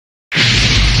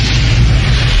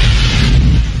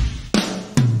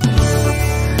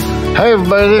Hey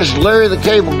everybody, this is Larry the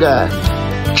Cable Guy.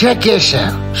 Check this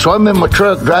out. So I'm in my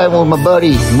truck driving with my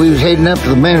buddy, and we was heading up to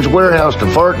the men's warehouse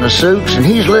to fart in the suits, and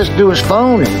he's listening to his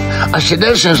phone, and I said,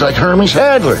 that sounds like Hermie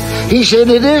Sadler. He said,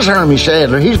 it is Hermie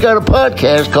Sadler. He's got a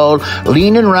podcast called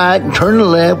Leaning Right and Turning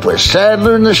Left with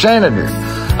Sadler and the Senator.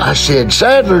 I said,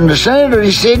 Sadler and the Senator?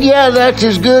 He said, yeah, that's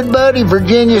his good buddy,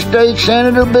 Virginia State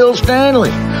Senator Bill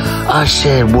Stanley. I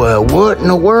said, well, what in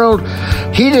the world?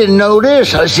 He didn't know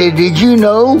this. I said, did you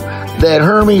know that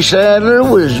Hermie Sadler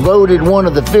was voted one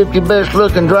of the 50 best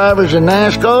looking drivers in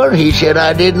NASCAR? He said,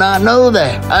 I did not know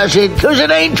that. I said, because it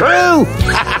ain't true.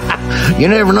 You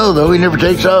never know, though. He never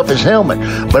takes off his helmet.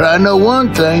 But I know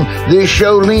one thing, this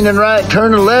show Leaning Right,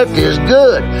 Turning Left is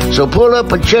good. So pull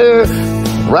up a chair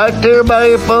right there by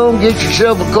your phone, get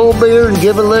yourself a cold beer, and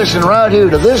give a listen right here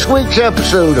to this week's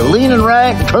episode of Leaning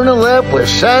Right, Turning Left with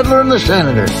Sadler and the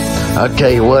Senator. I'll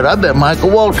tell you what, I bet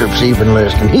Michael Waltrip's even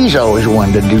listening. He's always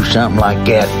wanted to do something like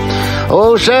that.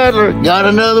 Oh, Sadler, got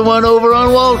another one over on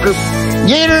Waltrip.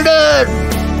 Get her done!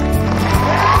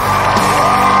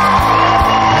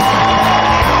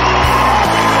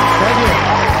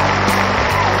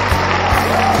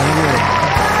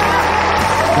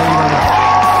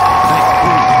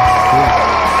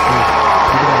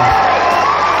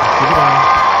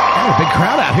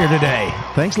 Crowd out here today.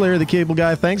 Thanks, Larry the Cable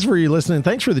Guy. Thanks for you listening.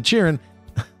 Thanks for the cheering.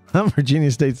 I'm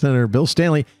Virginia State Senator Bill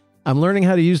Stanley. I'm learning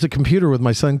how to use the computer with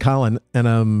my son Colin, and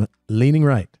I'm leaning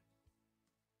right.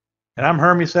 And I'm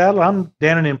Hermie Sadler. I'm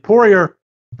down in Emporia,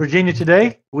 Virginia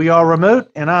today. We are remote,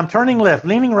 and I'm turning left.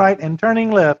 Leaning right and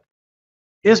turning left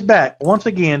is back once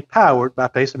again, powered by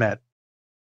Pace O Matic.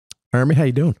 Hermie, how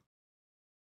you doing?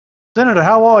 Senator,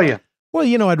 how are you? Well,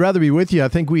 you know, I'd rather be with you. I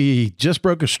think we just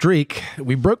broke a streak.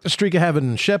 We broke the streak of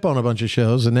having Shep on a bunch of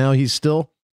shows, and now he's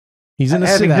in a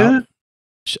sit-out.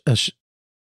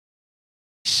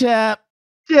 Shep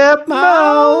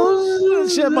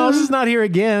Mouse. Shep Mouse is not here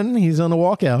again. He's on a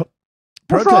walkout.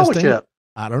 What's wrong with Shep?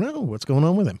 I don't know. What's going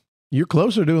on with him? You're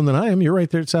closer to him than I am. You're right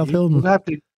there at South Hill. We'll have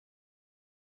to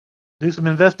do some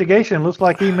investigation. Looks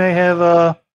like he may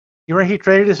have... You reckon he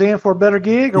traded us in for a better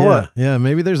gig or what? Yeah,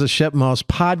 maybe there's a Shep Moss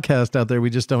podcast out there we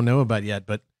just don't know about yet,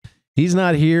 but he's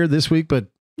not here this week, but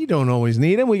you don't always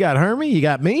need him. We got Hermie, you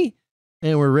got me,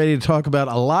 and we're ready to talk about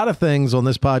a lot of things on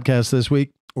this podcast this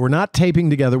week. We're not taping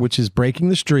together, which is breaking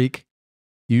the streak.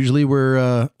 Usually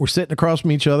we're sitting across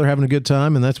from each other having a good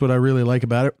time, and that's what I really like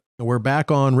about it. We're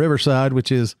back on Riverside,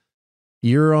 which is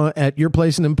you're at your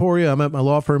place in Emporia. I'm at my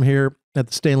law firm here at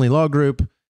the Stanley Law Group,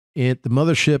 at the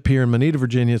mothership here in Moneta,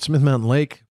 Virginia, at Smith Mountain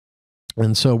Lake.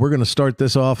 And so we're going to start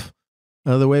this off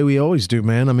the way we always do,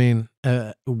 man. I mean,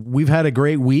 we've had a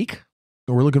great week.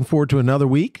 We're looking forward to another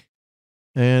week.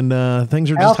 And things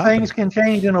are just happening. Things can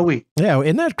change in a week. Yeah,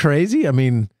 isn't that crazy? I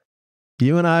mean,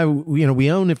 you and I,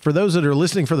 we own it. For those that are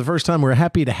listening for the first time, we're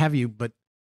happy to have you. But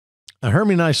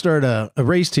Hermie and I started a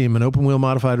race team, an open wheel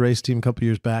modified race team a couple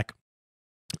years back.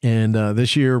 And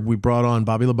this year we brought on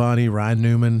Bobby Labonte, Ryan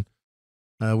Newman.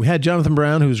 We had Jonathan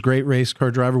Brown, who was a great race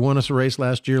car driver, won us a race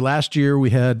last year. Last year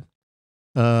we had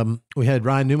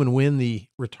Ryan Newman win the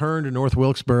return to North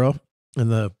Wilkesboro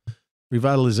and the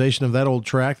revitalization of that old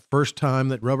track. First time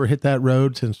that rubber hit that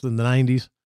road since the 90s.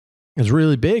 It was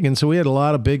really big. And so we had a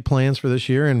lot of big plans for this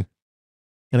year. And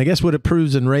I guess what it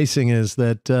proves in racing is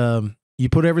that you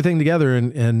put everything together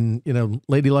and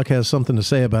Lady Luck has something to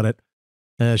say about it.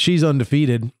 She's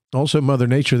undefeated. Also Mother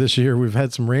Nature this year. We've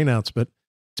had some rainouts, but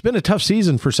it's been a tough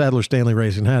season for Sadler Stanley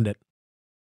Racing, hasn't it?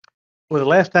 Well, the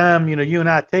last time, you and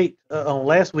I taped on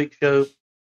last week's show,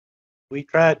 we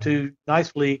tried to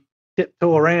nicely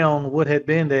tiptoe around what had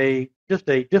been just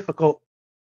a difficult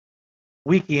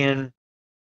weekend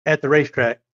at the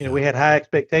racetrack. We had high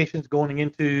expectations going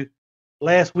into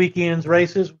last weekend's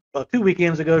races, 2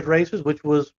 weekends ago's races, which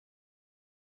was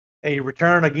a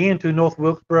return again to North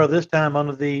Wilkesboro, this time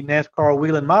under the NASCAR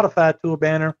Whelen Modified Tour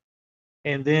banner,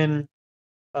 and then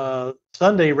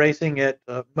Sunday racing at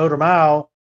Motor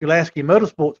Mile, Pulaski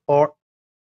Motorsports Park,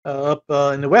 up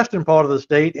in the western part of the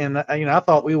state. And I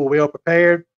thought we were well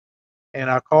prepared, and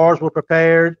our cars were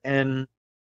prepared, and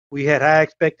we had high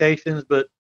expectations. But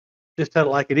just tell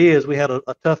it like it is, we had a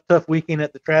tough weekend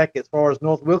at the track as far as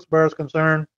North Wilkesboro is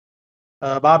concerned.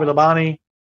 Bobby Labonte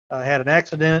had an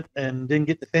accident and didn't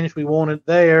get the finish we wanted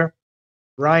there.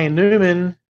 Ryan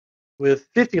Newman, with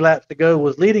 50 laps to go,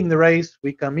 was leading the race.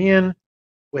 We come in.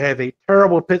 We have a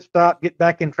terrible pit stop, get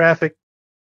back in traffic,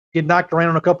 get knocked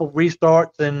around on a couple of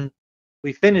restarts, and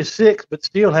we finished sixth, but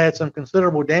still had some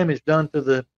considerable damage done to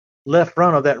the left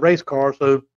front of that race car.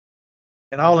 So,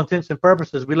 in all intents and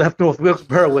purposes, we left North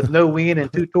Wilkesboro with no win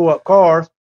and 2 tore-up cars.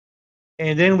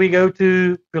 And then we go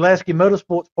to Pulaski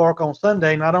Motorsports Park on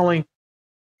Sunday. Not only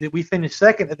did we finish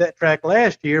second at that track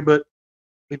last year, but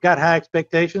we've got high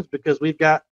expectations because we've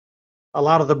got a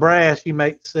lot of the brass, you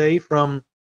might say, from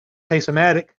Pace O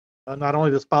Matic, not only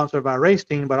the sponsor of our race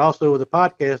team, but also with the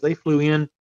podcast. They flew in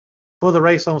for the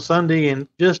race on Sunday, and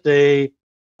just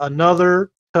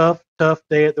another tough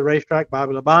day at the racetrack.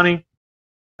 Bobby Labonte,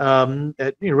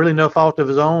 at really no fault of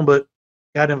his own, but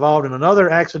got involved in another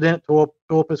accident, tore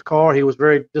up his car. He was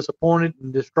very disappointed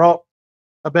and distraught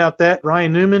about that.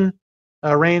 Ryan Newman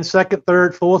ran second,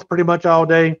 third, fourth pretty much all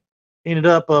day. Ended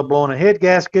up blowing a head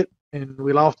gasket, and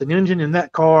we lost an engine in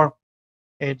that car.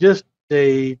 And just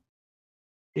just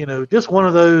one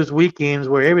of those weekends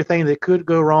where everything that could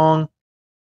go wrong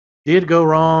did go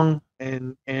wrong.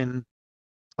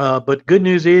 But good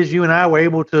news is you and I were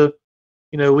able to,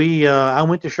 I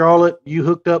went to Charlotte. You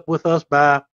hooked up with us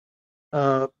by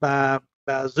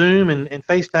Zoom and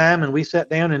FaceTime, and we sat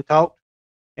down and talked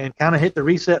and kind of hit the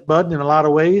reset button in a lot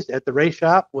of ways at the race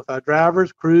shop with our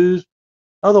drivers, crews,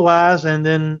 otherwise. And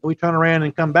then we turn around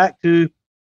and come back to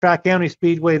Tri-County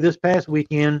Speedway this past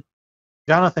weekend.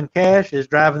 Jonathan Cash is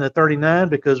driving the 39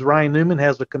 because Ryan Newman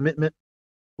has a commitment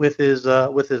with his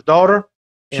daughter.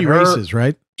 She races,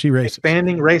 right? She races.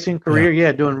 Expanding racing career.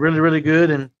 Yeah, doing really, really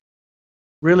good, and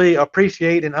really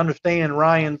appreciate and understand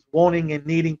Ryan's wanting and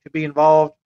needing to be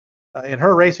involved in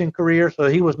her racing career. So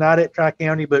he was not at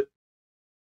Tri-County, but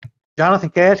Jonathan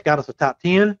Cash got us a top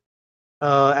 10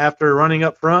 after running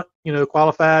up front,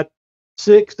 qualified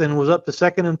sixth and was up to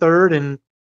second and third and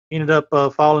ended up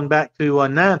falling back to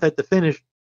ninth at the finish.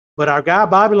 But our guy,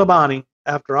 Bobby Labonte,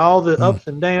 after all the ups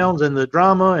and downs and the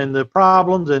drama and the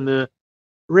problems and the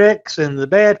wrecks and the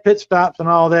bad pit stops and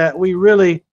all that, we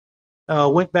really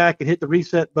went back and hit the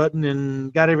reset button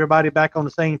and got everybody back on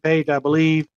the same page, I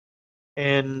believe.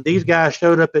 And these guys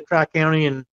showed up at Tri-County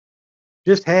and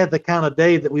just had the kind of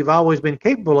day that we've always been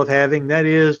capable of having. That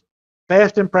is,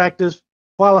 fast in practice,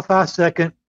 qualify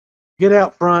second, get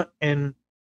out front, and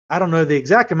I don't know the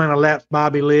exact amount of laps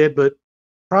Bobby led, but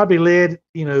probably led,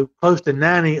 close to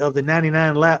 90 of the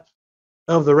 99 laps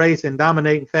of the race in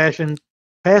dominating fashion.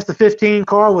 Passed the 15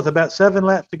 car with about 7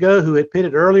 laps to go, who had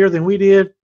pitted earlier than we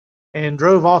did, and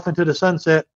drove off into the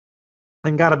sunset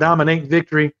and got a dominating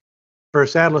victory for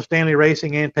Sadler, Stanley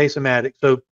Racing, and Pace O Matic.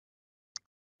 So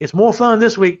it's more fun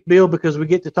this week, Bill, because we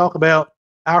get to talk about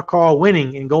our car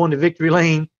winning and going to victory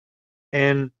lane.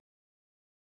 And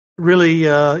really,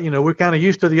 we're kind of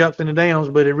used to the ups and the downs,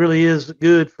 but it really is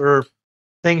good for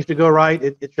things to go right.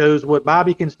 It shows what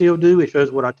Bobby can still do. It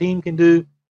shows what our team can do,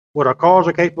 what our cars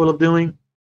are capable of doing.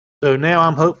 So now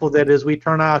I'm hopeful that as we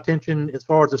turn our attention, as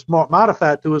far as the Smart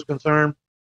Modified Tour is concerned,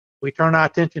 we turn our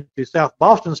attention to South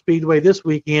Boston Speedway this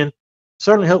weekend.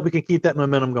 Certainly hope we can keep that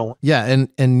momentum going. Yeah, and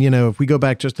if we go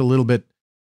back just a little bit,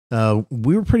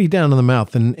 we were pretty down in the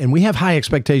mouth, and we have high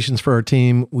expectations for our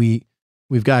team.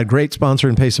 We've got a great sponsor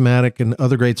in Pace O Matic and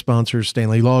other great sponsors.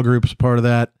 Stanley Law Group's part of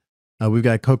that. We've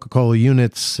got Coca-Cola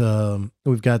units.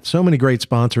 We've got so many great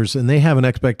sponsors, and they have an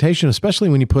expectation, especially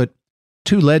when you put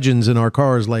two legends in our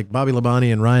cars like Bobby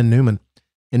Labonte and Ryan Newman.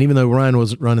 And even though Ryan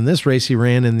was running this race, he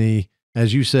ran in the,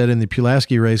 as you said, in the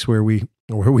Pulaski race where we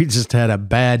just had a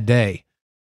bad day.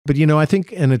 But, I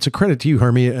think, and it's a credit to you,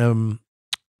 Hermie,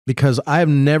 because I've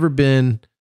never been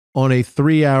on a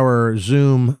 3-hour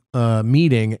Zoom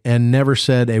meeting and never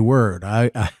said a word.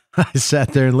 I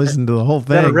sat there and listened to the whole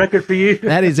thing. Is that a record for you?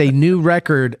 That is a new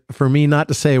record for me not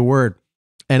to say a word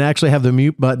and actually have the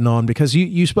mute button on, because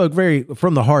you spoke very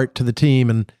from the heart to the team.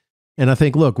 And I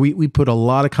think, look, we put a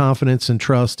lot of confidence and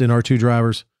trust in our two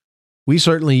drivers. We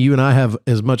certainly, you and I, have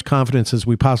as much confidence as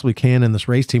we possibly can in this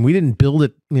race team. We didn't build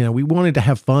it, we wanted to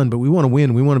have fun, but we want to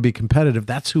win. We want to be competitive.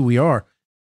 That's who we are.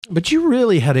 But you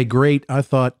really had a great, I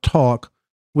thought, talk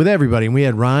with everybody. And we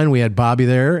had Ryan, we had Bobby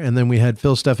there, and then we had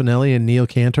Phil Stefanelli and Neil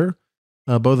Cantor.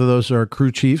 Both of those are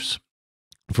crew chiefs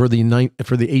for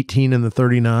the 18 and the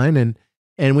 39.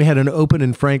 And we had an open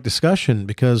and frank discussion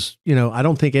because, I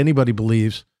don't think anybody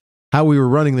believes how we were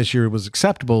running this year was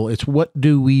acceptable. It's what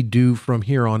do we do from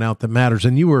here on out that matters.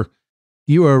 And you were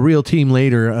a real team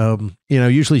leader.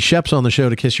 Usually Shep's on the show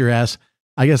to kiss your ass.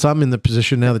 I guess I'm in the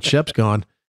position now that Shep's gone.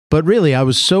 But really, I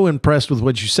was so impressed with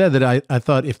what you said that I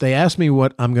thought if they asked me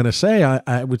what I'm going to say,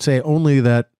 I would say only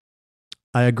that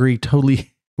I agree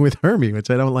totally with Hermie, which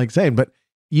I don't like saying. But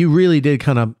you really did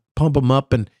kind of pump them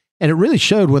up. And it really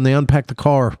showed when they unpacked the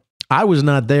car. I was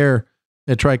not there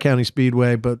at Tri-County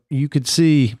Speedway, but you could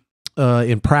see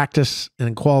in practice and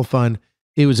in qualifying,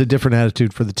 it was a different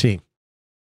attitude for the team.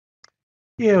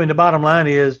 Yeah, and the bottom line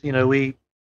is, we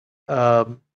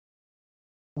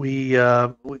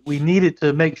needed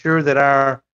to make sure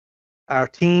that our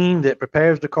team that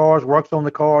prepares the cars, works on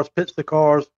the cars, pits the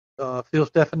cars, Phil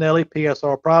Stefanelli,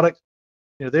 PSR Products.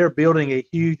 They're building a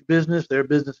huge business. Their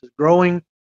business is growing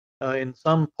in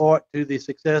some part to the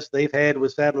success they've had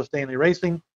with Sadler Stanley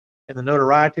Racing and the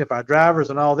notoriety of our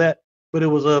drivers and all that. But it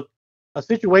was a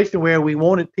situation where we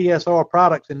wanted PSR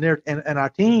Products and our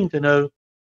team to know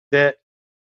that,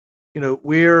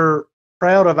 we're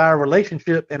proud of our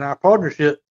relationship and our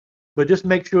partnership, but just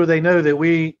make sure they know that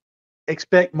we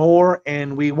expect more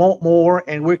and we want more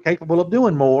and we're capable of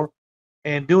doing more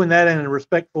and doing that in a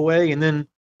respectful way. And then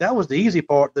that was the easy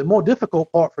part. The more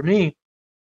difficult part for me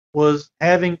was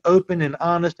having open and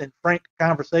honest and frank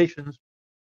conversations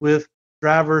with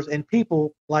drivers and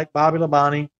people like Bobby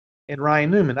Labonte and Ryan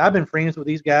Newman. I've been friends with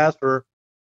these guys for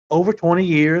over 20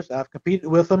 years. I've competed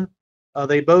with them.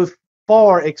 They both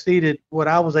far exceeded what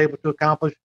I was able to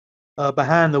accomplish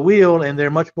behind the wheel, and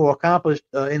they're much more accomplished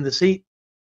in the seat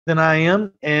than I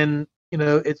am. And,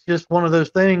 it's just one of those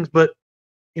things. But,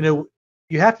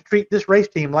 you have to treat this race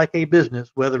team like a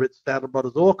business, whether it's Sadler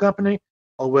Brothers Oil Company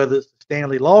or whether it's the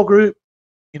Stanley Law Group,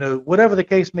 whatever the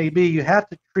case may be, you have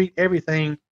to treat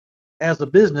everything as a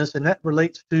business, and that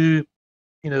relates to,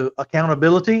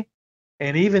 accountability.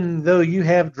 And even though you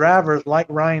have drivers like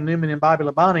Ryan Newman and Bobby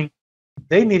Labonte,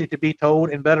 they needed to be told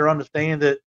and better understand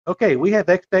that, okay, we have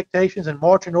expectations and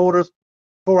marching orders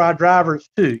for our drivers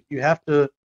too. You have to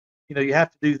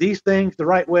do these things the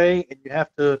right way, and you have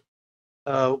to,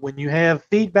 when you have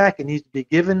feedback, it needs to be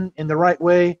given in the right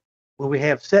way. When we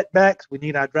have setbacks, we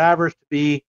need our drivers to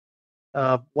be,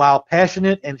 while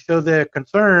passionate and show their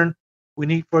concern, we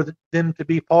need for them to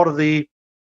be part of the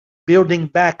building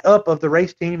back up of the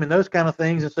race team and those kind of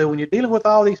things. And so when you're dealing with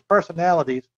all these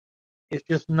personalities, it's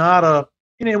just not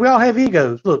we all have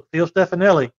egos. Look, Phil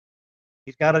Stefanelli,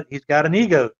 he's got an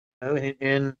ego,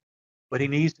 but he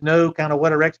needs to know kind of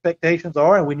what our expectations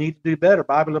are, and we need to do better.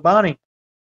 Bobby Labonte,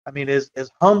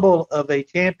 as humble of a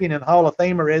champion and Hall of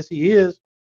Famer as he is,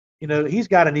 he's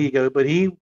got an ego, but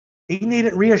he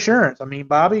needed reassurance.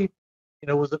 Bobby,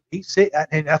 he said,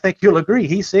 and I think you'll agree,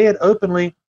 he said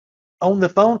openly on the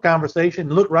phone conversation,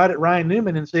 looked right at Ryan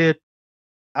Newman and said,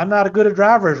 "I'm not as good a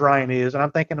driver as Ryan is." And I'm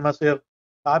thinking to myself,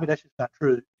 Bobby, that's just not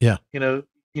true. Yeah.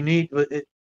 We need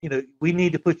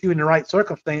to put you in the right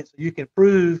circumstance so you can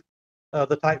prove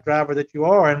the type driver that you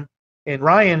are. And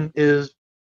Ryan is,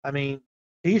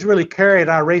 he's really carried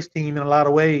our race team in a lot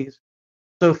of ways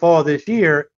so far this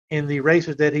year in the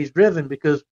races that he's driven,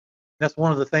 because that's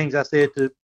one of the things I said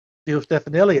to Phil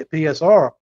Stefanelli at PSR.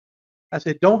 I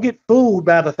said, don't get fooled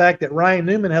by the fact that Ryan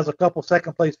Newman has a couple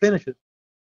second place finishes,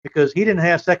 because he didn't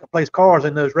have second place cars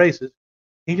in those races.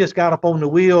 He just got up on the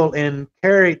wheel and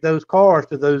carried those cars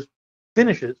to those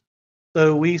finishes.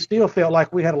 So we still felt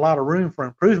like we had a lot of room for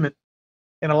improvement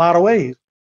in a lot of ways.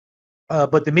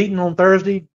 But the meeting on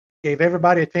Thursday gave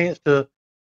everybody a chance to,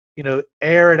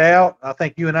 air it out. I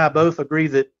think you and I both agree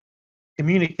that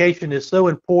communication is so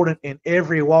important in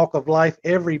every walk of life,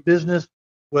 every business,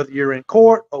 whether you're in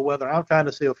court or whether I'm trying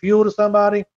to sell fuel to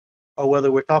somebody, or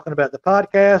whether we're talking about the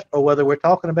podcast, or whether we're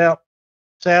talking about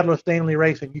Sadler Stanley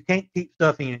Racing. You can't keep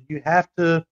stuff in. You have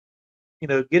to,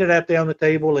 get it out there on the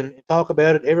table and talk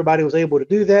about it. Everybody was able to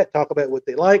do that, talk about what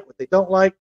they like, what they don't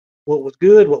like, what was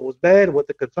good, what was bad, what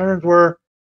the concerns were.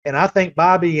 And I think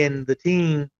Bobby and the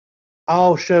team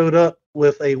all showed up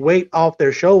with a weight off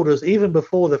their shoulders even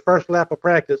before the first lap of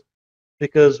practice,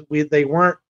 because they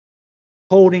weren't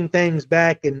holding things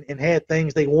back and had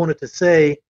things they wanted to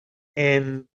say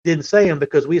and didn't say them,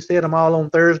 because we said them all on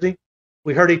Thursday.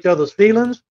 We heard each other's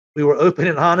feelings. We were open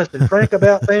and honest and frank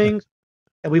about things,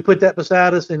 and we put that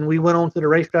beside us, and we went on to the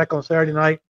racetrack on Saturday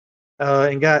night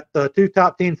and got 2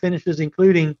 top 10 finishes,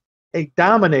 including a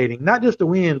dominating, not just a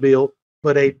win, Bill,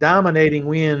 but a dominating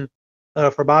win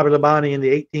for Bobby Labonte in the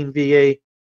 18 VA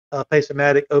Pace O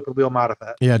Matic open wheel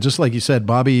modified. Yeah, just like you said,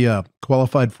 Bobby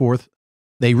qualified 4th.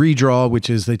 They redraw, which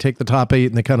is they take the top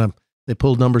 8 and they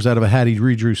pulled numbers out of a hat. He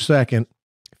redrew 2nd,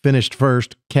 finished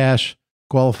 1st. Cash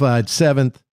qualified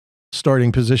 7th,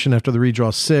 starting position after the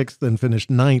redraw 6th, then finished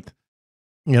 9th.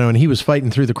 And he was fighting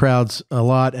through the crowds a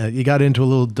lot. He got into a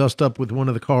little dust up with one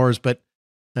of the cars, but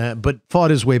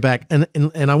fought his way back. And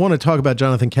I want to talk about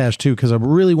Jonathan Cash too, because I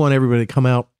really want everybody to come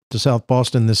out to South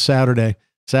Boston this Saturday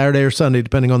or Sunday,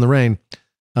 depending on the rain.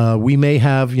 We may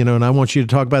have, and I want you to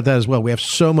talk about that as well. We have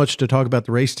so much to talk about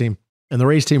the race team, and the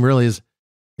race team really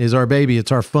is our baby.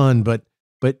 It's our fun, but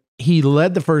he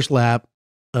led the first lap.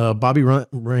 Bobby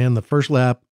ran the first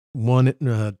lap, won it,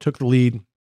 took the lead,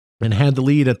 and had the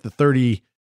lead at the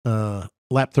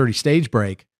lap 30 stage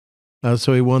break.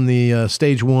 So he won the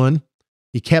stage 1.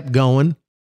 He kept going.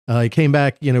 He came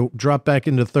back, dropped back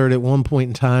into third at one point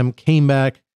in time, came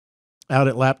back out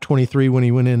at lap 23 when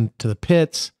he went into the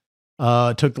pits,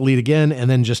 took the lead again, and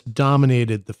then just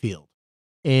dominated the field.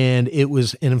 And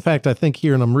in fact, I think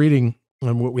here, and I'm reading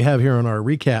what we have here on our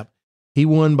recap, he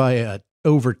won by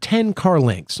over 10 car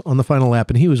lengths on the final lap,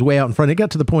 and he was way out in front. It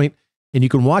got to the point, and you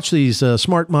can watch these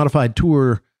smart modified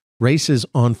tour races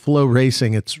on Flow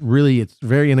Racing. It's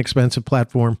very inexpensive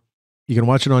platform. You can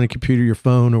watch it on your computer, your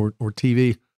phone, or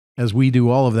TV, as we do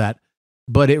all of that.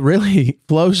 But it really,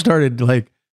 Flow started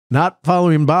like not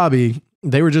following Bobby.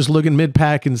 They were just looking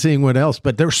mid-pack and seeing what else.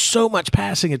 But there's so much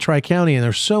passing at Tri-County, and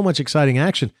there's so much exciting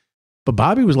action. But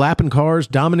Bobby was lapping cars,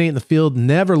 dominating the field,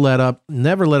 never let up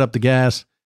the gas,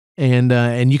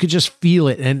 and you could just feel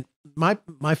it. And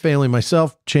my family,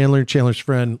 myself, Chandler's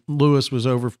friend Lewis was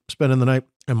over spending the night,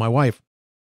 and my wife,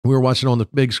 we were watching on the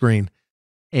big screen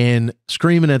and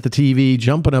screaming at the TV,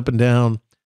 jumping up and down,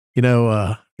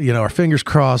 our fingers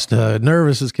crossed,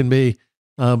 nervous as can be.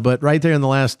 But right there in the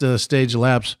last stage of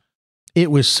laps, it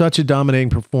was such a dominating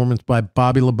performance by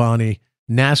Bobby Labonte,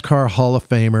 NASCAR Hall of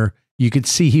Famer. You could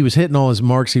see he was hitting all his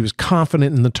marks. He was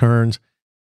confident in the turns.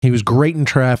 He was great in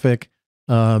traffic.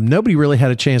 Nobody really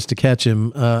had a chance to catch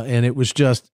him. And it was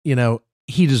just,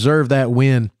 he deserved that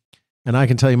win. And I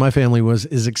can tell you, my family was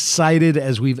as excited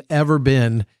as we've ever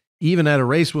been, even at a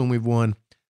race when we've won.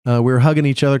 We were hugging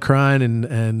each other, crying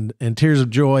and tears of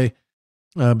joy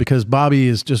because Bobby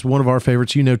is just one of our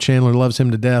favorites. Chandler loves him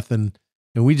to death. And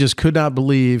we just could not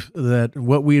believe that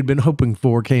what we had been hoping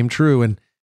for came true. And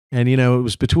it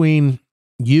was between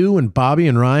you and Bobby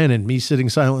and Ryan and me sitting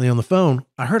silently on the phone.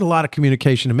 I heard a lot of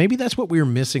communication, and maybe that's what we were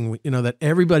missing, that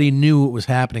everybody knew what was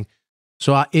happening.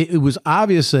 So it was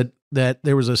obvious that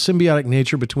there was a symbiotic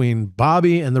nature between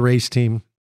Bobby and the race team.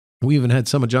 We even had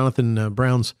some of Jonathan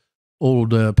Brown's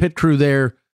old pit crew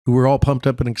there who were all pumped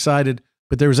up and excited,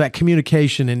 but there was that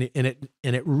communication, and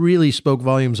it really spoke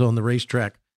volumes on the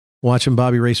racetrack watching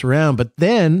Bobby race around. But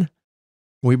then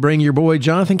we bring your boy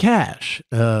Jonathan Cash.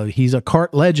 He's a kart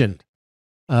legend,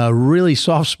 a really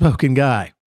soft-spoken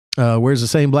guy. Wears the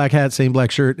same black hat, same black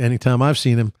shirt anytime I've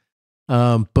seen him,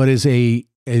 but is a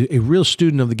real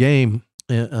student of the game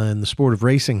in the sport of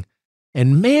racing.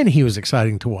 And man, he was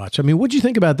exciting to watch. I mean, what'd you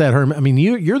think about that, Herm? I mean,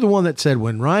 you're the one that said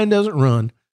when Ryan doesn't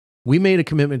run, we made a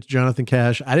commitment to Jonathan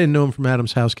Cash. I didn't know him from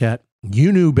Adam's House Cat.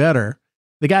 You knew better.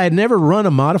 The guy had never run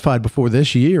a modified before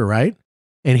this year, right?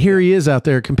 And here he is out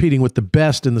there competing with the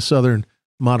best in the Southern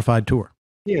Modified Tour.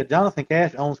 Yeah, Jonathan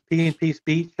Cash owns P&P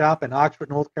Speed Shop in Oxford,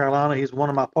 North Carolina. He's one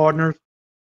of my partners,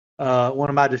 one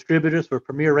of my distributors for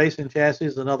Premier Racing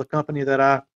Chassis, another company that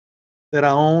I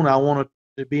own. I want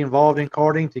to be involved in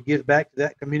karting, to give back to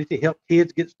that community, help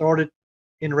kids get started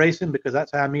in racing, because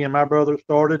that's how me and my brother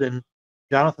started, and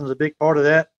Jonathan's a big part of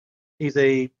that. He's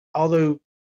although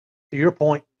to your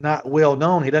point, not well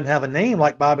known, he doesn't have a name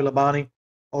like Bobby Labonte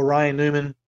or Ryan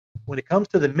Newman. When it comes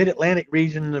to the Mid-Atlantic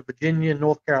region of Virginia and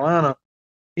North Carolina,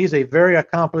 he's a very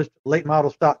accomplished late model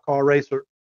stock car racer,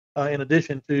 in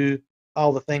addition to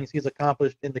all the things he's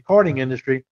accomplished in the karting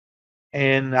industry.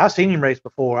 And I've seen him race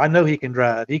before. I know he can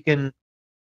drive. He can,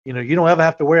 you don't ever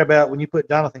have to worry about when you put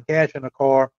Jonathan Cash in a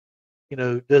car,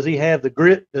 does he have the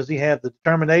grit? Does he have the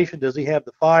determination? Does he have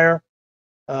the fire?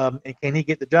 And can he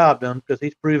get the job done? Because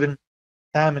he's proven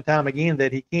time and time again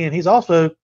that he can. He's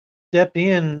also stepped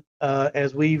in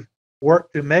as we've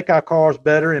worked to make our cars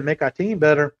better and make our team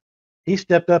better. He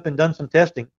stepped up and done some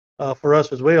testing for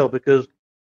us as well, because,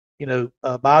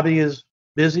 Bobby is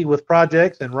busy with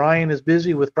projects and Ryan is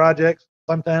busy with projects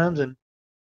sometimes. And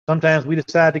sometimes we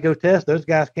decide to go test. Those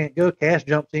guys can't go. Cash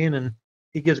jumps in and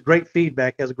he gives great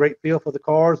feedback, has a great feel for the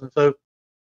cars. And so,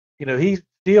 he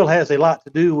still has a lot to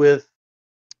do with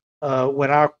when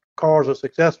our cars are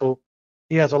successful.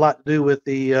 He has a lot to do with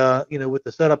the, with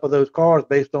the setup of those cars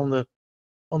based on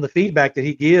the feedback that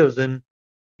he gives. And,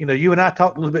 you and I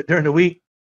talked a little bit during the week,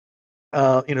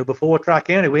 before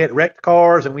Tri-County, we had wrecked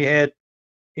cars and we had,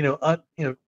 and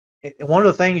one of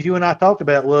the things you and I talked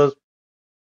about was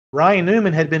Ryan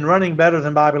Newman had been running better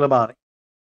than Bobby Labonte.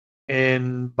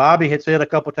 And Bobby had said a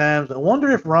couple times, I wonder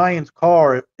if Ryan's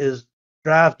car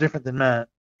drives different than mine.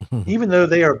 Even though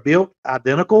they are built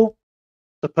identical,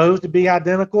 supposed to be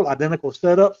identical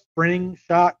setups, springs,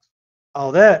 shocks,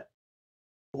 all that,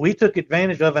 we took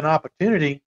advantage of an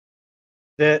opportunity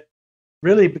that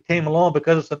really came along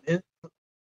because of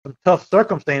some tough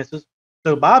circumstances.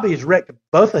 So Bobby's wrecked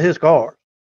both of his cars.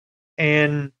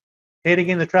 And heading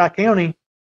into Tri-County,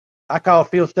 I called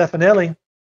Phil Stefanelli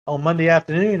on Monday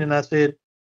afternoon, and I said,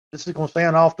 this is going to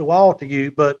sound off the wall to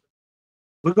you, but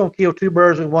we're going to kill two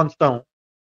birds with one stone.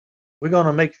 We're going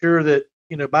to make sure that,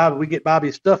 Bobby, we get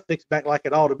Bobby's stuff fixed back like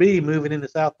it ought to be, moving into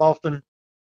South Boston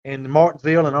and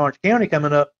Martinsville and Orange County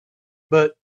coming up.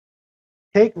 But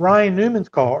take Ryan Newman's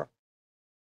car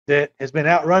that has been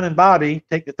outrunning Bobby,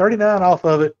 take the 39 off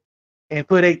of it, and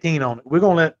put 18 on it. We're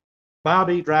going to let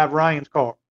Bobby drive Ryan's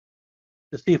car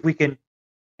to see if we can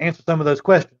answer some of those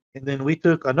questions. And then we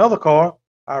took another car,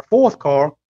 our fourth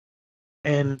car,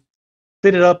 and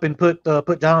fit it up and put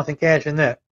Jonathan Cash in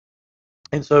that.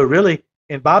 And so really,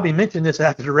 and Bobby mentioned this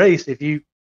after the race, if you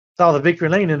saw the Victory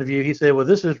Lane interview, he said, well,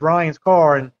 this is Ryan's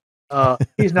car, and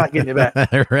he's not getting it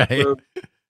back. Right. So,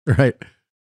 right.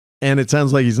 And it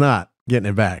sounds like he's not getting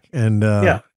it back. And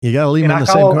yeah. You got to leave him in the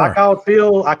same car.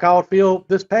 I called Phil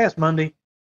this past Monday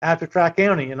after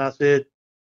Tri-County, and I said,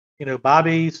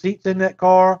 Bobby seats in that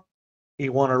car. He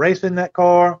won a race in that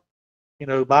car.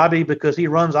 Bobby, because he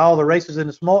runs all the races in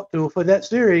the Smart Tour for that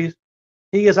series,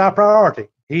 he is our priority.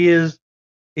 He is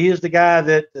the guy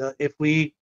that if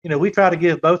we try to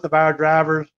give both of our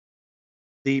drivers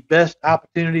the best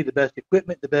opportunity, the best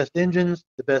equipment, the best engines,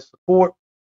 the best support.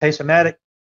 Pace O Matic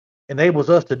enables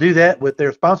us to do that with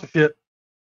their sponsorship.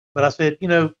 But I said,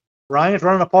 Ryan's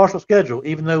running a partial schedule,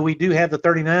 even though we do have the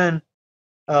 39,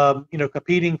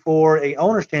 competing for a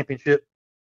owner's championship.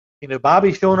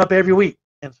 Bobby's showing up every week,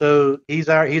 and so he's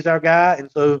our guy.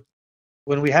 And so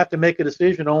when we have to make a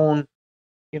decision on,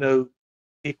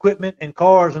 equipment and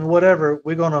cars and whatever,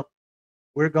 we're going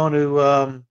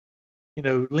to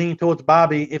lean towards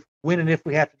Bobby if we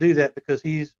have to do that, because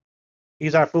he's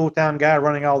our full-time guy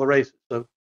running all the races. So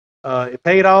it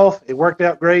paid off. It worked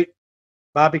out great.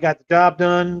 Bobby got the job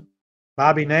done.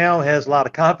 Bobby now has a lot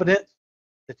of confidence.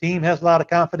 The team has a lot of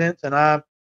confidence, and I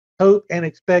hope and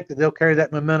expect that they'll carry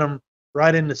that momentum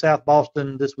right into South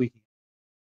Boston this weekend.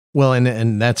 Well,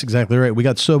 and that's exactly right. We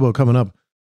got Sobo coming up.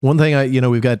 One thing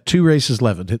we've got 2 races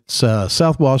left. It's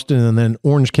South Boston and then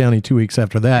Orange County 2 weeks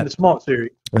after that. And the Smart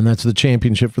Series. And that's the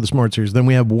championship for the Smart Series. Then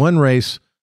we have one race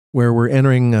where we're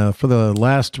entering for the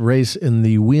last race in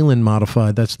the Whelen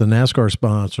Modified. That's the NASCAR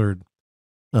sponsored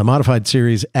modified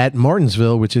series at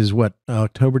Martinsville, which is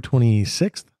October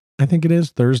 26th, I think it is,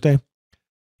 Thursday.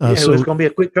 So it's going to be a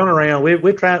quick turnaround.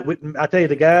 We're trying. I tell you,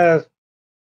 the guys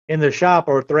in the shop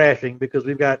are thrashing because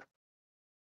we've got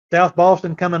South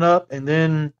Boston coming up, and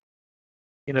then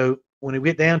when we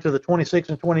get down to the 26th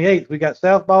and 28th, we got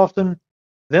South Boston,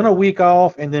 then a week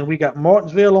off, and then we got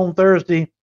Martinsville on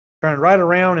Thursday, turn right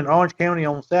around in Orange County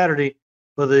on Saturday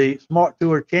for the Smart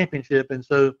Tour Championship. And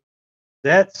so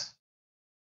that's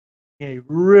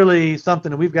really something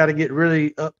that we've got to get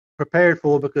really prepared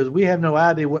for, because we have no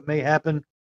idea what may happen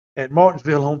at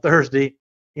Martinsville on Thursday,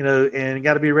 and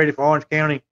got to be ready for Orange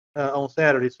County on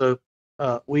Saturday. So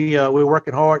we're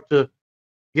working hard to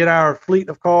get our fleet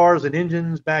of cars and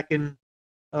engines back in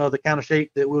the kind of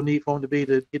shape that we'll need for them to be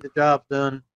to get the job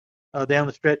done down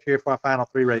the stretch here for our final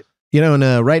 3 races.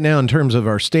 And right now, in terms of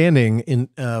our standing,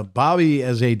 Bobby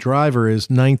as a driver is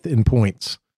 9th in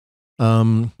points.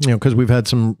 Because we've had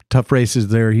some tough races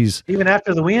there. He's even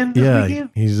after the win. Yeah,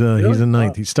 he's in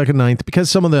 9th. He's stuck in 9th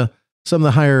because some of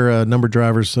the higher number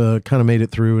drivers kind of made it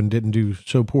through and didn't do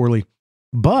so poorly.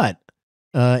 But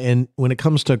and when it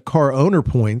comes to car owner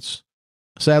points,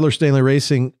 Sadler Stanley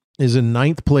Racing is in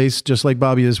 9th place, just like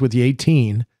Bobby is with the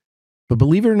 18. But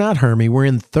believe it or not, Hermie, we're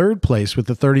in 3rd place with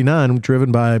the 39,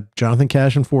 driven by Jonathan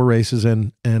Cash in 4 races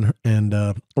and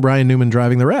Ryan Newman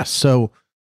driving the rest. So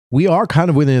we are kind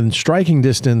of within striking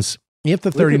distance if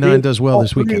the 39 does well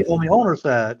this weekend. On the owner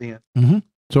side, then. Mm-hmm.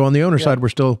 So on the owner side, we're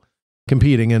still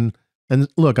competing. And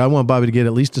look, I want Bobby to get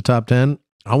at least a top 10.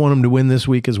 I want him to win this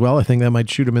week as well. I think that might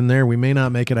shoot him in there. We may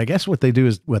not make it. I guess what they do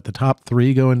is the top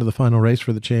 3 go into the final race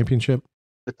for the championship.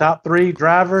 The top 3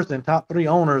 drivers and top 3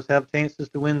 owners have chances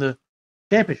to win the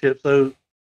championship. So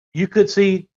you could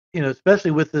see,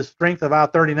 especially with the strength of our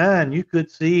 39, you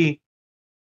could see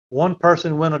one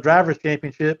person win a driver's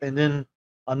championship and then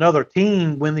another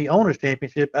team win the owner's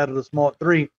championship out of the Smart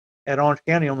 3 at Orange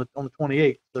County on the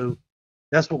 28th. So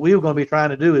that's what we were going to be trying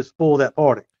to do, is spoil that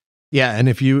party. Yeah, and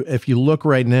if you look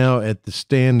right now at the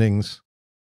standings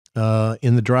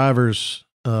in the drivers,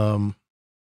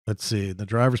 let's see, the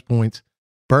drivers' points.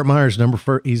 Burt Meyer's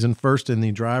he's in 1st in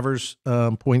the drivers'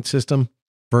 point system,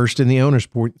 1st in the owner's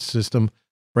point system.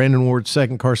 Brandon Ward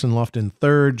 2nd, Carson Lofton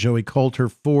 3rd, Joey Coulter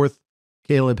 4th.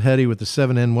 Caleb Hetty with the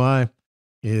 7NY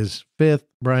is 5th.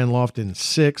 Brian Lofton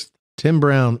 6th. Tim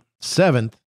Brown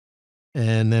 7th.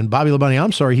 And then Bobby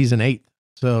Labonte, he's in 8th.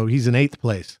 So he's in 8th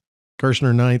place.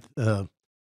 Gershner 9th.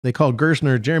 They called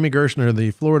Jeremy Gershner, the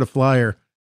Florida Flyer,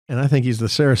 and I think he's the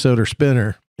Sarasota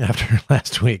Spinner after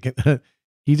last week.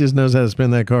 He just knows how to spin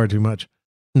that car too much.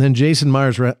 And then Jason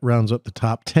Myers rounds up the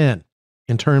top 10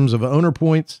 in terms of owner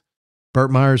points,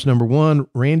 Burt Myers number 1,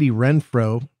 Randy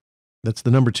Renfro, that's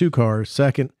the number 2 car,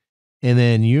 second, and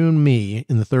then you and me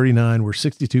in the 39 were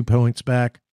 62 points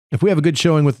back. If we have a good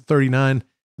showing with the 39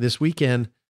 this weekend,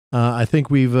 I think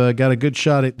we've got a good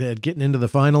shot at getting into the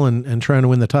final and trying to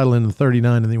win the title in the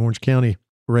 39 in the Orange County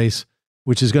race,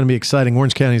 which is going to be exciting.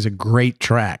 Orange County is a great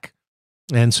track,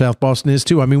 and South Boston is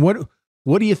too. I mean, what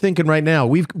are you thinking right now?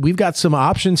 We've got some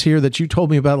options here that you told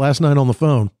me about last night on the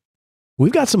phone.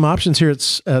 We've got some options here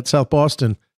at South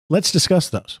Boston. Let's discuss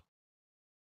those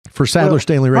for Sadler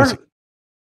Stanley Racing.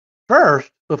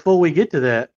 First, before we get to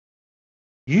that,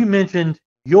 you mentioned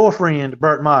your friend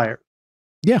Burt Myers.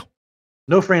 Yeah.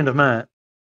 No friend of mine.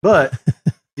 But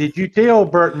did you tell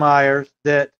Burt Myers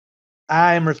that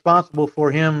I am responsible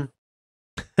for him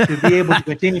to be able to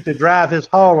continue to drive his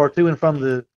hauler to and from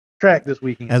the track this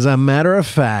weekend? As a matter of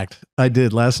fact, I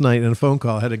did last night in a phone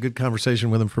call. I had a good conversation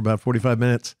with him for about 45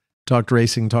 minutes. Talked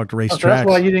racing, talked racetracks. So that's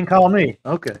why you didn't call me.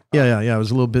 Okay. Yeah. I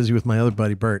was a little busy with my other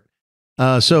buddy, Burt.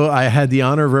 So I had the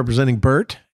honor of representing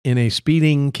Burt in a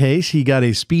speeding case. He got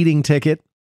a speeding ticket,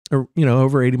 or,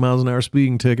 over 80 miles an hour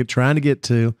speeding ticket, trying to get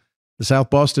to the South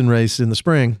Boston race in the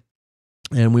spring.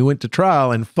 And we went to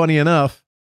trial. And funny enough,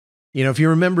 if you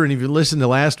remember, and if you listened to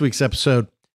last week's episode,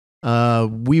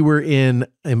 we were in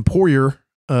Emporia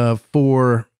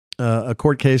for a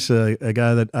court case, a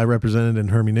guy that I represented and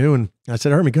Hermie knew. And I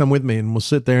said, Hermie, come with me and we'll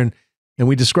sit there. And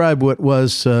we described what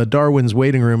was Darwin's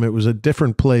waiting room. It was a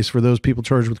different place for those people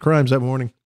charged with crimes that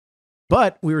morning.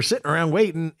 But we were sitting around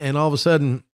waiting, and all of a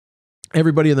sudden,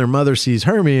 everybody and their mother sees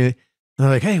Hermie. And they're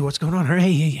like, hey, what's going on?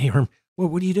 Hey, Hermie,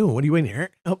 what are you doing? What are you waiting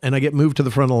here? Oh, and I get moved to the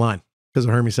front of the line because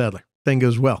of Hermie Sadler. Thing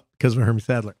goes well because of Hermie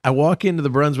Sadler. I walk into the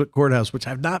Brunswick Courthouse, which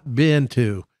I've not been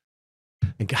to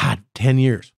in, 10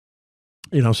 years.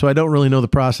 So I don't really know the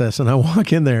process. And I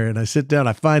walk in there and I sit down.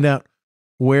 I find out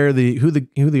who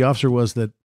the officer was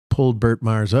that pulled Burt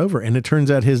Myers over. And it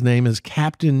turns out his name is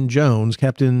Captain Jones.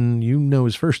 Captain,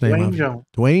 his first name. Dwayne Jones.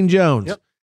 Dwayne Jones.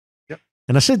 Yep.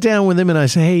 And I sit down with him and I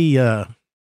say, hey,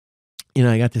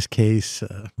 I got this case.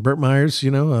 Burt Myers,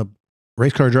 a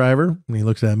race car driver. And he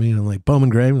looks at me and I'm like, Bowman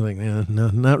Gray. I'm like, no,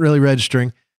 not really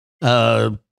registering.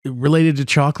 Related to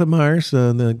Chocolate Myers,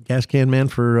 the gas can man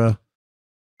for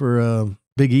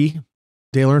Big E,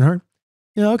 Dale Earnhardt.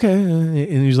 Yeah, okay.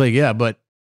 And he's like, yeah, but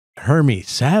Hermie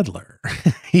Sadler.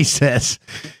 he says,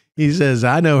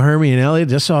 I know Hermie and Elliot.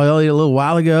 Just saw Elliot a little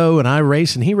while ago, and I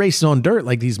race, and he races on dirt,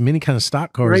 like these mini kind of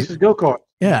stock cars. He races go-karts.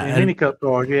 Yeah. And mini cup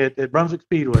cars, at Brunswick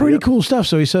Speedway. Pretty cool stuff.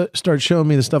 So he started showing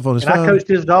me the stuff on his phone. I coached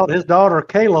his daughter. His daughter,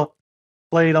 Kayla,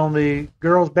 played on the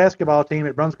girls' basketball team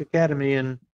at Brunswick Academy,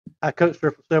 and I coached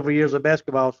her for several years of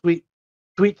basketball. Sweet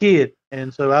kid.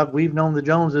 And so we've known the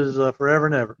Joneses forever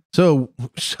and ever. So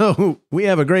we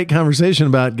have a great conversation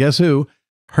about, guess who?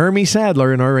 Hermie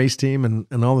Sadler and our race team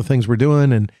and all the things we're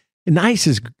doing, and nice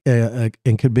as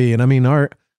and could be. And I mean, our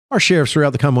sheriffs throughout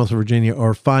the Commonwealth of Virginia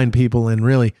are fine people and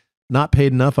really not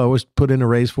paid enough. I always put in a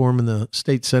raise for him in the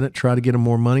state Senate, try to get him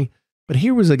more money. But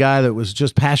here was a guy that was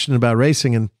just passionate about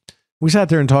racing. And we sat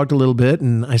there and talked a little bit.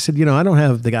 And I said, I don't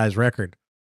have the guy's record.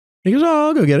 He goes, oh,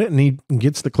 I'll go get it. And he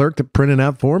gets the clerk to print it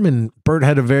out for him. And Burt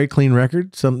had a very clean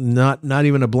record, some not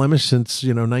even a blemish since,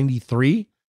 93.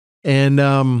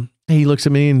 And he looks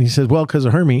at me and he says, well, because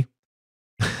of Hermie,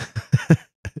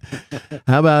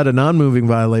 how about a non-moving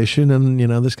violation and,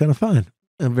 this kind of fine,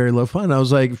 a very low fine. I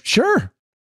was like, sure.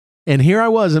 And here I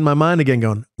was in my mind again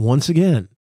going, once again,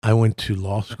 I went to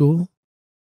law school.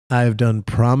 I've done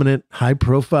prominent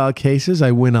high-profile cases.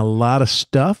 I win a lot of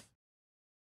stuff.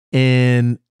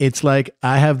 And it's like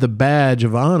I have the badge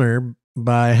of honor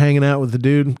by hanging out with the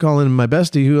dude, calling him my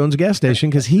bestie, who owns a gas station,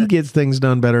 because he gets things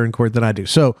done better in court than I do.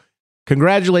 So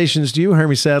congratulations to you,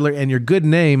 Hermie Sadler, and your good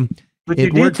name. But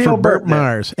it worked for Burt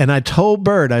Myers. And I told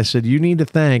Burt, I said, you need to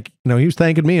thank, he was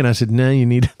thanking me. And I said, no, you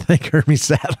need to thank Hermie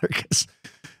Sadler.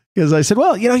 Because I said,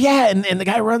 well, yeah. And the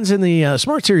guy runs in the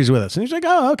Smart Series with us. And he's like,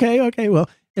 oh, okay. Well,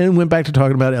 and went back to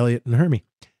talking about Elliot and Hermie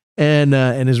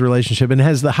and his relationship, and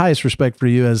has the highest respect for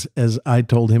you, as I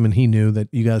told him, and he knew that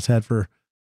you guys had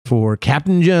for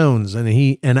Captain Jones.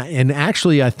 And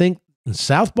actually, I think in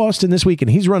South Boston this week, and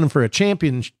he's running for a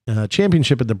championship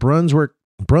at the Brunswick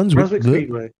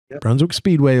Speedway. Yep. Brunswick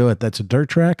Speedway. That's a dirt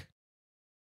track.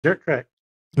 Dirt track.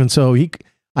 And so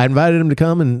I invited him to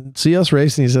come and see us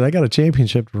race, and he said, I got a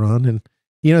championship to run. And,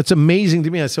 it's amazing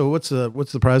to me. I said, what's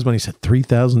the prize money? He said,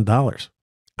 $3,000.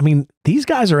 I mean, these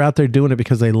guys are out there doing it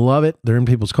because they love it. They're in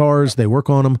people's cars. They work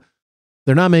on them.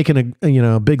 They're not making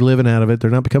a big living out of it.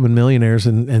 They're not becoming millionaires.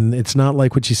 And it's not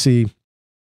like what you see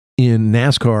in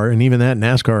NASCAR. And even that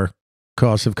NASCAR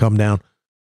costs have come down.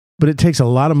 but it takes a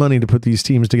lot of money to put these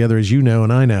teams together, as you know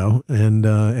and I know,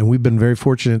 and we've been very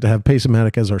fortunate to have Pace O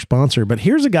Matic as our sponsor. But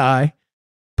here's a guy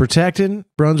protecting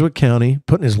Brunswick County,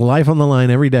 putting his life on the line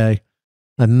every day,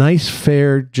 a nice,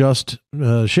 fair, just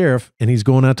sheriff, and he's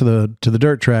going out to the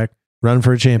dirt track, running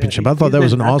for a championship. I thought that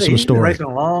was an awesome story. He's been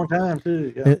racing a long time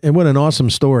too. Yeah. And what an awesome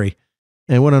story,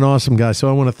 and what an awesome guy. So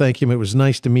I want to thank him. It was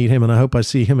nice to meet him, and I hope I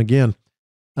see him again.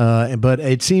 But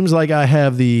it seems like I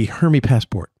have the Hermie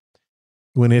passport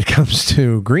when it comes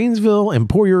to Greensville,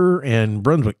 Emporia, and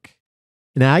Brunswick.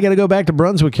 Now I got to go back to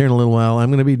Brunswick here in a little while. I'm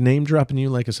going to be name dropping you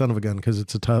like a son of a gun because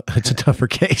it's a tougher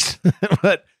case.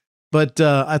 but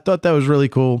I thought that was really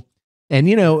cool. And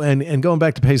and going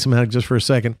back to Pace O Matic just for a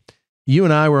second, you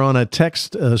and I were on a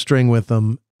text string with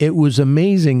them. It was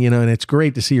amazing, and it's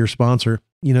great to see your sponsor.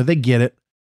 They get it.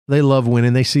 They love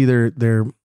winning. They see their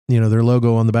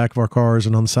logo on the back of our cars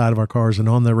and on the side of our cars and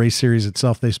on the race series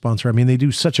itself they sponsor. I mean, they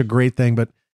do such a great thing, but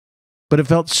it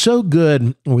felt so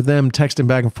good with them texting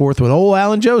back and forth with old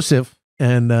Alan Joseph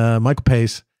and Michael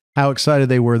Pace, how excited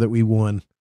they were that we won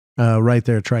right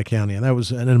there at Tri-County. And that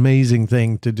was an amazing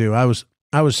thing to do. I was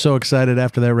so excited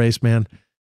after that race, man.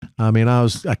 I mean,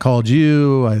 I called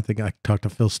you. I think I talked to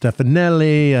Phil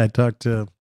Stefanelli. I talked to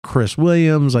Chris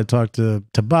Williams. I talked to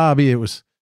Bobby. It was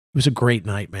a great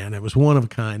night, man. It was one of a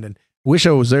kind, and wish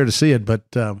I was there to see it, but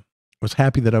was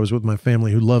happy that I was with my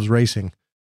family who loves racing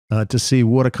to see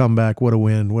what a comeback, what a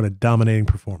win, what a dominating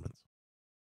performance.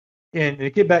 And to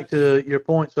get back to your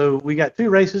point, so we got 2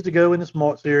 races to go in the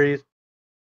Smart Series.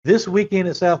 This weekend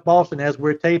at South Boston, as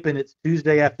we're taping, it's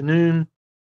Tuesday afternoon.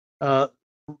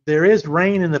 There is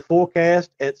rain in the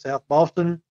forecast at South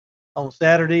Boston on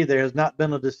Saturday. There has not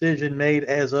been a decision made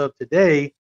as of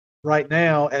today, right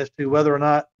now, as to whether or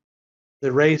not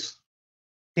the race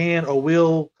can or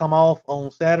will come off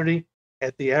on Saturday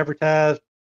at the advertised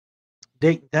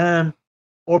date and time,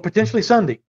 or potentially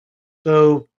Sunday.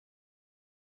 So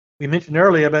we mentioned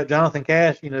earlier about Jonathan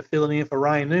Cash, filling in for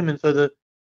Ryan Newman. So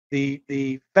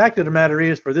the fact of the matter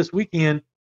is, for this weekend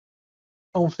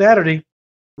on Saturday,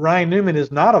 Ryan Newman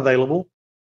is not available.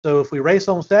 So if we race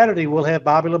on Saturday, we'll have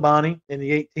Bobby Labonte in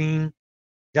the 18,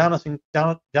 Jonathan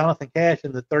Cash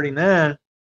in the 39,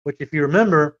 which, if you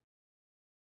remember,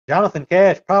 Jonathan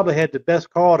Cash probably had the best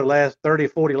car the last 30 or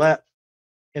 40 laps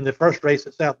in the first race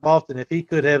at South Boston. If he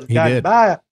could have gotten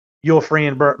by your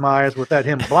friend Burt Myers without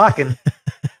him blocking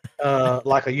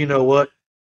like a you-know-what,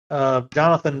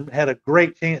 Jonathan had a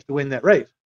great chance to win that race.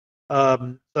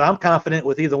 So I'm confident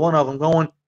with either one of them going.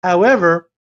 However,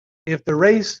 if the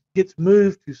race gets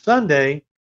moved to Sunday,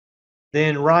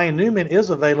 then Ryan Newman is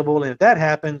available, and if that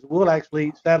happens,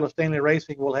 Sadler Stanley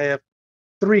Racing will have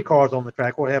 3 cars on the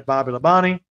track. We'll have Bobby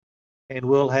Labonte, and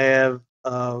we'll have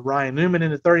Ryan Newman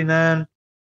in the 39,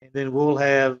 and then we'll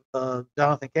have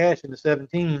Jonathan Cash in the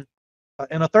 17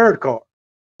 in a 3rd car.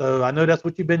 So I know that's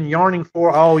what you've been yarning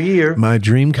for all year. My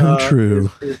dream come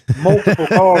true. Is multiple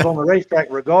cars on the racetrack,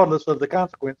 regardless of the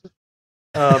consequences.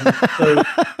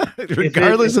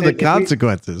 Regardless of the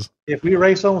consequences. If we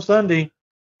race on Sunday,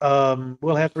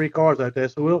 we'll have 3 cars out there.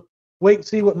 So we'll wait and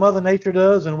see what Mother Nature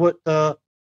does and what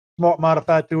Smart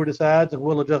Modified Tour decides, and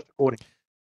we'll adjust accordingly.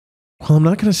 Well, I'm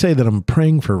not going to say that I'm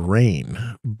praying for rain,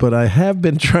 but I have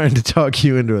been trying to talk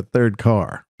you into a 3rd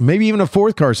car, maybe even a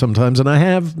 4th car sometimes. And I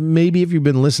have, maybe if you've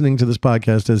been listening to this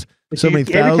podcast, as so many thousands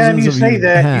of you have. Every time you say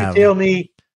that, you tell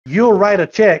me you'll write a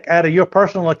check out of your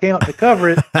personal account to cover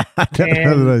it. I don't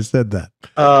know that I said that.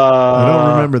 I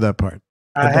don't remember that part.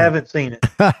 I haven't seen it.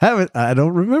 I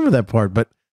don't remember that part, but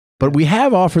we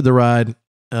have offered the ride,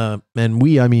 and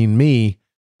I mean me,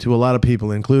 to a lot of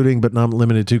people, including but not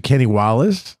limited to Kenny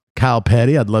Wallace, Kyle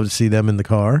Petty. I'd love to see them in the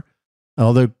car.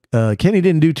 Although Kenny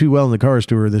didn't do too well in the Cars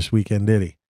Tour this weekend, did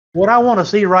he? What I want to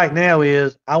see right now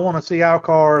is I want to see our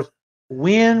cars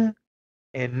win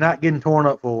and not getting torn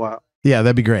up for a while. Yeah,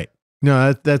 that'd be great.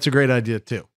 No, that's a great idea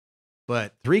too.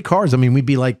 But 3 cars, I mean, we'd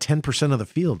be like 10% of the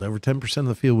field. Over 10% of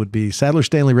the field would be Sadler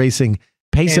Stanley Racing,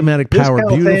 Pace O Matic Power,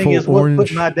 beautiful is orange. What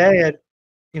put my dad,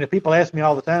 people ask me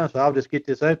all the time, so I'll just get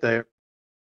this out there.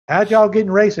 How'd y'all get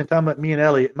in racing? Talking about me and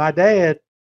Elliot. My dad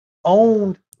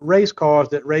owned race cars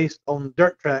that raced on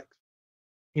dirt tracks,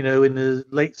 in the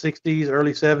late 60s,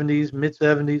 early 70s, mid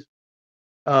 70s,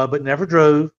 but never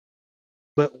drove.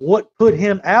 But what put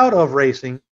him out of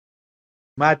racing,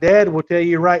 my dad will tell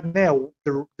you right now,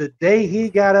 the day he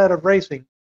got out of racing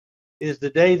is the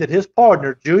day that his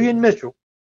partner, Julian Mitchell,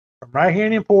 from right here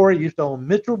in Emporia, used to own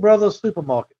Mitchell Brothers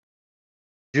Supermarket.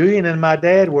 Julian and my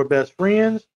dad were best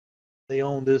friends. They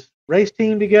owned this race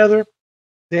team together.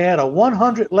 They had a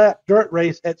 100-lap dirt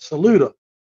race at Saluda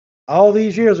all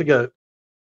these years ago.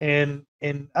 And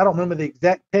I don't remember the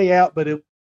exact payout, but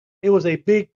it was a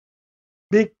big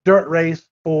dirt race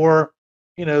for,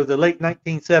 the late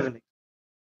 1970s.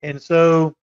 And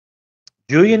so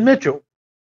Julian Mitchell,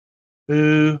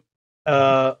 who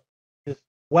is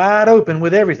wide open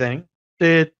with everything,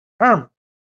 said, Herman,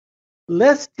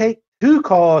 let's take 2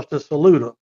 cars to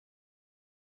Saluda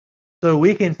so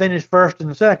we can finish first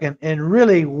and second and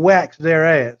really wax their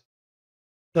ass.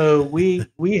 So we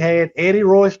had Eddie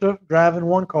Royster driving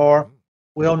 1 car,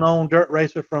 well-known dirt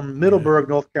racer from Middleburg,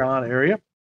 North Carolina area,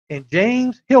 and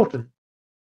James Hilton,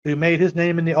 who made his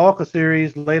name in the ARCA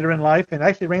series later in life and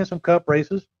actually ran some cup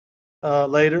races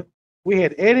later. We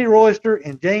had Eddie Royster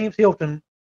and James Hilton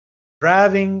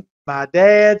driving my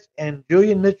dad's and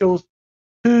Julian Mitchell's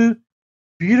 2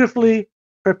 beautifully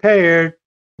prepared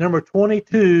number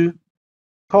 22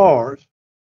 cars.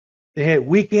 They had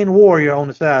Weekend Warrior on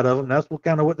the side of them. That's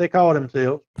what they call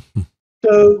themselves.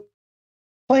 So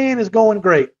plan is going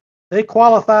great. They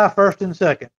qualify first and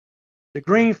second. The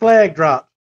green flag drops.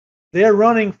 They're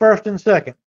running first and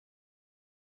second.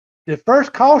 The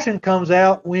first caution comes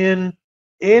out when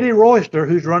Eddie Royster,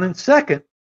 who's running second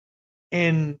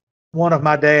in one of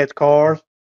my dad's cars,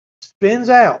 spins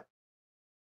out,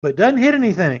 but doesn't hit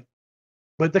anything.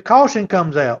 But the caution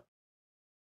comes out.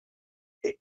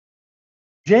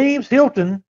 James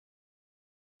Hilton,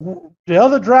 the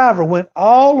other driver, went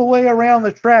all the way around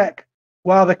the track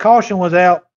while the caution was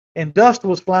out and dust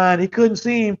was flying. He couldn't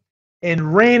see him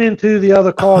and ran into the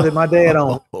other car that my dad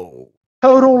owned.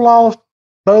 Total lost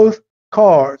both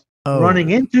cars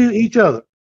running into each other.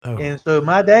 And so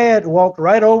my dad walked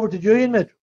right over to Julian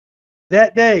Mitchell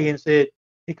that day and said,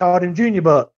 he called him Junior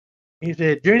Buck. He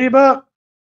said, Junior Buck,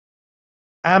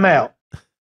 I'm out.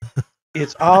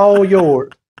 It's all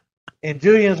yours. And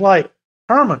Julian's like,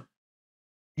 Herman,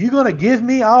 you gonna give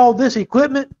me all this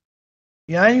equipment?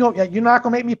 You're not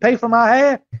gonna make me pay for my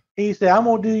half? He said, I'm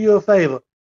gonna do you a favor.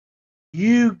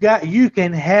 You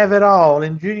can have it all.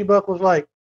 And Junior Buck was like,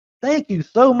 thank you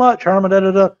so much, Herman.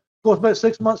 Of course, about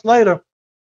 6 months later,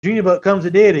 Junior Buck comes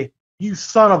to Daddy. You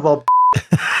son of a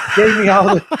gave me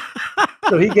all this.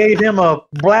 So he gave him a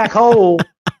black hole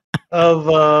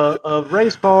of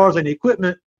race cars and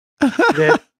equipment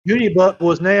that Junior Buck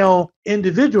was now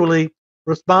individually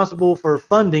responsible for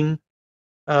funding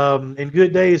in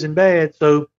good days and bad.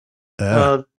 So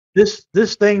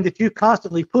this thing that you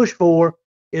constantly push for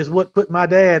is what put my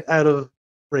dad out of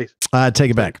racing. I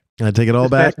take it back. I take it all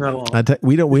back.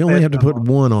 We only have to put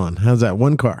 1 on. How's that?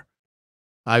 1 car.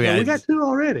 I mean, we got 2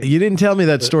 already. You didn't tell me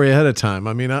that story ahead of time.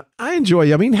 I mean, I enjoy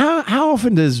you. I mean, how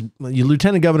often does you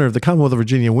Lieutenant Governor of the Commonwealth of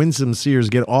Virginia, Winsome Sears,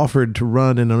 get offered to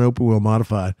run in an open wheel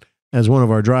modified as one of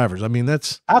our drivers? I mean, I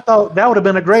thought that would have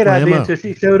been a great idea until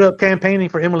she showed up campaigning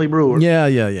for Emily Brewer. Yeah.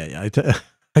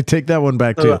 I take that one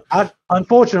back too.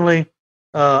 Unfortunately,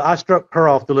 I struck her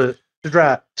off the list to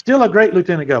drive. Still a great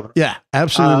Lieutenant Governor. Yeah,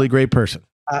 absolutely great person.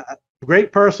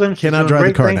 Great person. She's cannot drive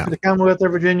the car now. For the Commonwealth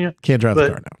of Virginia. Can't drive the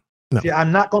car now. No.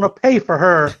 I'm not going to pay for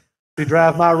her to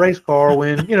drive my race car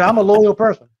when, I'm a loyal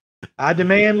person. I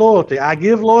demand loyalty. I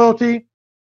give loyalty,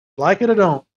 like it or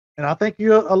don't. And I think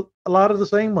you're a lot of the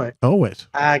same way. Always.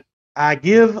 I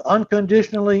give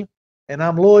unconditionally, and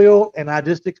I'm loyal, and I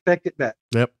just expect it back.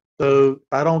 Yep. So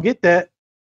if I don't get that,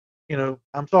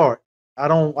 I'm sorry. I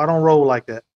don't roll like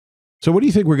that. So what do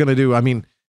you think we're going to do? I mean,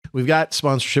 we've got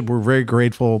sponsorship. We're very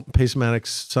grateful. Pace O Matic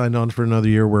signed on for another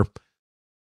year.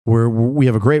 We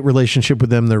have a great relationship with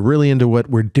them. They're really into what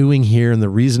we're doing here. And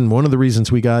one of the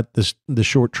reasons we got the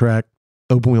short track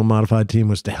open wheel modified team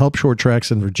was to help short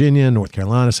tracks in Virginia, North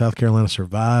Carolina, South Carolina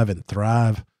survive and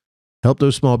thrive, help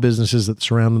those small businesses that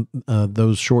surround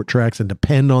those short tracks and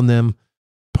depend on them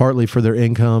partly for their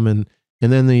income. And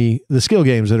then the skill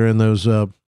games that are in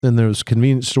those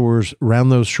convenience stores around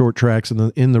those short tracks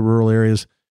and in the rural areas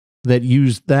that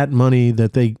use that money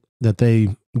that they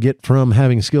get from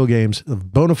having skill games,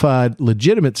 bona fide,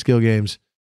 legitimate skill games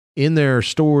in their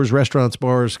stores, restaurants,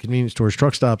 bars, convenience stores,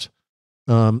 truck stops,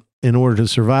 in order to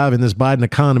survive in this Biden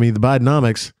economy, the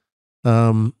Bidenomics.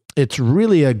 It's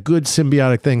really a good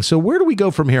symbiotic thing. So where do we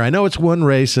go from here? I know it's one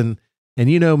race, and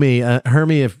you know me,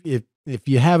 Hermie, if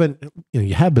you haven't,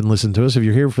 you have been listening to us. If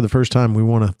you're here for the first time, we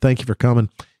want to thank you for coming.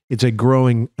 It's a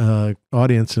growing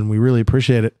audience, and we really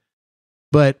appreciate it.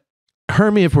 But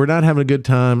Hermie, if we're not having a good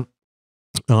time,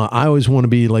 I always want to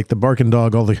be like the barking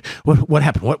dog. What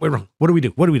happened? What went wrong? What do we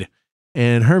do? What do we do?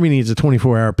 And Hermie needs a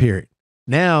 24-hour period.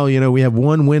 Now, we have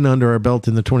 1 win under our belt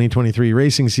in the 2023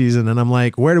 racing season. And I'm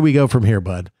like, where do we go from here,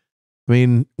 bud? I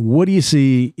mean, what do you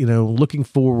see, looking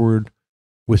forward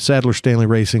with Sadler Stanley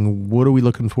Racing? What are we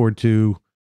looking forward to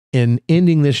in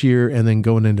ending this year and then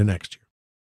going into next year?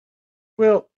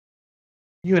 Well,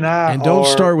 you and I And don't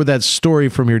start with that story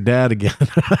from your dad again.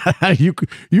 you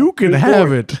can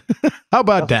have it. How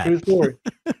about that? True story.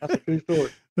 That's a true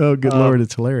story. Oh, good Lord,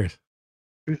 it's hilarious.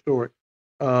 True story.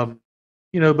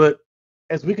 But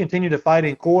as we continue to fight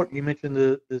in court, you mentioned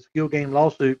the skill game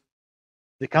lawsuit.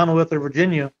 The Commonwealth of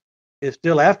Virginia is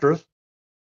still after us,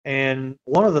 and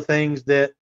one of the things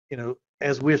that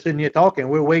as we're sitting here talking,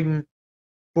 we're waiting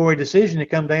for a decision to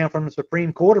come down from the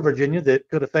Supreme Court of Virginia that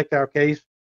could affect our case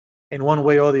in one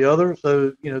way or the other.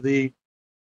 So, the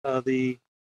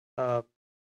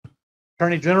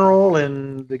Attorney General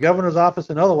and the Governor's office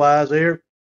and otherwise,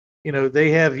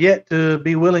 they have yet to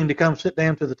be willing to come sit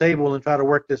down to the table and try to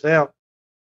work this out.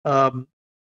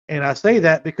 And I say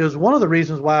that because one of the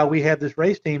reasons why we have this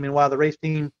race team and why the race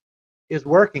team is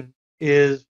working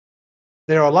is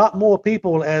there are a lot more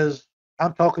people, as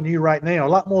I'm talking to you right now, a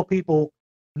lot more people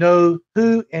know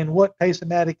who and what Pace O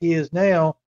Matic is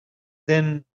now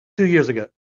than 2 years ago.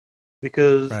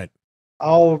 Because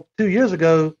all 2 years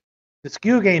ago, the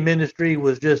skill game industry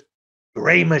was just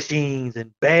gray machines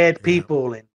and bad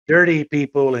people and dirty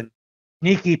people and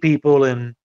sneaky people.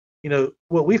 And,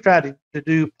 what we've tried to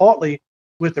do partly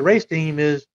with the race team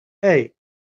is, hey,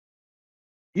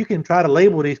 you can try to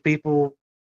label these people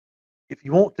if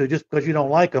you want to, just because you don't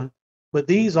like them. But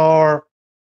these are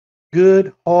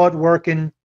good,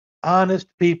 hardworking, honest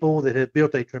people that have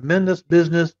built a tremendous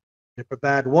business that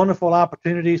provide wonderful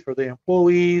opportunities for their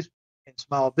employees and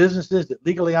small businesses that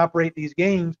legally operate these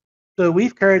games. So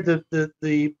we've carried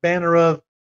the banner of,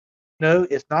 no,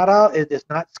 it's not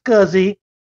scuzzy,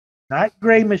 not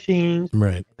gray machines.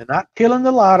 Right. They're not killing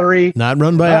the lottery. Not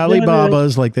run by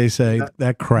Alibabas, like they say.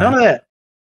 That crap. None of that.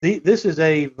 This is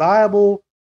a viable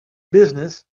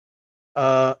business,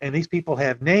 and these people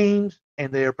have names,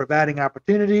 and they are providing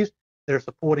opportunities. They're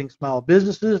supporting small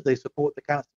businesses. They support the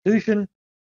Constitution,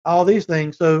 all these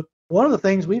things. So one of the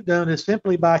things we've done is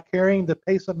simply by carrying the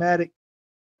Pace O Matic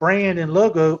brand and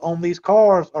logo on these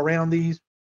cars around the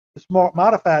Smart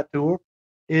Modified Tour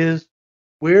is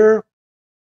we're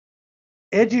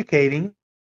educating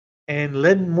and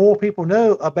letting more people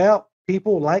know about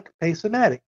people like Pace O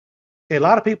Matic. Okay, a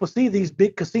lot of people see these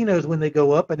big casinos when they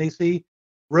go up, and they see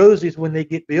Rosie's when they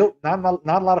get built. Not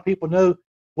a lot of people know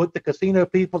what the casino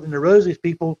people and the Rosie's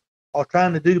people are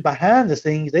trying to do behind the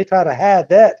scenes. They try to hide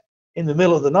that in the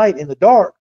middle of the night in the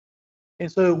dark. And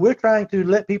so we're trying to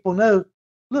let people know,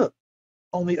 look,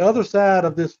 on the other side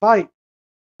of this fight,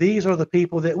 these are the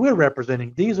people that we're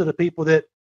representing. These are the people that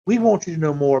we want you to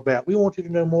know more about. We want you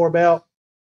to know more about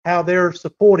how they're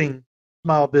supporting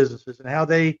small businesses and how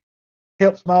they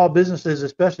help small businesses,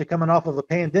 especially coming off of a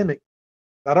pandemic,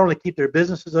 not only keep their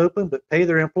businesses open, but pay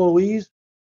their employees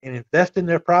and invest in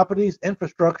their properties,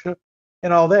 infrastructure,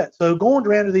 and all that. So going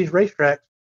around to these racetracks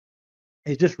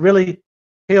has just really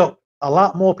helped. A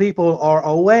lot more people are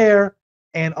aware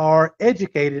and are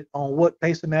educated on what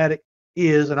Pace O Matic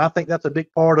is, and I think that's a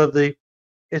big part of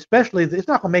especially, it's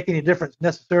not going to make any difference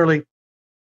necessarily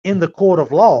in the court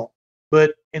of law,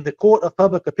 but in the court of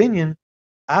public opinion,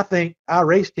 I think our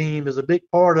race team is a big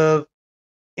part of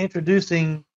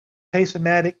introducing Pace O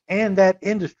Matic and that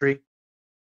industry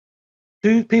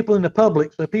to people in the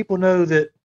public, so people know that,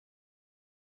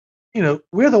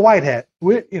 we're the white hat.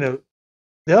 We're,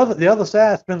 the other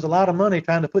side spends a lot of money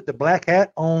trying to put the black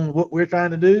hat on what we're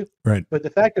trying to do. Right. But the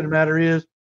fact of the matter is,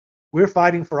 we're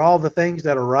fighting for all the things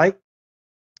that are right.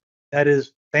 That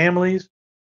is families,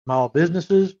 small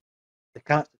businesses, the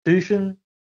Constitution,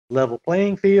 level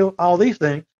playing field, all these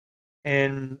things.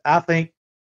 And I think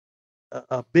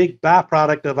a big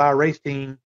byproduct of our race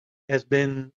team has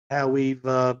been how we've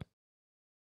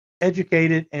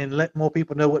educated and let more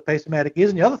people know what Pace O Matic is.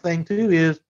 And the other thing, too,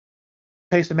 is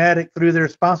Pace O Matic, through their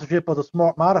sponsorship of the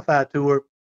Smart Modified Tour,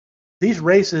 these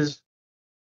races,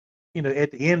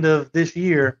 at the end of this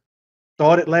year,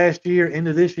 started last year,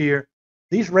 into this year,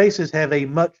 these races have a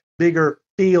much bigger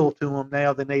feel to them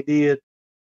now than they did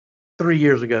 3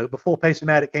 years ago, before Pace O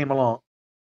Matic came along.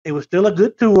 It was still a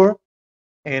good tour,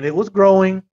 and it was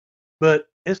growing, but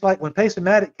it's like when Pace O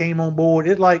Matic came on board,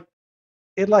 it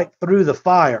threw the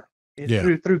fire.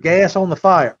 It threw gas on the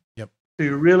fire. Yep.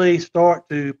 To really start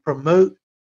to promote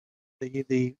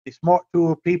the Smart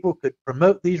Tour. People could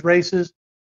promote these races,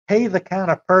 pay the kind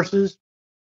of purses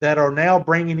that are now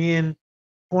bringing in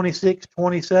 26,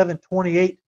 27,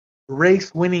 28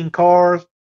 race-winning cars.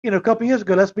 A couple years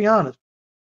ago, let's be honest,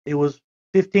 it was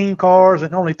 15 cars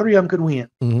and only 3 of them could win.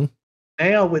 Mm-hmm.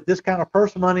 Now, with this kind of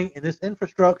purse money and this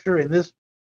infrastructure and this,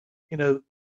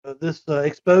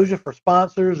 exposure for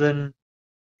sponsors, and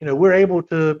we're able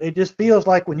to. It just feels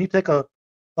like when you take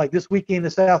like this weekend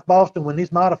in South Boston, when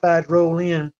these modifieds roll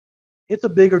in, it's a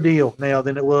bigger deal now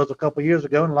than it was a couple of years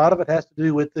ago, and a lot of it has to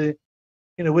do with the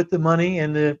with the money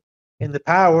and the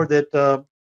power that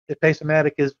that Pace O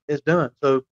Matic is done.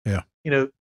 So yeah,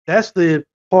 that's the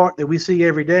part that we see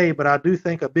every day. But I do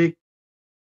think a big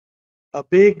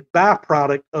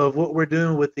byproduct of what we're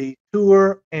doing with the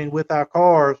tour and with our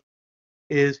cars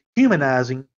is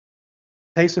humanizing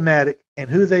Pace O Matic and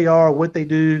who they are, what they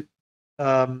do,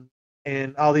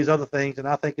 and all these other things. And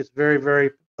I think it's very,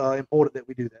 very important that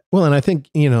we do that. Well, and I think,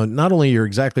 not only you're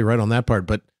exactly right on that part,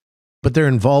 but their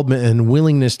involvement and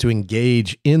willingness to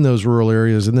engage in those rural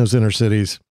areas, in those inner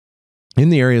cities, in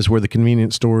the areas where the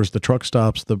convenience stores, the truck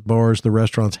stops, the bars, the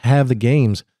restaurants have the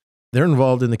games. They're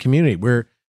involved in the community, where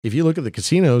if you look at the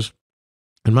casinos,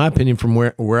 in my opinion, from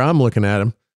where I'm looking at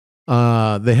them,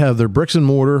 they have their bricks and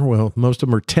mortar. Well, most of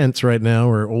them are tents right now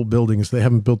or old buildings. They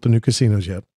haven't built the new casinos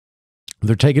yet.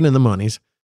 They're taking in the monies,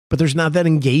 but there's not that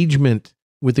engagement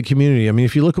with the community. I mean,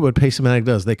 if you look at what Pace O Matic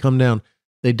does, they come down,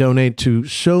 they donate to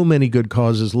so many good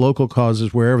causes, local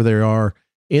causes, wherever they are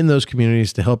in those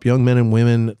communities to help young men and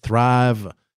women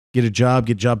thrive, get a job,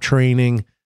 get job training.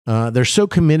 They're so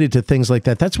committed to things like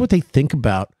that. That's what they think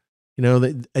about.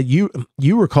 You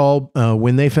recall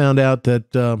when they found out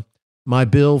that my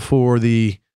bill for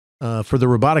the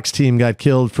robotics team got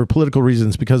killed for political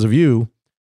reasons because of you.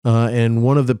 And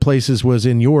one of the places was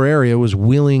in your area was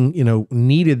willing,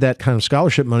 needed that kind of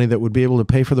scholarship money that would be able to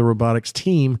pay for the robotics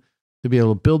team to be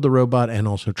able to build the robot and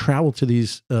also travel to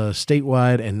these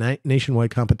statewide and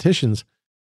nationwide competitions.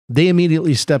 They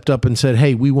immediately stepped up and said,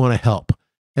 "Hey, we want to help."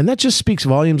 And that just speaks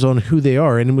volumes on who they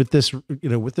are. And with this,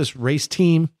 with this race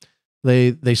team,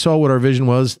 they saw what our vision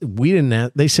was. We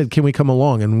didn't. They said, "Can we come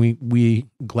along?" And we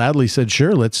gladly said,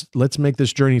 "Sure, let's make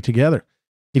this journey together."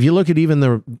 If you look at even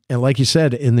and like you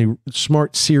said, in the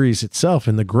Smart Series itself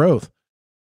and the growth,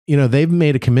 they've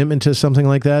made a commitment to something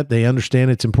like that. They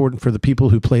understand it's important for the people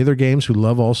who play their games, who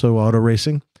love also auto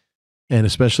racing, and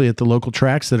especially at the local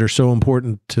tracks that are so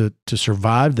important to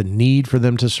survive, the need for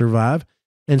them to survive.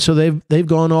 And so they've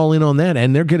gone all in on that,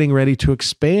 and they're getting ready to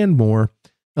expand more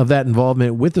of that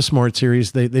involvement with the Smart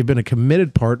Series. They've been a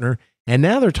committed partner, and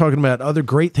now they're talking about other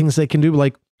great things they can do,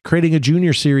 like creating a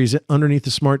junior series underneath the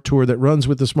Smart Tour that runs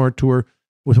with the Smart Tour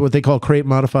with what they call crate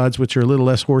modifieds, which are a little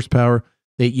less horsepower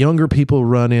that younger people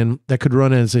run in, that could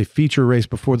run as a feature race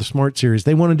before the Smart Series.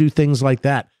 They want to do things like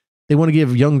that. They want to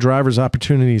give young drivers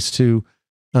opportunities to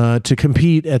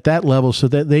compete at that level so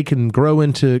that they can grow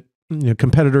into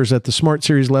competitors at the Smart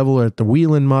Series level or at the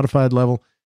Whelen Modified level,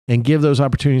 and give those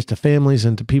opportunities to families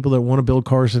and to people that want to build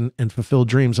cars and fulfill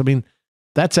dreams. I mean,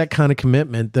 that's that kind of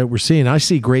commitment that we're seeing. I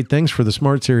see great things for the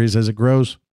Smart Series as it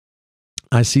grows.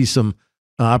 I see some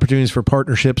opportunities for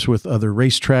partnerships with other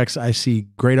racetracks. I see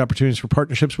great opportunities for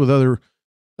partnerships with other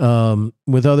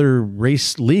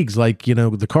race leagues, like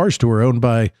the Cars Tour, owned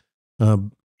by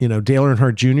Dale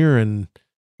Earnhardt Jr.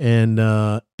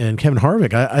 and Kevin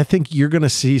Harvick. I think you're going to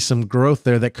see some growth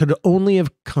there that could only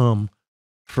have come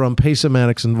from Pace O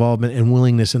Matic's involvement and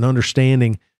willingness and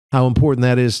understanding how important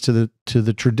that is to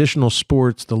the traditional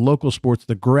sports, the local sports,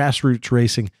 the grassroots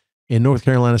racing in North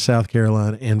Carolina, South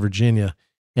Carolina, and Virginia.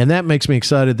 And that makes me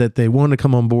excited that they want to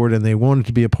come on board and they wanted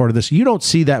to be a part of this. You don't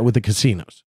see that with the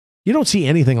casinos. You don't see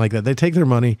anything like that. They take their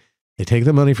money, they take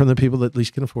the money from the people that at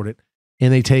least can afford it,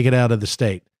 and they take it out of the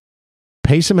state.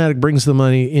 Pace O Matic brings the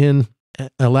money in,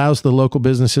 allows the local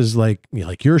businesses like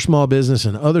your small business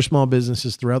and other small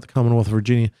businesses throughout the Commonwealth of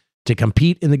Virginia to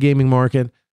compete in the gaming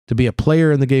market, to be a player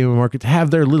in the gaming market, to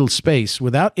have their little space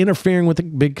without interfering with the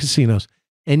big casinos.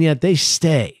 And yet they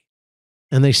stay,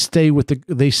 and they stay with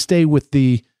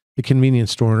the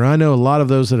convenience store. And I know a lot of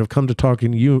those that have come to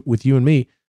talking with you and me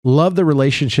love the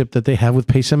relationship that they have with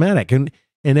Pace O Matic.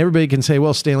 And everybody can say,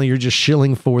 well, Stanley, you're just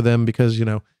shilling for them because,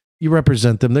 you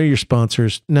represent them. They're your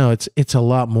sponsors. No, it's a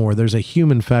lot more. There's a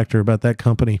human factor about that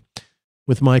company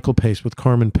with Michael Pace, with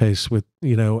Carmen Pace, with,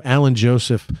 Alan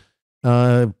Joseph,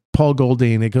 Paul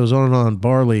Goldine. It goes on and on.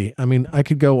 Barley. I mean, I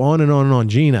could go on and on and on.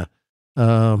 Gina,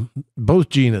 both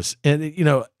Ginas. And,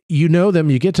 you know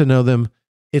them, you get to know them.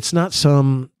 It's not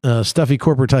some stuffy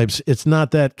corporate types. It's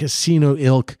not that casino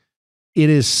ilk.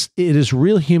 It is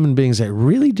real human beings that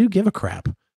really do give a crap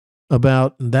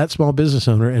about that small business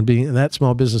owner and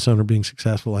being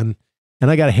successful. And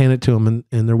I got to hand it to them,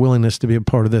 and their willingness to be a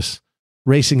part of this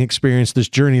racing experience, this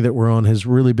journey that we're on, has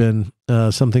really been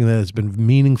something that has been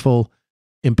meaningful,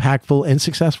 impactful, and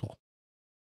successful.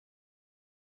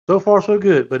 So far, so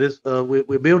good. But it's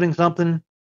we're building something,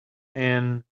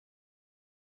 and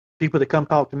people that come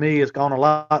talk to me, it's gone a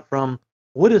lot from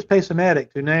what is Pace O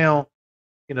Matic to now,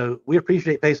 we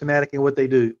appreciate Pace O Matic and what they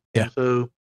do. Yeah. And so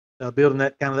building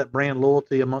that brand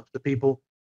loyalty amongst the people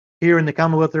here in the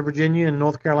Commonwealth of Virginia and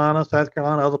North Carolina, South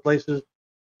Carolina, other places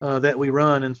that we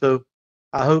run. And so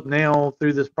I hope now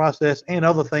through this process and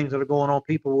other things that are going on,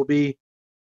 people will be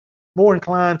more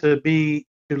inclined to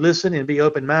listen and be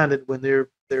open-minded when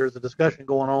there's a discussion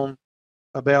going on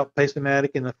about Pace O Matic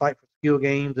and the fight for skill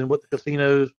games and what the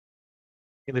casinos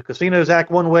act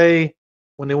one way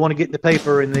when they want to get in the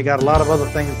paper, and they got a lot of other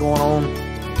things going on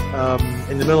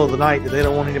in the middle of the night that they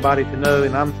don't want anybody to know.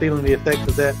 And I'm feeling the effects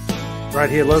of that right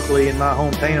here locally in my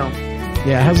hometown.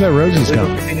 Yeah, how's that Rosie's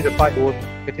going? Continue to fight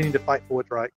for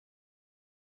what's right.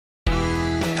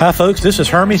 Hi, folks. This is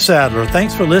Hermie Sadler.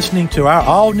 Thanks for listening to our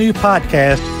all-new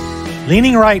podcast,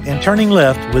 Leaning Right and Turning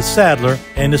Left with Sadler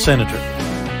and the Senator.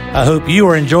 I hope you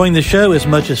are enjoying the show as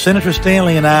much as Senator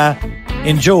Stanley and I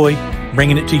enjoy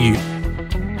bringing it to you.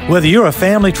 Whether you're a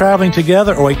family traveling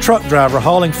together or a truck driver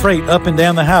hauling freight up and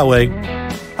down the highway,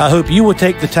 I hope you will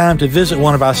take the time to visit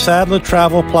one of our Sadler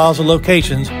Travel Plaza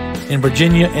locations in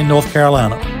Virginia and North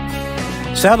Carolina.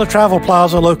 Sadler Travel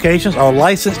Plaza locations are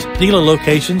licensed dealer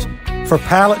locations for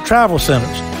Pilot Travel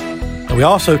Centers. And we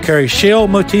also carry Shell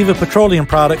Motiva petroleum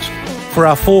products for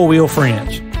our four-wheel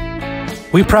friends.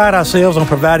 We pride ourselves on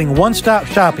providing one-stop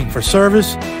shopping for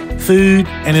service, food,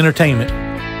 and entertainment.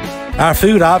 Our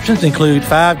food options include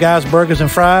Five Guys Burgers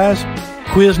and Fries,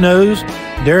 Quiznos,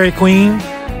 Dairy Queen,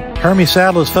 Hermie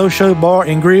Sadler's Faux Show Bar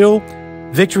and Grill,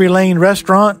 Victory Lane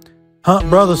Restaurant, Hunt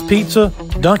Brothers Pizza,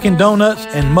 Dunkin' Donuts,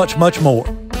 and much, much more.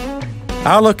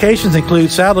 Our locations include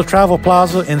Sadler Travel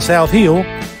Plaza in South Hill,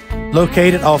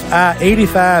 located off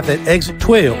I-85 at exit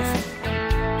 12.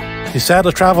 The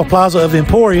Sadler Travel Plaza of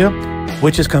Emporia,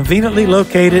 which is conveniently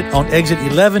located on exit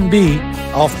 11B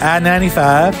off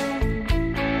I-95,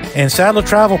 and Sadler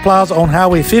Travel Plaza on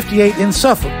Highway 58 in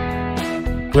Suffolk.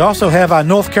 We also have our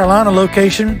North Carolina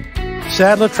location,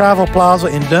 Sadler Travel Plaza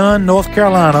in Dunn, North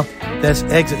Carolina. That's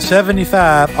exit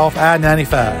 75 off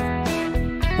I-95.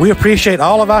 We appreciate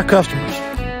all of our customers,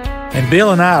 and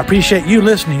Bill and I appreciate you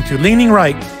listening to Leaning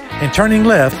Right and Turning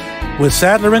Left with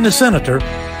Sadler and the Senator,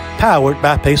 powered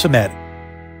by Pace O Matic.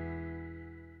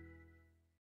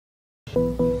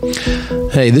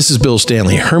 Hey, this is Bill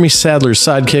Stanley, Hermie Sadler's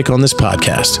sidekick on this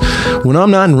podcast. When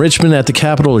I'm not in Richmond at the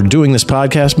Capitol or doing this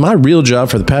podcast, my real job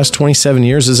for the past 27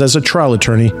 years is as a trial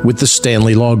attorney with the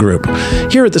Stanley Law Group.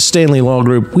 Here at the Stanley Law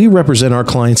Group, we represent our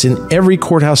clients in every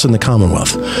courthouse in the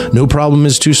Commonwealth. No problem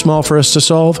is too small for us to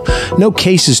solve. No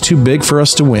case is too big for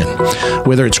us to win.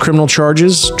 Whether it's criminal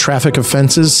charges, traffic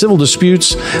offenses, civil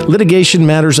disputes, litigation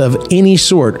matters of any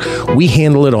sort, we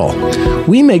handle it all.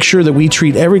 We make sure that we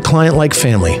treat every client like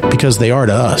family because they are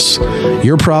to us.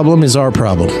 Your problem is our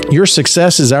problem. Your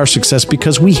success is our success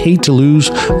because we hate to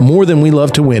lose more than we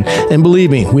love to win. And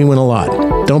believe me, we win a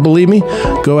lot. Don't believe me?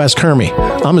 Go ask Hermie.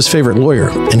 I'm his favorite lawyer,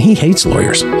 and he hates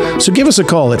lawyers. So give us a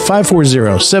call at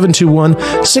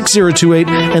 540-721-6028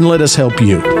 and let us help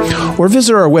you. Or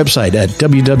visit our website at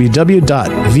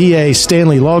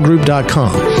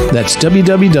www.vastanleylawgroup.com. That's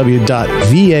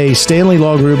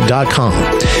www.vastanleylawgroup.com.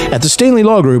 At the Stanley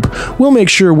Law Group, we'll make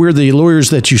sure we're the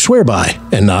lawyers that you swear by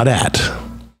and not at.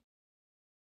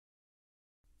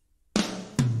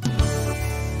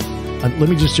 Let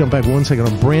me just jump back 1 second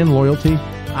on brand loyalty.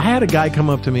 I had a guy come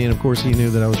up to me, and of course he knew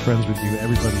that I was friends with you.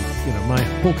 Everybody, my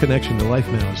whole connection to life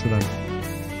now is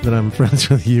that I'm friends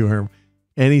with you, Herm.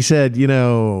 And he said,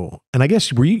 and I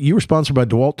guess you were sponsored by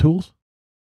DeWalt Tools?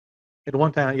 At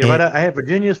one time, yeah. Right. I had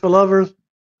Virginia's for Lovers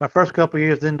my first couple of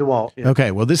years, then DeWalt. Yeah.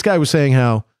 Okay, well, this guy was saying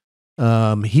how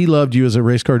he loved you as a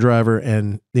race car driver,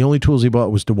 and the only tools he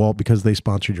bought was DeWalt because they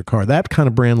sponsored your car. That kind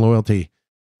of brand loyalty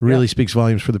really speaks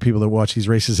volumes for the people that watch these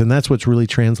races, and that's what's really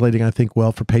translating, I think,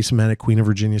 well for Pace O Matic, Queen of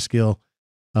Virginia skill,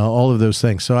 all of those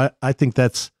things. So I think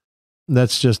that's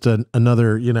just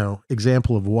another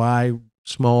example of why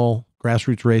smaller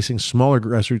grassroots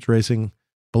racing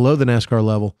below the NASCAR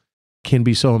level can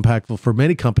be so impactful for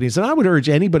many companies. And I would urge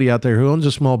anybody out there who owns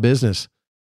a small business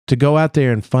to go out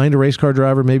there and find a race car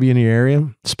driver maybe in your area,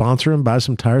 sponsor them, buy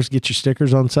some tires, get your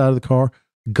stickers on the side of the car,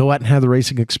 go out and have the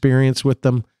racing experience with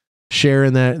them, share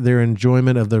in their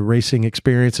enjoyment of the racing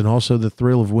experience and also the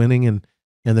thrill of winning and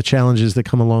the challenges that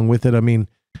come along with it. I mean,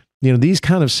 these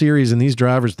kind of series and these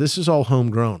drivers, this is all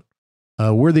homegrown.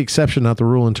 We're the exception, not the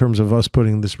rule, in terms of us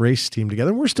putting this race team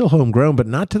together. We're still homegrown, but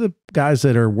not to the guys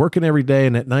that are working every day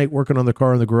and at night working on the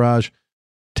car in the garage.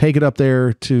 Take it up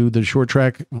there to the short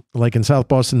track, like in South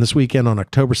Boston this weekend on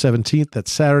October 17th.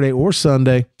 That's Saturday or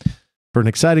Sunday for an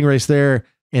exciting race there.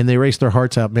 And they race their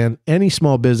hearts out, man. Any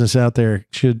small business out there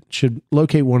should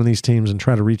locate one of these teams and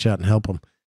try to reach out and help them.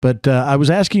 But I was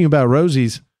asking you about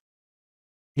Rosie's.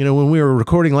 When we were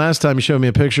recording last time, you showed me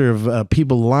a picture of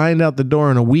people lined out the door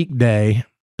on a weekday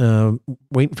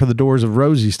waiting for the doors of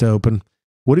Rosie's to open.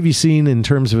 What have you seen in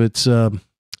terms of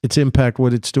its impact,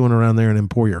 what it's doing around there in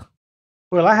Emporia?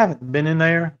 Well, I haven't been in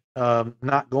there,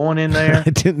 not going in there. I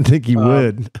didn't think you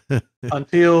would.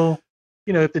 Until,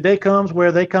 if the day comes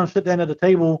where they come sit down at the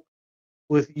table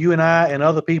with you and I and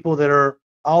other people that are,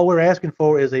 all we're asking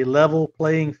for is a level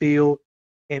playing field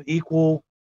and equal,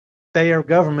 fair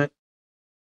government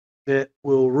that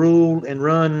will rule and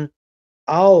run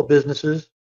all businesses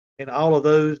and all of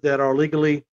those that are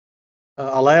legally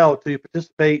allowed to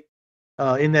participate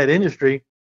in that industry.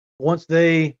 Once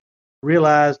they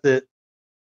realize that,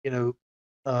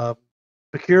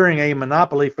 procuring a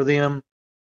monopoly for them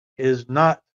is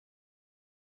not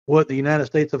what the United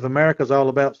States of America is all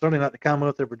about, certainly not the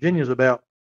Commonwealth of Virginia is about.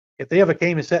 If they ever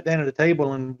came and sat down at a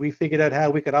table and we figured out how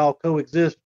we could all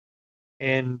coexist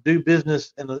and do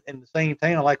business in the same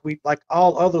town like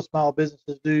all other small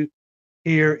businesses do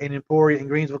here in Emporia and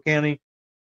Greensville County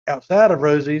outside of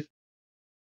Rosie's,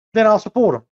 then I'll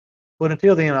support them. But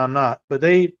until then, I'm not. But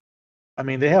they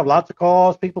have lots of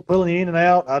cars, people pulling in and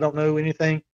out. I don't know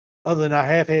anything other than I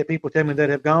have had people tell me that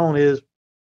have gone is,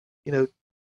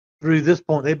 through this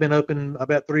point, they've been open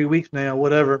about 3 weeks now,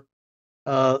 whatever.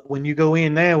 When you go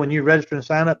in now, when you register and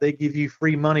sign up, they give you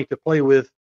free money to play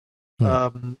with.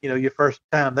 Your first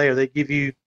time there, they give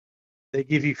you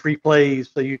free plays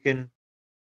so you can,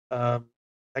 I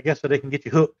guess, so they can get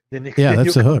you hooked. Then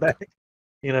that's a hook. Back,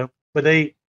 but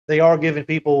they are giving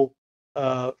people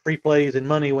free plays and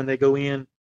money when they go in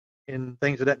and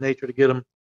things of that nature to get them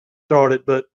started.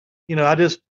 But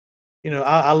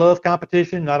I love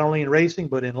competition, not only in racing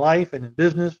but in life and in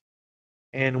business.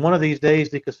 And one of these days,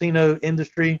 the casino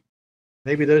industry,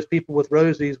 maybe those people with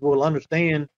Rosie's will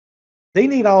understand they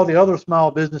need all the other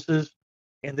small businesses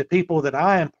and the people that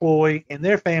I employ and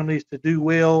their families to do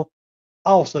well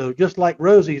also, just like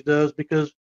Rosie's does,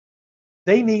 because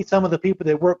they need some of the people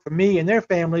that work for me and their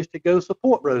families to go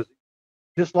support Rosie,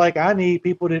 just like I need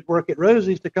people that work at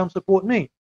Rosie's to come support me.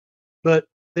 But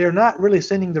they're not really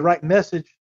sending the right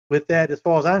message with that, as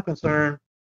far as I'm concerned,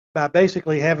 by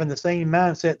basically having the same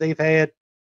mindset they've had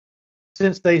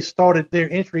since they started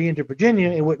their entry into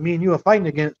Virginia. And what me and you are fighting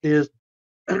against is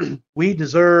we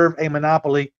deserve a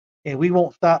monopoly, and we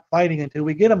won't stop fighting until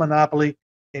we get a monopoly.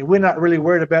 And we're not really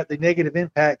worried about the negative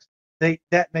impacts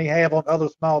that may have on other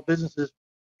small businesses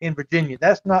in Virginia.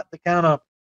 That's not the kind of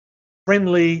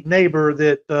friendly neighbor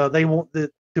that they want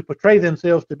to portray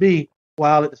themselves to be,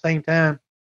 while at the same time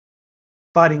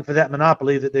fighting for that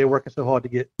monopoly that they're working so hard to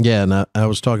get. Yeah, and I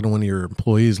was talking to one of your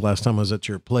employees last time I was at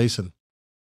your place, and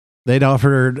they'd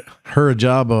offered her a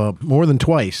job more than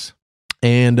twice.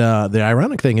 And the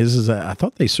ironic thing is I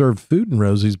thought they served food in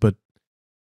Rosie's, but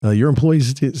your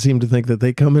employees seem to think that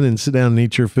they come in and sit down and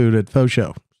eat your food at Faux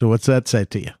Show. So what's that say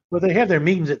to you? Well, they have their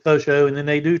meetings at Faux Show, and then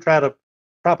they do try to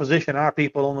proposition our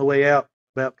people on the way out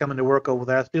about coming to work over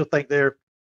there. I still think they're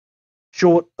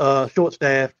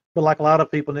short-staffed, but like a lot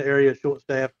of people in the area,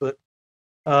 short-staffed. But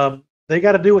they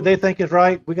got to do what they think is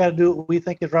right. We got to do what we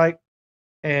think is right.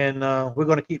 And we're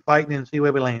going to keep fighting and see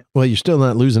where we land. Well, you're still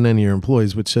not losing any of your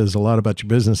employees, which says a lot about your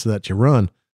business that you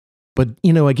run. But,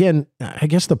 again, I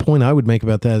guess the point I would make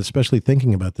about that, especially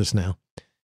thinking about this now,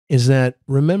 is that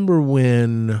remember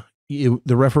when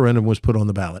the referendum was put on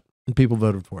the ballot and people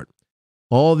voted for it.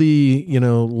 All the,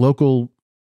 local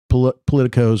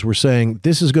politicos were saying,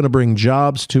 this is going to bring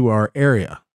jobs to our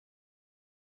area.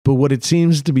 But what it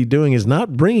seems to be doing is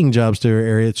not bringing jobs to our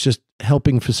area. It's just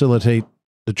helping facilitate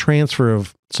the transfer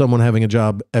of someone having a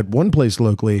job at one place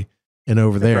locally and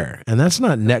over there. Right. And that's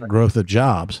not net growth of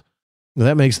jobs.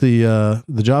 That makes the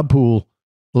job pool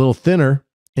a little thinner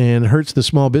and hurts the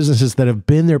small businesses that have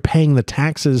been there paying the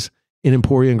taxes in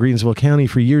Emporia and Greensville County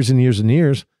for years and years and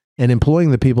years, and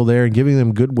employing the people there and giving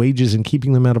them good wages and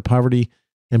keeping them out of poverty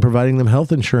and providing them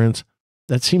health insurance.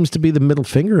 That seems to be the middle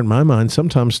finger in my mind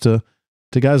sometimes to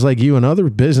guys like you and other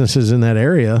businesses in that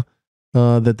area,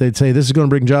 that they'd say this is going to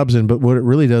bring jobs in, but what it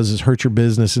really does is hurt your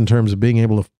business in terms of being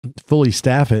able to fully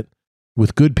staff it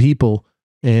with good people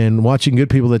and watching good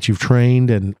people that you've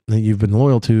trained and that you've been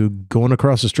loyal to going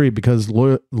across the street, because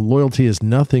loyalty is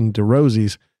nothing to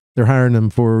Rosie's. They're hiring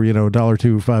them for, $1, $2,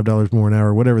 $5 more an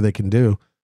hour, whatever they can do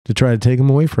to try to take them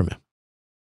away from you.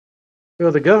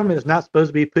 Well, the government is not supposed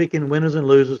to be picking winners and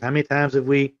losers. How many times have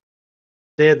we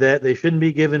said that? They shouldn't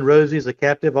be giving Rosie's a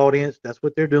captive audience. That's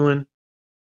what they're doing.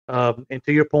 And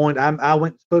to your point, I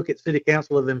went and spoke at City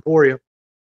Council of Emporia,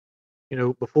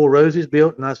 before Rosie's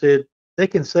built, and I said, they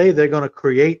can say they're going to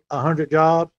create 100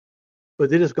 jobs, but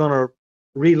they're just going to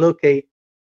relocate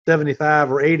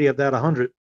 75 or 80 of that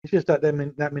 100. It's just not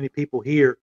that many people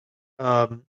here.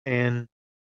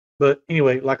 But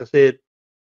anyway, like I said,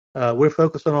 We're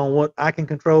focusing on what I can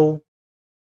control,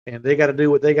 and they got to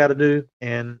do what they got to do.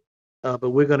 And but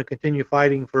we're going to continue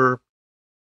fighting for.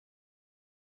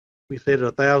 We said it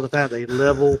 1,000 times: a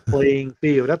level playing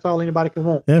field. That's all anybody can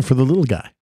want. Yeah, for the little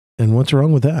guy. And what's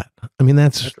wrong with that? I mean,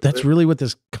 that's really what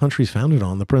this country's founded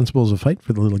on: the principles of fight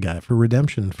for the little guy, for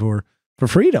redemption, for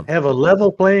freedom. Have a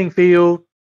level playing field.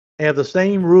 Have the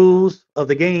same rules of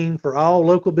the game for all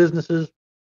local businesses.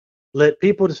 Let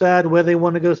people decide where they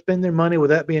want to go spend their money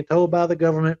without being told by the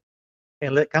government,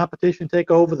 and let competition take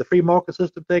over, the free market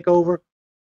system take over,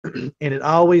 and it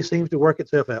always seems to work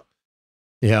itself out.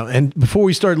 Yeah, and before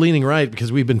we start leaning right,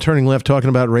 because we've been turning left talking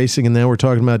about racing, and now we're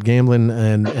talking about gambling,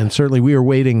 and certainly we are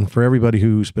waiting for everybody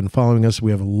who's been following us.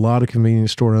 We have a lot of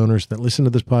convenience store owners that listen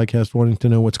to this podcast wanting to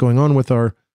know what's going on with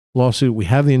our lawsuit. We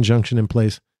have the injunction in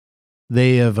place.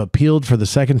 They have appealed for the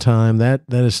second time. That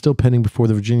is still pending before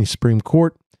the Virginia Supreme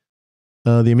Court.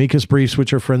 The amicus briefs,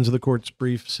 which are friends of the court's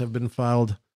briefs, have been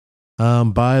filed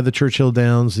by the Churchill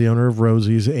Downs, the owner of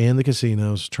Rosie's, and the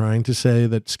casinos, trying to say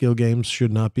that skill games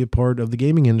should not be a part of the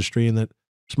gaming industry and that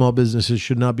small businesses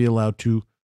should not be allowed to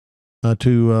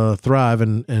thrive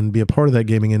and be a part of that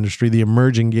gaming industry, the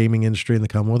emerging gaming industry in the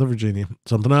Commonwealth of Virginia.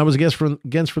 Something I was against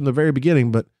from the very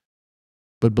beginning, but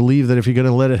believe that if you're going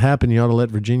to let it happen, you ought to let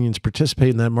Virginians participate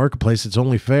in that marketplace. It's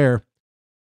only fair.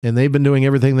 And they've been doing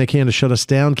everything they can to shut us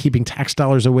down, keeping tax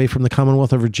dollars away from the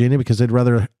Commonwealth of Virginia because they'd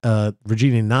rather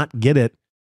Virginia not get it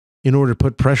in order to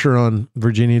put pressure on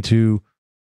Virginia to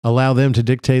allow them to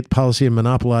dictate policy and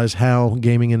monopolize how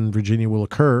gaming in Virginia will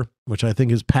occur, which I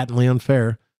think is patently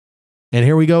unfair. And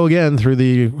here we go again through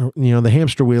the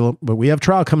hamster wheel. But we have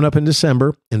trial coming up in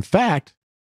December. In fact,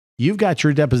 you've got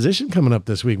your deposition coming up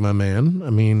this week, my man.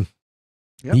 I mean,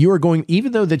 yep. You are going,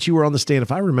 even though that you were on the stand,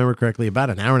 if I remember correctly,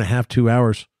 about an hour and a half, 2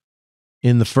 hours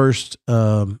in the first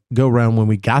go round when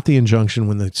we got the injunction,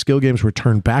 when the skill games were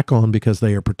turned back on because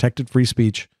they are protected free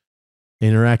speech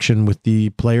interaction with the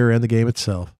player and the game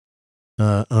itself,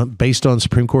 based on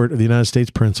Supreme Court of the United States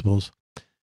principles.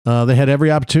 They had every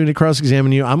opportunity to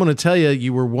cross-examine you. I'm going to tell you,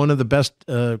 you were one of the best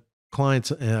clients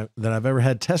that I've ever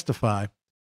had testify.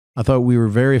 I thought we were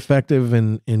very effective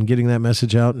in getting that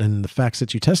message out and the facts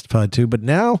that you testified to. But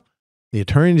now the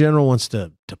Attorney General wants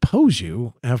to depose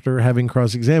you after having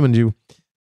cross-examined you.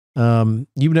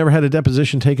 You've never had a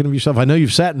deposition taken of yourself. I know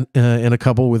you've sat in a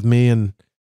couple with me and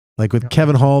like with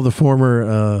Kevin Hall, the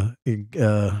former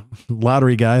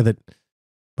lottery guy, that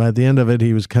by the end of it,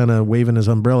 he was kind of waving his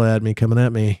umbrella at me, coming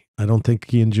at me. I don't think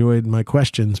he enjoyed my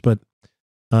questions, but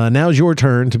now's your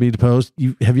turn to be deposed.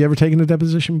 Have you ever taken a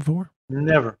deposition before?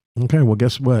 Never. Okay, well,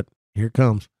 guess what? Here it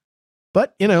comes.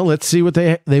 But, let's see what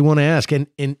they want to ask. And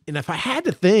if I had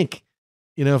to think,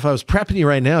 if I was prepping you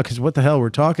right now, because what the hell, we're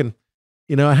talking,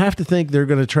 I have to think they're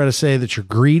going to try to say that you're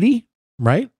greedy,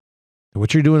 right?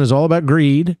 What you're doing is all about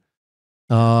greed.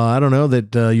 I don't know,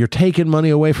 that you're taking money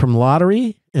away from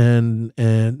lottery and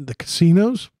the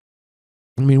casinos.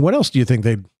 I mean, what else do you think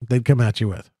they'd come at you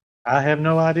with? I have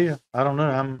no idea. I don't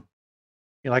know.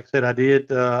 Like I said,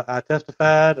 I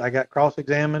testified, I got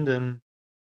cross-examined, and,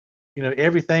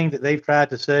 everything that they've tried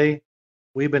to say,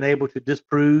 we've been able to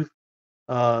disprove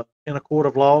in a court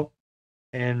of law.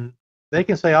 And they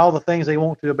can say all the things they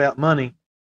want to about money,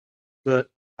 but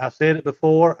I've said it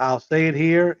before, I'll say it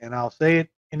here, and I'll say it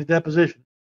in the deposition.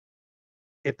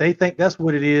 If they think that's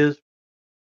what it is,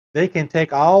 they can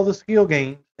take all the skill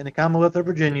games in the Commonwealth of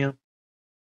Virginia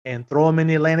and throw them in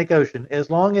the Atlantic Ocean, as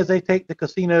long as they take the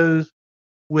casinos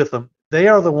with them. They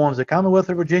are the ones, the Commonwealth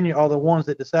of Virginia are the ones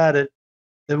that decided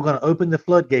they were going to open the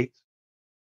floodgates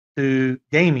to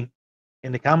gaming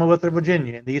in the Commonwealth of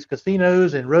Virginia. And these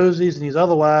casinos and Rosie's and these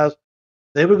otherwise,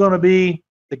 they were going to be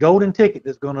the golden ticket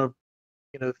that's going to,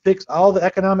 fix all the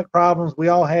economic problems we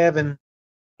all have in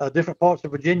different parts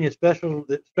of Virginia,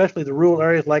 especially the rural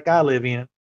areas like I live in.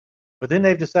 But then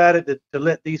they've decided to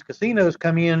let these casinos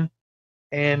come in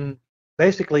and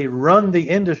basically run the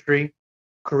industry,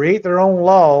 create their own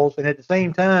laws, and at the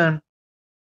same time,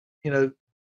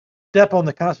 step on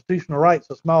the constitutional rights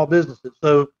of small businesses.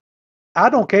 So I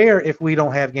don't care if we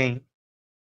don't have games,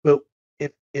 but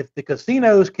if the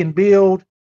casinos can build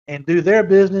and do their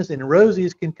business and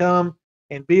Rosie's can come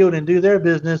and build and do their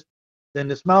business, then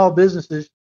the small businesses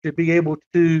should be able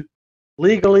to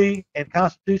legally and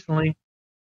constitutionally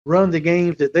run the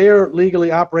games that they're legally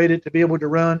operated to be able to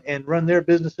run their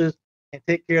businesses and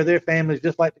take care of their families,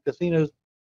 just like the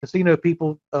casino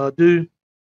people do.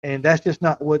 And that's just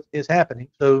not what is happening.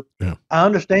 So yeah. I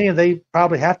understand they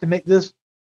probably have to make this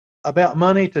about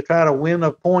money to try to win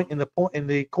a point in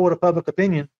the court of public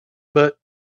opinion. But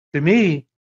to me,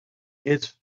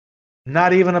 it's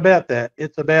not even about that.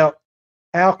 It's about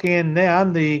how can now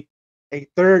I'm a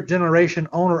third generation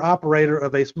owner operator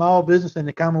of a small business in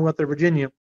the Commonwealth of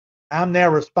Virginia. I'm now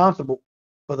responsible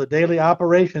for the daily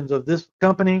operations of this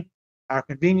company, our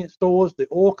convenience stores, the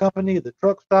oil company, the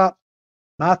truck stops,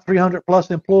 my 300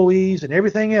 plus employees, and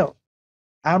everything else.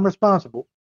 I'm responsible.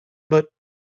 But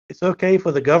it's okay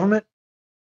for the government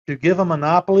to give a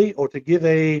monopoly or to give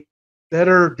a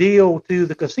better deal to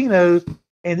the casinos,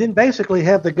 and then basically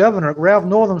have the governor, Ralph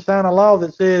Northam, sign a law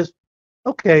that says,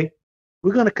 okay,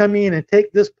 we're going to come in and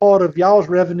take this part of y'all's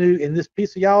revenue in this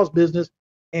piece of y'all's business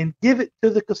and give it to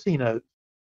the casinos.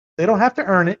 They don't have to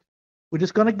earn it. We're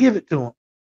just going to give it to them.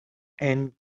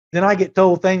 And then I get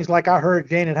told things like I heard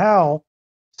Janet Howell,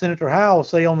 Senator Howell,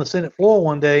 say on the Senate floor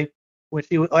one day when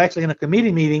she was actually in a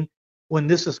committee meeting when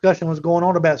this discussion was going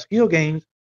on about skill games.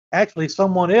 Actually,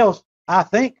 someone else, I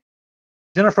think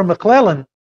Jennifer McClellan,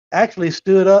 actually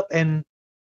stood up and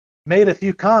made a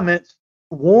few comments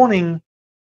warning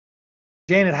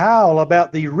Janet Howell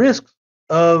about the risks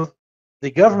of the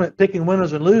government picking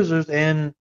winners and losers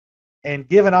and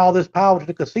giving all this power to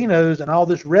the casinos and all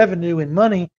this revenue and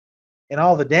money and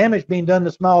all the damage being done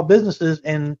to small businesses.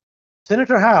 And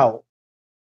Senator Howell,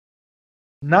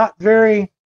 not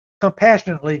very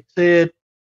compassionately, said,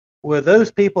 well,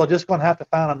 those people are just going to have to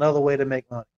find another way to make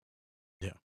money.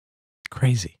 Yeah.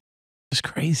 Crazy. Just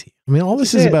crazy. I mean, all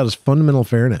this is about is fundamental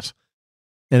fairness.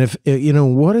 And if,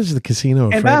 what is the casino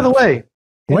afraid of? And by the way,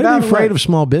 why are they afraid of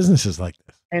small businesses like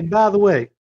this? And by the way,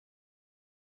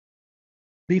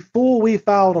 before we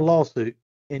filed a lawsuit,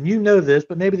 and you know this,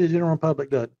 but maybe the general public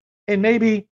doesn't, and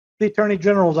maybe the Attorney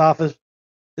General's office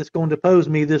that's going to depose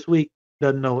me this week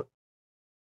doesn't know it.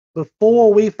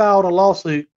 Before we filed a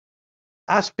lawsuit,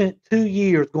 I spent 2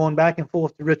 years going back and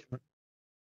forth to Richmond,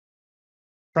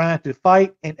 trying to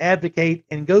fight and advocate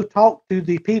and go talk to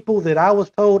the people that I was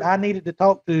told I needed to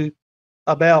talk to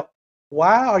about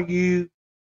why are you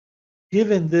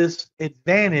giving this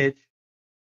advantage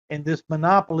and this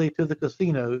monopoly to the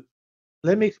casinos.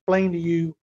 Let me explain to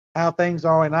you how things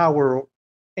are in our world.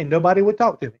 And nobody would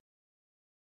talk to me.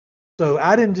 So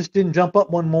I didn't jump up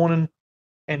one morning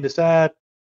and decide,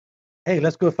 hey,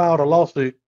 let's go file a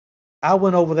lawsuit. I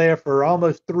went over there for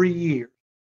almost 3 years.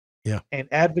 Yeah. And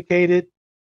advocated,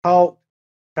 talked,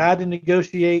 tried to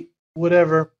negotiate,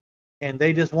 whatever, and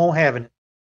they just won't have it.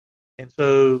 And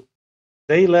so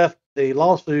they left the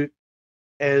lawsuit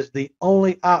as the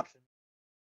only option.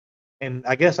 And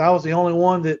I guess I was the only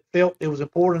one that felt it was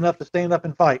important enough to stand up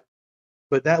and fight.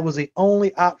 But that was the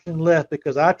only option left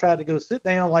because I tried to go sit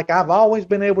down like I've always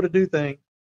been able to do things.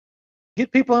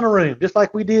 Get people in a room, just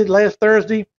like we did last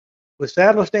Thursday with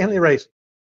Sadler Stanley Racing.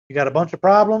 You got a bunch of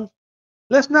problems.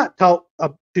 Let's not talk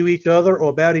to each other or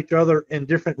about each other in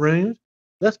different rooms.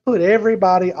 Let's put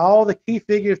everybody, all the key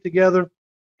figures together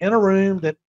in a room.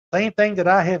 That same thing that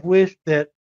I have wished that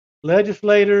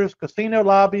legislators, casino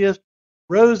lobbyists,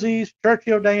 Rosie's,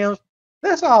 Churchill Downs,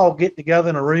 let's all get together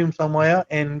in a room somewhere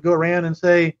and go around and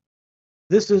say,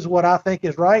 this is what I think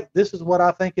is right. This is what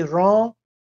I think is wrong.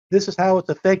 This is how it's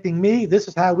affecting me. This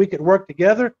is how we could work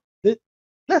together.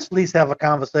 Let's at least have a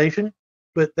conversation.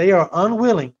 But they are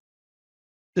unwilling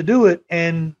to do it.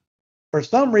 And for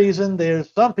some reason,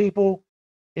 there's some people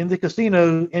in the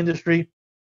casino industry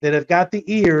that have got the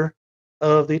ear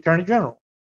of the Attorney General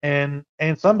and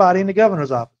somebody in the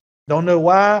governor's office. Don't know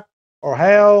why or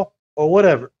how or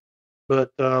whatever.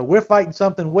 But we're fighting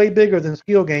something way bigger than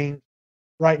skill games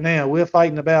right now. We're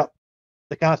fighting about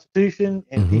the Constitution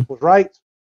and people's rights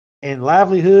and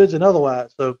livelihoods and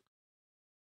otherwise. So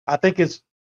I think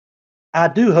I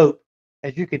do hope,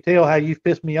 as you can tell how you've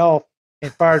pissed me off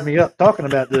and fired me up talking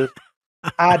about this,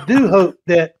 I do hope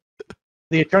that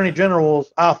the Attorney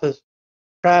General's office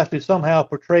tries to somehow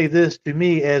portray this to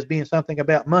me as being something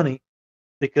about money,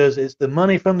 because it's the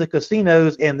money from the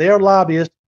casinos and their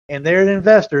lobbyists and their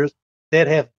investors that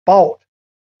have bought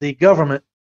the government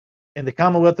in the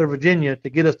Commonwealth of Virginia to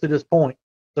get us to this point.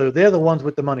 So they're the ones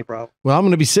with the money problem. Well, I'm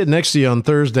going to be sitting next to you on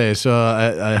Thursday, so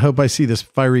I hope I see this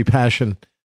fiery passion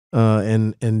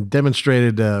and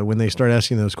demonstrated when they start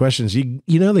asking those questions. You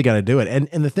know they got to do it.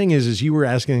 And the thing is you were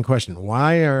asking the question,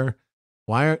 why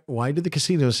did the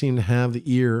casinos seem to have the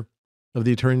ear of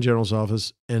the Attorney General's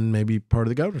office and maybe part of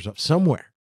the governor's office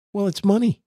somewhere? Well, it's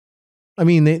money. I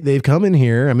mean, they've come in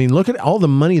here. I mean, look at all the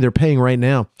money they're paying right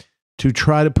now to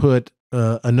try to put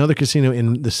another casino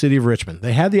in the city of Richmond.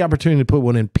 They had the opportunity to put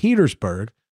one in Petersburg.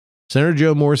 Senator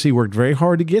Joe Morrissey worked very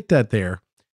hard to get that there.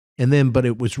 And then, but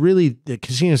it was really, the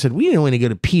casino said, we don't want to go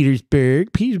to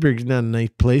Petersburg. Petersburg's not a nice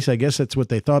place. I guess that's what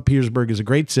they thought. Petersburg is a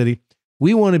great city.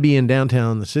 We want to be in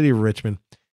downtown, the city of Richmond.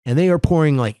 And they are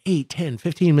pouring like $8, $10,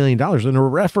 $15 million in a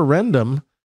referendum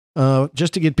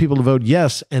just to get people to vote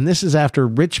yes. And this is after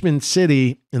Richmond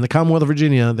City in the Commonwealth of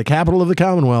Virginia, the capital of the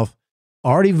Commonwealth,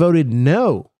 already voted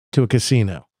no to a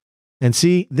casino. And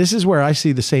see, this is where I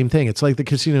see the same thing. It's like the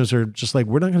casinos are just like,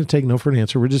 we're not going to take no for an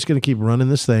answer. We're just going to keep running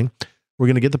this thing. We're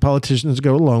going to get the politicians to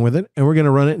go along with it, and we're going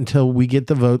to run it until we get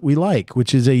the vote we like,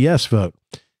 which is a yes vote,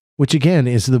 which again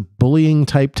is the bullying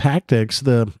type tactics,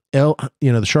 the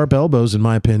sharp elbows, in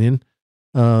my opinion,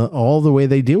 all the way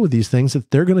they deal with these things,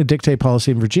 that they're going to dictate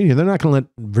policy in Virginia. They're not going to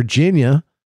let Virginia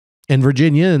and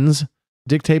Virginians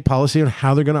dictate policy on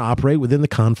how they're going to operate within the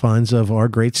confines of our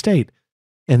great state.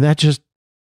 And that just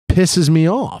pisses me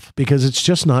off because it's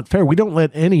just not fair. We don't let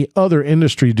any other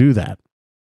industry do that.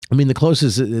 I mean, the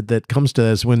closest that comes to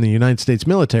us when the United States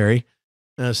military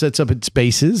sets up its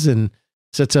bases and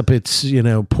sets up its,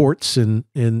 ports and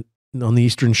on the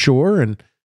Eastern Shore.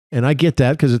 And I get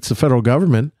that because it's the federal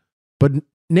government, but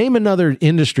name another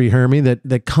industry, Hermie,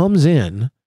 that comes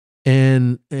in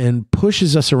and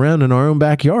pushes us around in our own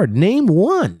backyard. Name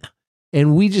one.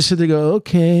 And we just sit there and go,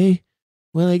 okay,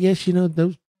 well, I guess,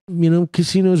 those,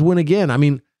 casinos win again. I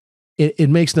mean, it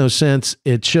makes no sense.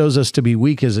 It shows us to be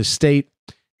weak as a state.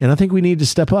 And I think we need to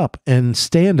step up and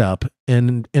stand up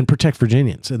and protect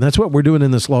Virginians. And that's what we're doing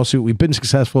in this lawsuit. We've been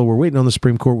successful. We're waiting on the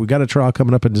Supreme Court. We've got a trial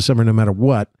coming up in December no matter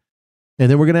what. And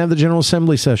then we're going to have the General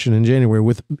Assembly session in January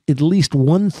with at least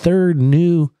 1/3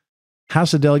 new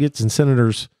House of Delegates and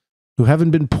senators who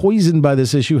haven't been poisoned by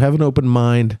this issue, have an open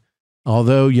mind.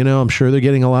 Although, I'm sure they're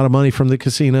getting a lot of money from the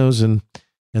casinos and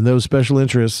those special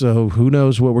interests. So who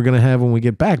knows what we're going to have when we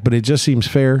get back. But it just seems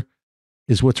fair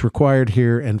is what's required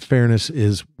here, and fairness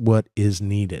is what is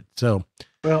needed. So,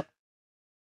 well,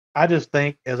 I just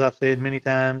think, as I've said many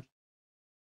times,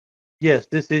 yes,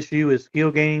 this issue is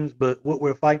skill games, but what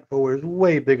we're fighting for is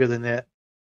way bigger than that.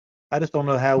 I just don't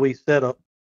know how we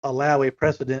allow a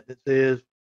precedent that says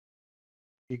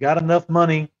you got enough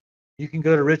money, you can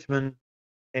go to Richmond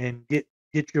and get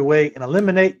your way and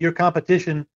eliminate your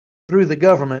competition through the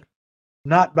government,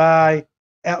 not by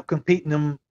out-competing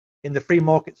them in the free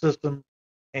market system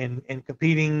and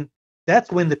competing. That's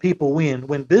when the people win.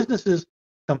 When businesses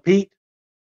compete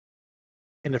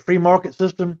in the free market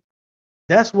system,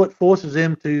 that's what forces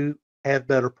them to have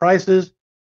better prices,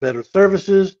 better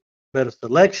services, better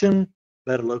selection,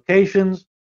 better locations,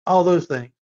 all those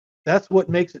things. That's what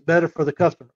makes it better for the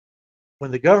customer.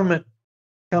 When the government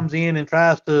comes in and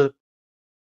tries to,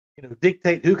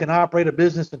 dictate who can operate a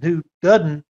business and who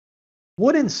doesn't,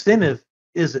 what incentive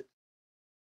is it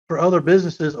for other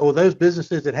businesses or those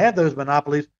businesses that have those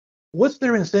monopolies? What's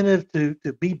their incentive to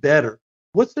be better?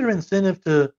 What's their incentive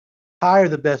to hire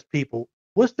the best people?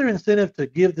 What's their incentive to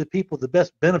give the people the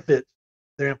best benefits,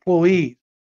 their employees?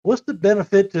 What's the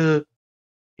benefit to,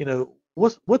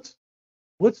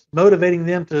 what's motivating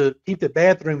them to keep the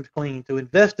bathrooms clean, to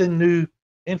invest in new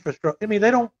infrastructure? I mean,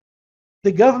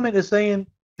 the government is saying,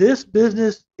 this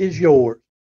business is yours.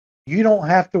 You don't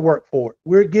have to work for it.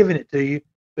 We're giving it to you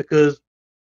because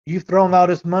you've thrown all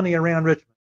this money around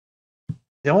Richmond.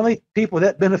 The only people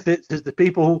that benefits is the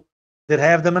people that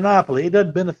have the monopoly. It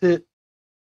doesn't benefit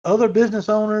other business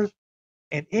owners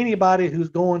and anybody who's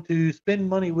going to spend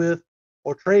money with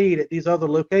or trade at these other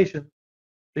locations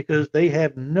because they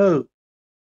have no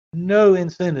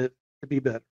incentive to be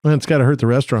better. Well, it's got to hurt the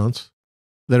restaurants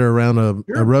that are around a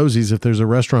Rosie's, if there's a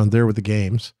restaurant there with the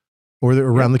games, or they're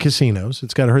around the casinos.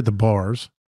 It's got to hurt the bars.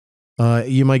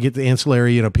 You might get the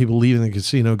ancillary, people leaving the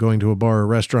casino, going to a bar or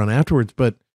restaurant afterwards,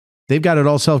 but they've got it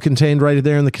all self-contained right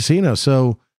there in the casino.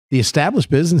 So the established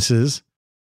businesses,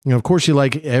 of course,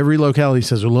 every locality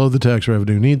says, well, load the tax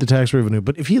revenue, need the tax revenue.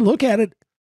 But if you look at it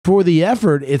for the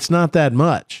effort, it's not that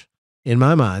much in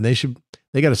my mind.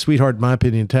 They got a sweetheart, in my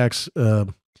opinion, tax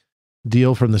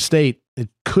deal from the state. It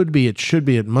could be, it should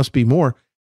be, it must be more.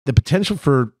 The potential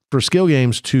for skill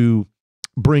games to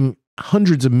bring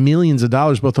hundreds of millions of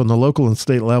dollars, both on the local and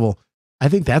state level. I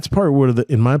think that's part where,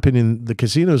 in my opinion, the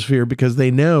casinos fear, because they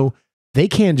know they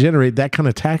can't generate that kind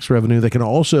of tax revenue that can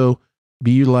also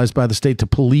be utilized by the state to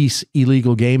police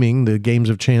illegal gaming, the games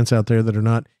of chance out there that are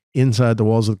not inside the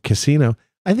walls of the casino.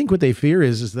 I think what they fear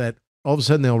is that all of a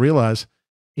sudden they'll realize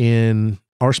in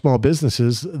our small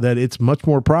businesses that it's much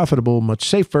more profitable, much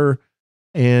safer,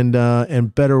 and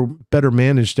better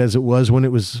managed as it was when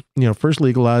it was first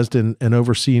legalized and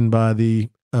overseen by the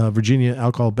Virginia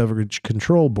Alcohol Beverage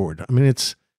Control Board. I mean,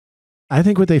 I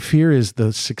think what they fear is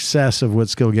the success of what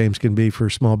skill games can be for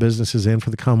small businesses and for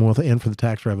the Commonwealth and for the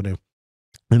tax revenue.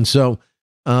 And so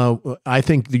I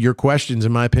think your questions,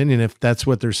 in my opinion, if that's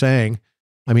what they're saying,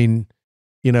 I mean,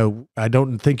 I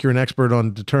don't think you're an expert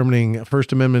on determining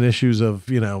First Amendment issues of,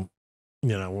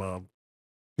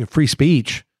 free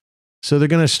speech. So they're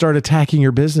going to start attacking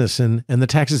your business and the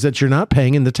taxes that you're not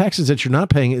paying. And the taxes that you're not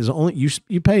paying is only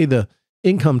you pay the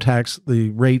income tax, the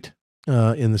rate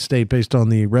in the state based on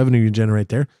the revenue you generate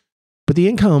there. But the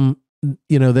income,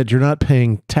 that you're not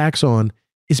paying tax on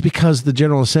is because the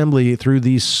General Assembly, through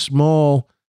these small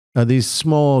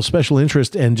special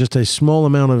interest and just a small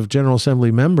amount of General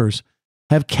Assembly members,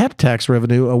 have kept tax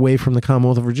revenue away from the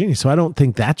Commonwealth of Virginia. So I don't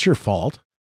think that's your fault.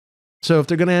 So if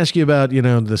they're going to ask you about,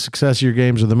 the success of your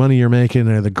games or the money you're making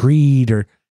or the greed or,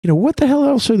 what the hell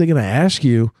else are they going to ask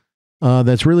you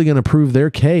that's really going to prove their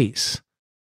case?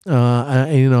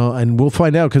 And we'll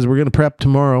find out because we're going to prep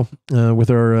tomorrow with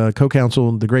our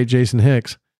co-counsel, the great Jason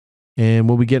Hicks, and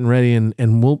we'll be getting ready.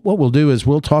 And what we'll do is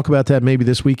we'll talk about that maybe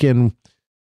this weekend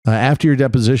after your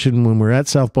deposition when we're at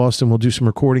South Boston. We'll do some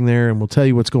recording there and we'll tell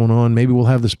you what's going on. Maybe we'll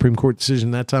have the Supreme Court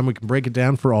decision that time. We can break it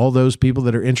down for all those people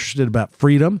that are interested about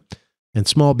freedom and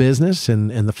small business and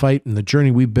the fight and the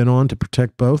journey we've been on to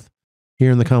protect both here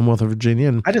in the Commonwealth of Virginia.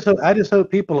 And I just hope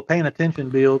people are paying attention,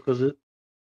 Bill, because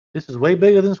this is way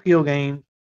bigger than skill games.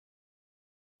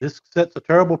 This sets a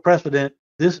terrible precedent.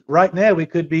 This right now we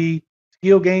could be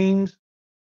skill games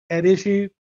at issue,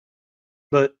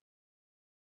 but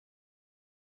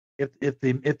if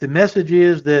the message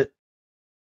is that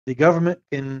the government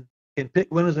can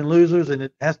pick winners and losers, and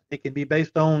it can be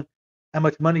based on how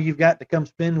much money you've got to come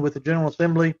spend with the General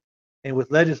Assembly and with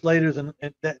legislators, and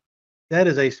that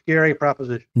is a scary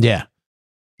proposition. Yeah.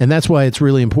 And that's why it's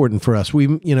really important for us.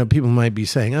 People might be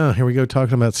saying, oh, here we go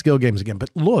talking about skill games again.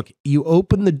 But look, you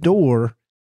open the door,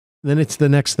 then it's the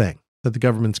next thing that the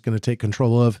government's going to take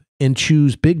control of and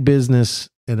choose big business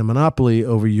and a monopoly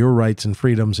over your rights and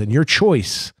freedoms and your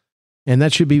choice. And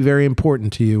that should be very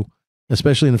important to you,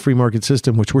 especially in the free market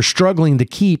system, which we're struggling to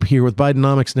keep here with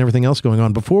Bidenomics and everything else going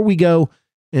on. Before we go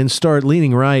and start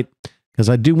leaning right, because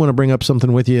I do want to bring up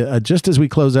something with you, just as we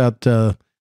close out the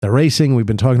racing, we've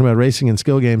been talking about racing and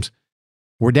skill games.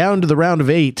 We're down to the round of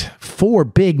 8. 4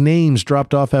 big names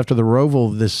dropped off after the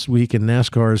Roval this week in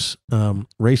NASCAR's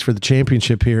race for the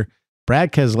championship here.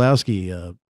 Brad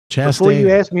Keselowski, Chastain. Before you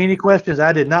ask me any questions,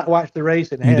 I did not watch the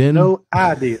race and had no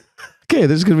idea. Okay,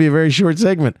 this is going to be a very short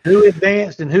segment. Who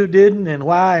advanced and who didn't and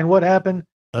why and what happened.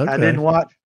 Okay. I didn't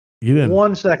watch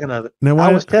 1 second of it. Now,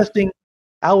 I was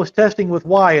testing with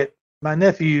Wyatt, my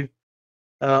nephew,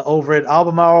 over at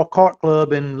Albemarle Kart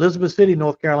Club in Elizabeth City,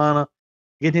 North Carolina,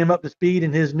 getting him up to speed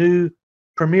in his new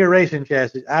Premier Racing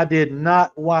chassis. I did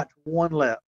not watch 1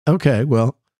 lap. Okay,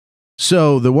 well,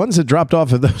 so the ones that dropped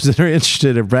off of those that are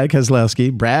interested are Brad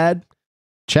Keselowski, Brad,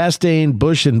 Chastain,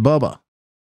 Busch, and Bubba,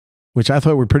 which I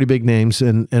thought were pretty big names.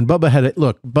 And Bubba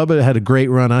had a great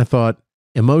run, I thought.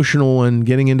 Emotional one,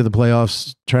 getting into the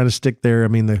playoffs, trying to stick there. I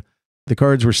mean, the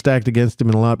cards were stacked against him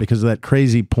in a lot because of that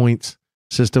crazy points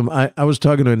system. I was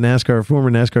talking to a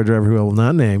former NASCAR driver who I will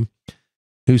not name,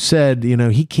 who said,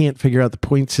 he can't figure out the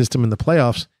point system in the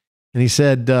playoffs. And he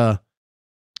said,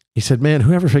 man,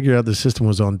 whoever figured out the system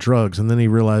was on drugs. And then he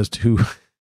realized who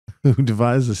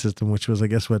devised the system, which was, I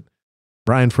guess,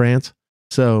 Brian France.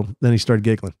 So then he started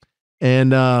giggling.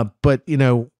 And, but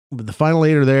the final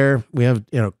 8 are there. We have,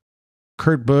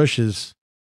 Kurt Busch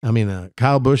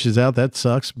Kyle Busch is out. That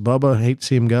sucks. Bubba, hate to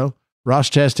see him go.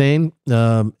 Ross Chastain,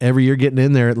 every year getting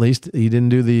in there at least. He didn't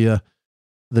do the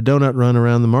donut run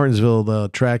around the Martinsville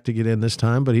track to get in this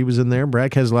time, but he was in there.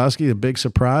 Brad Keselowski, a big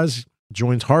surprise,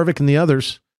 joins Harvick and the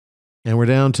others, and we're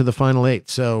down to the final 8.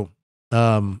 So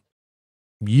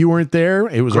you weren't there.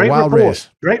 It was a wild race.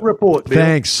 Great report, Bill.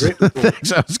 Thanks. Great report.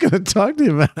 Thanks. I was going to talk to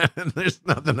you about it. There's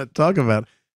nothing to talk about.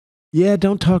 Yeah,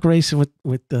 don't talk racing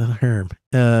with Herm.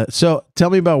 So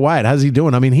tell me about Wyatt. How's he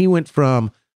doing? I mean, he went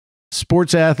from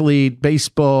sports athlete,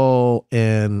 baseball,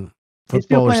 and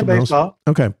football or something else.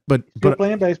 Okay, but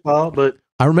playing baseball. But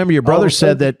I remember your brother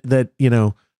said that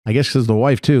I guess because the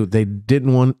wife too, they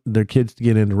didn't want their kids to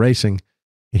get into racing.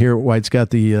 Here, Wyatt's got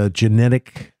the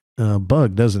genetic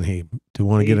bug, doesn't he, to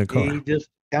want to get in a car? He just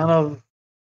kind of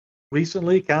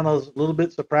recently, a little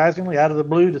bit surprisingly, out of the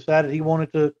blue, decided he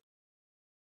wanted to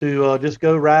just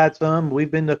go ride some. We've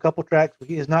been to a couple tracks.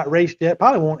 He has not raced yet.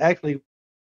 Probably won't actually.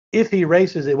 If he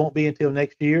races, it won't be until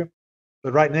next year.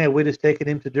 But right now, we're just taking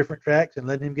him to different tracks and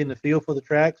letting him get in the feel for the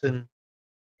tracks and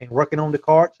working on the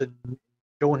carts and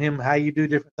showing him how you do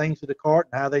different things to the cart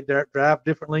and how they drive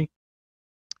differently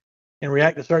and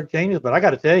react to certain changes. But I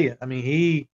got to tell you, I mean,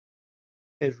 he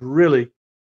is really.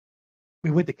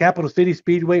 We went to Capital City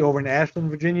Speedway over in Ashland,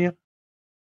 Virginia,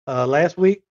 last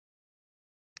week.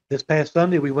 This past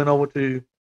Sunday, we went over to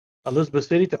Elizabeth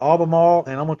City to Albemarle,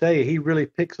 and I'm going to tell you, he really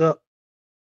picks up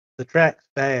the tracks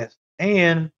fast.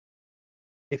 And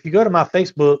if you go to my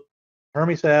Facebook,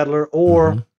 Hermie Sadler,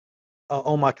 or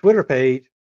on my Twitter page,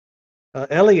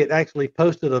 Elliot actually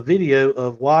posted a video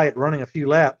of Wyatt running a few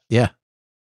laps. Yeah.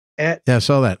 I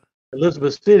saw that.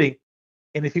 Elizabeth City.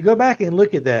 And if you go back and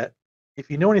look at that, if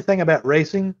you know anything about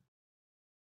racing,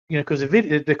 because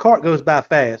the cart goes by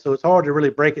fast, so it's hard to really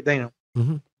break it down.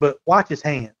 Mm-hmm. But watch his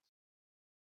hands.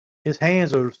 His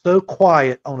hands are so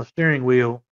quiet on the steering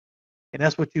wheel, and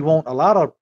that's what you want. A lot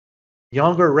of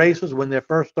younger racers, when they're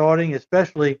first starting,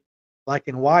 especially like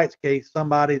in Wyatt's case,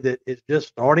 somebody that is just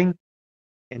starting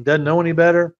and doesn't know any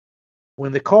better,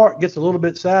 when the cart gets a little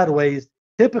bit sideways,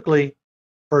 typically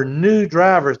for new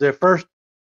drivers, their first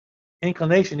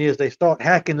inclination is they start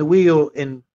hacking the wheel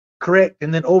and correct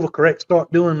and then overcorrect,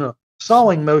 start doing a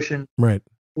sawing motion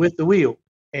with the wheel.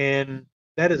 And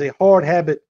that is a hard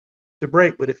habit to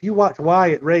break. But if you watch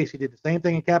Wyatt race, he did the same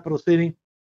thing in Capital City.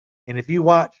 And if you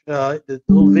watch the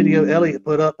little video Elliot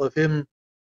put up of him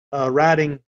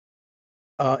riding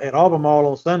at Albemarle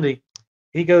on Sunday,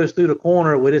 he goes through the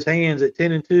corner with his hands at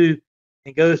 10-2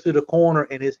 and goes through the corner,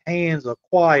 and his hands are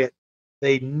quiet.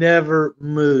 They never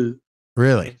move.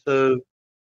 Really? And so,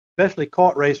 especially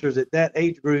kart racers at that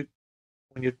age group,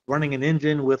 when you're running an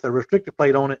engine with a restrictor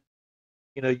plate on it,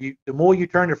 the more you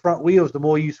turn the front wheels, the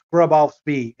more you scrub off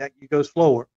speed. You go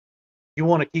slower. You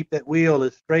want to keep that wheel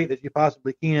as straight as you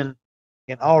possibly can.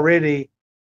 And already,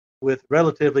 with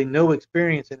relatively no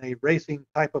experience in a racing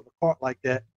type of a kart like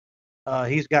that,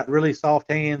 he's got really soft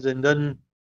hands and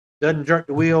doesn't jerk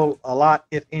the wheel a lot,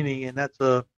 if any. And that's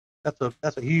a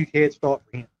huge head start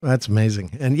for him. That's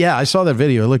amazing. And yeah, I saw that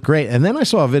video. It looked great. And then I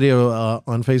saw a video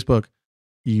on Facebook.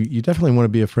 You definitely want to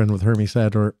be a friend with Hermie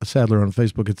Sadler on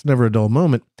Facebook. It's never a dull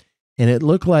moment. And it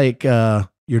looked like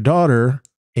your daughter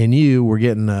and you were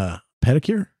getting a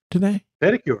pedicure today.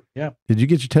 Pedicure, yeah. Did you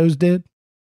get your toes did?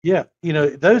 Yeah.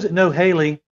 Those that know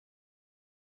Haley,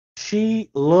 she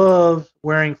loves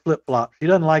wearing flip-flops. She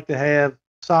doesn't like to have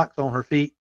socks on her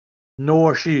feet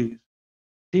nor shoes.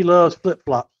 She loves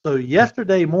flip-flops. So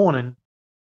yesterday morning,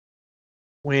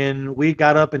 when we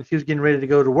got up and she was getting ready to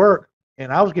go to work,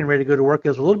 and I was getting ready to go to work, it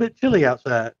was a little bit chilly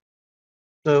outside.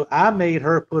 So I made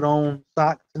her put on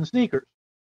socks and sneakers.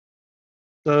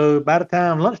 So by the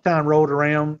time lunchtime rolled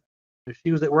around,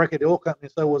 she was at work at the oil company,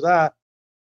 so was I.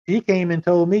 She came and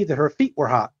told me that her feet were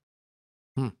hot.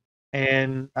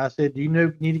 And I said, "Do you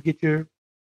need to get your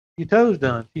toes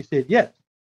done?" She said, "Yes."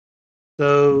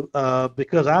 So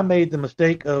because I made the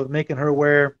mistake of making her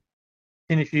wear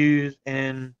tennis shoes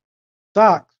and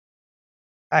socks,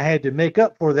 I had to make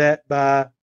up for that by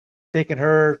taking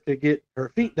her to get her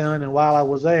feet done. And while I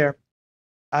was there,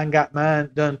 I got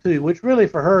mine done too, which really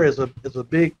for her is a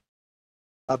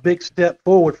big step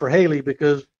forward for Haley,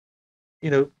 because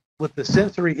with the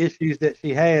sensory issues that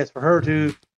she has, for her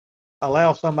to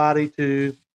allow somebody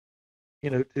to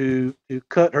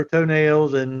cut her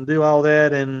toenails and do all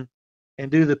that and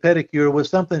do the pedicure was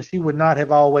something she would not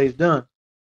have always done.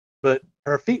 But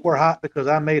her feet were hot because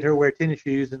I made her wear tennis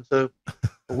shoes, and so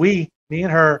me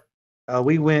and her,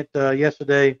 we went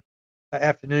yesterday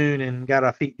afternoon and got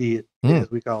our feet did, as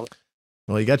we call it.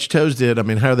 Well, you got your toes did. I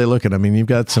mean, how are they looking? I mean, you've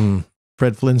got some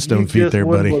Fred Flintstone feet there,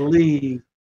 buddy. You just wouldn't believe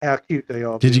how cute they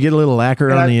are. Did you get a little lacquer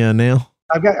on the nail?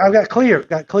 I've got clear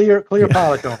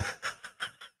polish on.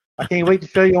 I can't wait to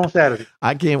show you on Saturday.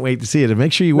 I can't wait to see it. And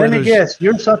make sure you wear those. Let me guess,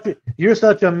 you're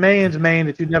such a man's man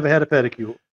that you've never had a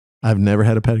pedicure. I've never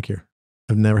had a pedicure.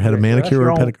 I've never had a manicure or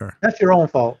a pedicure. That's your own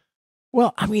fault.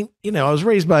 Well, I mean, I was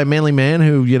raised by a manly man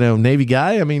who, Navy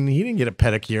guy. I mean, he didn't get a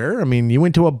pedicure. I mean, you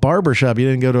went to a barber shop. You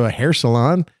didn't go to a hair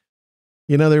salon.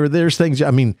 There's things.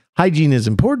 I mean, hygiene is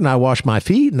important. I wash my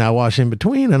feet and I wash in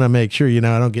between and I make sure, I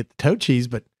don't get the toe cheese,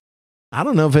 but I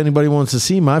don't know if anybody wants to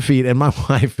see my feet. And my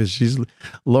wife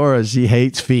Laura, she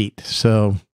hates feet.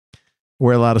 So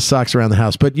wear a lot of socks around the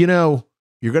house, but you're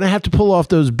going to have to pull off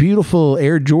those beautiful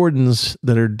Air Jordans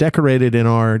that are decorated in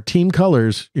our team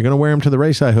colors. You're going to wear them to the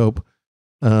race, I hope,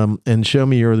 and show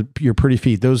me your pretty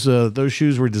feet. Those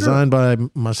shoes were designed by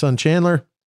my son Chandler,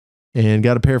 and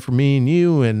got a pair for me and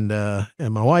you and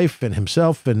my wife and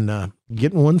himself, and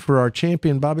getting one for our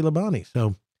champion Bobby Labonte.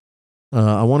 So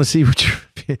I want to see what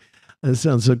your. That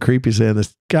sounds so creepy saying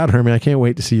this. God, Hermie, I can't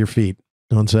wait to see your feet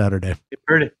on Saturday. You're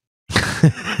pretty.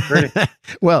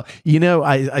 Well,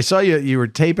 I saw you were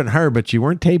taping her, but you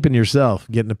weren't taping yourself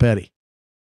getting a pedi.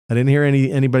 I didn't hear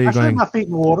anybody going. I showed my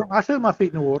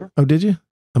feet in the water. Oh, did you?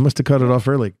 I must have cut it off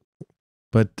early.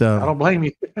 But I don't blame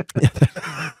you.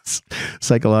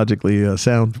 Psychologically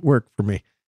sound work for me.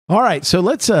 All right, so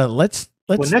let's. Well,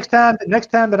 next time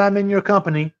that I'm in your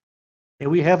company and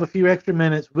we have a few extra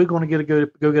minutes, we're going to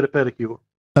go get a pedicure.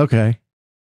 Okay.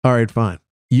 All right, fine.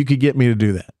 You could get me to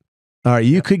do that. All right,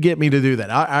 you could get me to do that.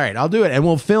 All right, I'll do it, and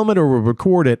we'll film it or we'll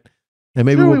record it, and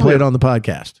maybe we'll play it on the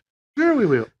podcast. Sure, we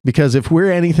will. Because if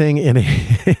we're anything in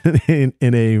a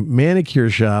in a manicure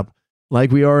shop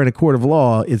like we are in a court of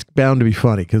law, it's bound to be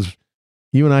funny because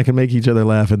you and I can make each other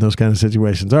laugh in those kind of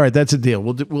situations. All right, that's a deal.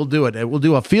 We'll do it. We'll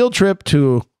do a field trip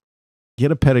to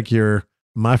get a pedicure,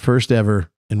 my first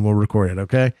ever, and we'll record it.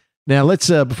 Okay. Now let's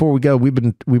before we go, we've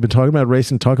been talking about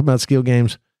racing, talking about skill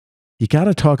games. You got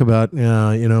to talk about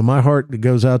my heart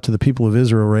goes out to the people of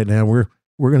Israel right now. We're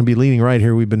going to be leaning right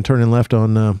here. We've been turning left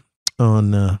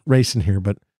on racing here,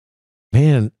 but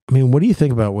man, I mean, what do you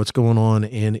think about what's going on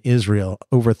in Israel?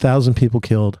 Over 1,000 people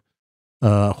killed,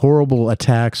 horrible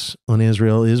attacks on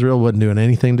Israel. Israel wasn't doing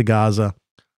anything to Gaza,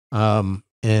 and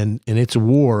it's a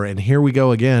war. And here we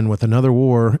go again with another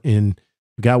war. We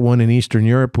got one in Eastern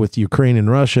Europe with Ukraine and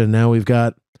Russia. And now we've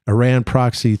got Iran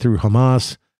proxy through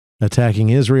Hamas attacking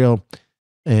Israel.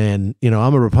 And,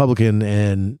 I'm a Republican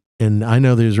and I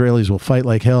know the Israelis will fight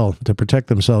like hell to protect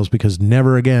themselves because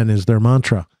never again is their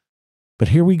mantra. But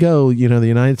here we go. The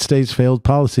United States failed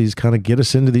policies kind of get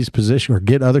us into these positions or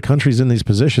get other countries in these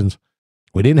positions.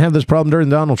 We didn't have this problem during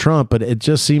Donald Trump, but it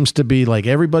just seems to be like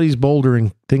everybody's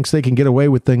bouldering, thinks they can get away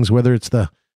with things, whether it's the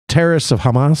terrorists of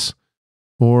Hamas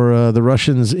or the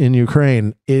Russians in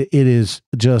Ukraine. It is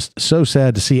just so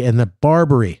sad to see. And the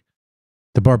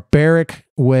barbaric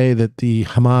way that the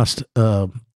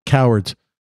Hamas cowards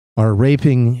are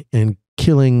raping and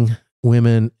killing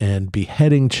women and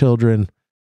beheading children,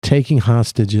 taking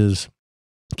hostages,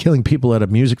 killing people at a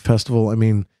music festival. I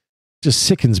mean, just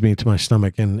sickens me to my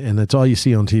stomach. And that's all you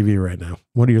see on TV right now.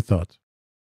 What are your thoughts?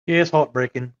 Yeah, it's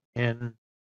heartbreaking. And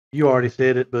you already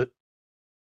said it, but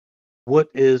what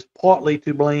is partly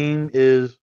to blame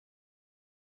is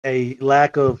a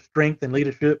lack of strength and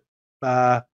leadership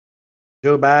by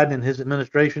Joe Biden and his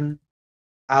administration.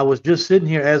 I was just sitting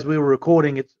here as we were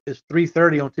recording. It's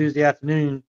 3:30 on Tuesday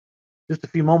afternoon. Just a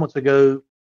few moments ago,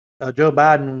 Joe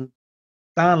Biden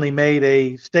finally made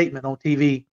a statement on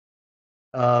TV,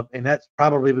 and that's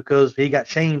probably because he got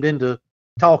shamed into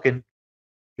talking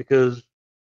because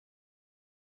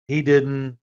he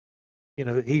didn't,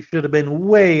 he should have been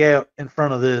way out in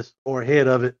front of this or ahead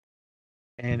of it.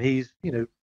 And he's, a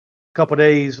couple of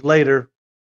days later,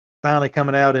 finally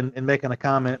coming out and making a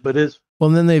comment. But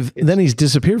then he's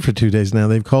disappeared for 2 days now.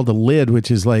 They've called a lid,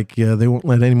 which is like they won't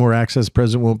let any more access.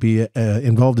 President won't be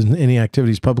involved in any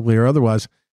activities publicly or otherwise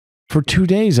for 2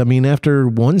 days. I mean, after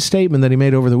one statement that he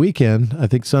made over the weekend, I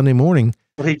think Sunday morning.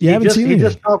 Well, he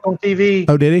just talked on TV.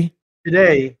 Oh, did he?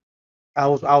 Today, I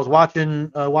was watching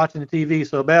the TV.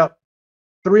 So about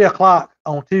 3:00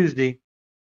 on Tuesday,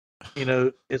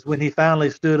 is when he finally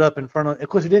stood up in front of. Of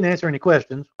course, he didn't answer any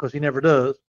questions because he never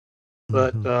does.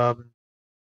 But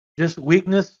just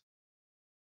weakness,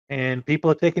 and people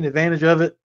are taking advantage of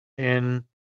it, and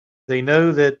they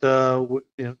know that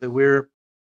that we're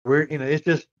it's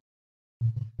just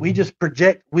we just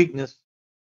project weakness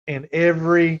in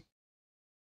every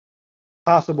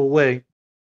possible way,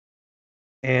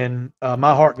 and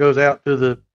my heart goes out to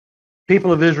the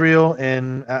people of Israel,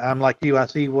 and I'm like you. I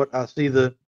see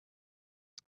the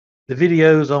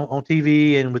videos on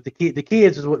TV, and with the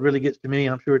kids is what really gets to me.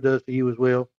 I'm sure it does to you as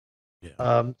well.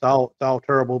 Yeah. It's all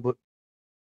terrible, but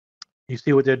you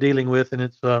see what they're dealing with, and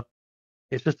it's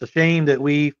just a shame that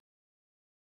we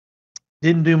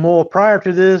didn't do more prior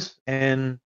to this,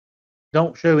 and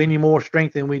don't show any more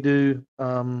strength than we do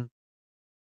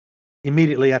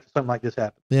immediately after something like this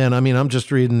happens. Yeah, and I mean, I'm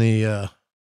just reading the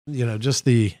just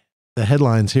the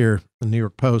headlines here, the New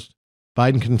York Post.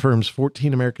 Biden confirms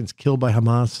 14 Americans killed by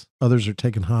Hamas. Others are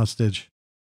taken hostage.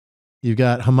 You've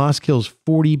got Hamas kills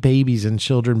 40 babies and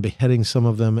children, beheading some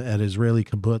of them at Israeli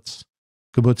kibbutz.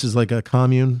 Kibbutz is like a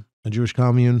commune, a Jewish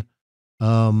commune.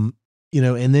 And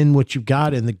then what you've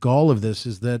got in the gall of this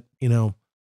is that,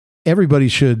 everybody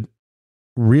should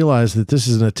realize that this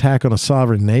is an attack on a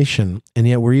sovereign nation. And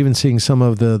yet we're even seeing some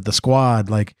of the squad,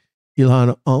 like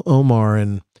Ilhan Omar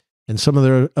and some of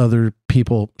their other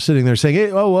people sitting there saying, hey,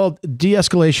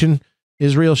 de-escalation,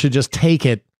 Israel should just take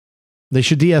it. They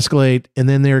should de-escalate. And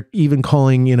then they're even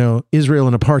calling, Israel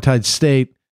an apartheid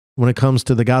state when it comes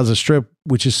to the Gaza Strip,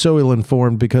 which is so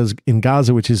ill-informed because in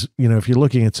Gaza, which is, if you're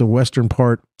looking, it's a western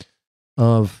part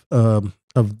of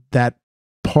that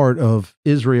part of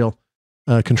Israel,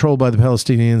 controlled by the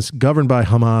Palestinians, governed by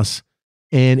Hamas.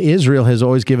 And Israel has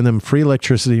always given them free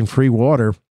electricity and free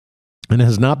water and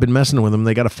has not been messing with them.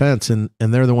 They got a fence, and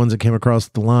they're the ones that came across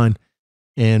the line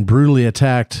and brutally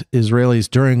attacked Israelis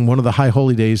during one of the high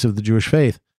holy days of the Jewish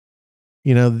faith.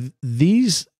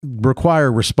 These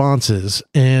require responses,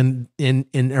 and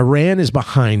Iran is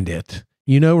behind it.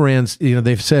 Iran's,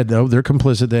 they've said, oh, they're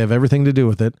complicit. They have everything to do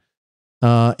with it.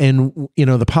 And,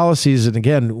 the policies, and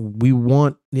again, we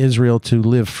want Israel to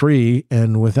live free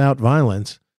and without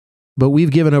violence, but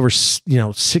we've given over,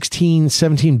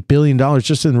 $16-17 billion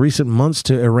just in recent months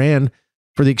to Iran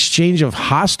for the exchange of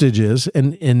hostages.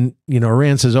 And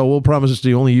Iran says, oh, we'll promise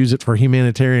to only use it for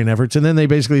humanitarian efforts. And then they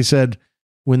basically said,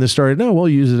 when this started, no, we'll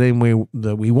use it any way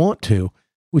that we want to,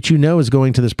 which is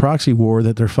going to this proxy war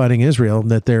that they're fighting Israel,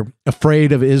 that they're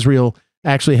afraid of Israel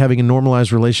actually having a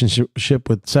normalized relationship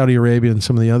with Saudi Arabia and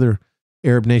some of the other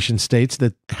Arab nation states,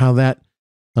 that how that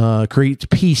creates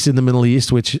peace in the Middle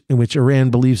East, in which Iran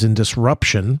believes in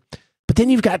disruption. But then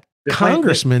you've got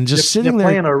congressmen just sitting there.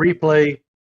 They're playing a replay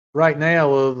right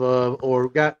now of, or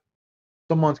got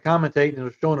someone's commentating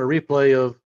and showing a replay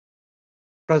of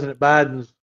President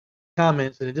Biden's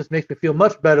comments, and it just makes me feel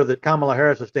much better that Kamala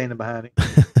Harris is standing behind it.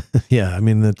 Yeah, I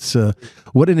mean, that's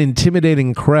what an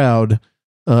intimidating crowd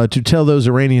to tell those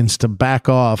Iranians to back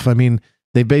off. I mean,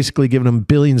 they've basically given them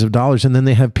billions of dollars, and then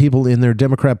they have people in their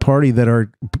Democrat Party that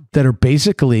are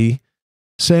basically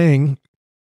saying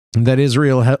that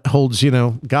Israel holds,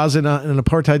 Gaza in an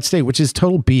apartheid state, which is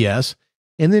total BS.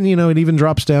 And then, it even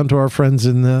drops down to our friends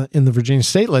in the Virginia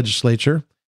state legislature.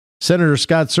 Senator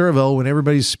Scott Surville, when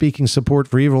everybody's speaking support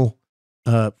for Israel,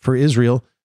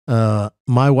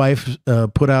 my wife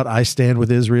put out "I Stand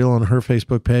with Israel" on her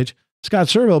Facebook page. Scott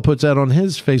Surville puts out on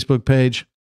his Facebook page,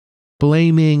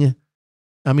 blaming.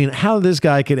 I mean, how this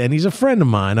guy could, and he's a friend of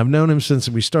mine. I've known him since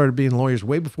we started being lawyers,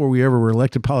 way before we ever were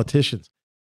elected politicians.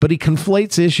 But he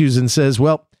conflates issues and says,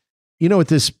 well, what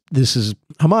this is,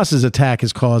 Hamas's attack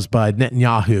is caused by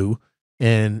Netanyahu.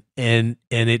 And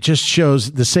it just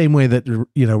shows the same way that,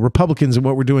 Republicans and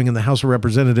what we're doing in the House of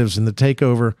Representatives and the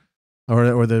takeover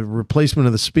or the replacement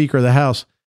of the Speaker of the House.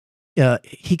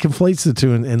 He conflates the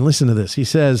two, and listen to this. He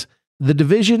says, the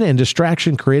division and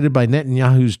distraction created by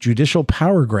Netanyahu's judicial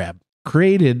power grab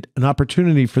created an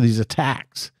opportunity for these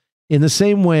attacks. In the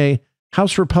same way,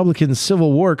 House Republicans'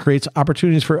 civil war creates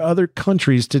opportunities for other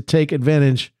countries to take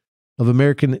advantage of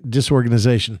American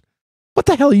disorganization. What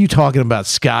the hell are you talking about,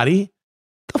 Scotty?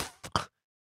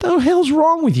 The hell's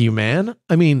wrong with you, man?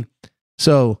 I mean,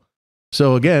 so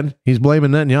again, he's blaming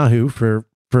Netanyahu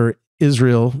for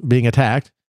Israel being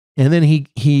attacked, and then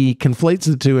he conflates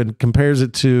the two and compares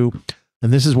it to,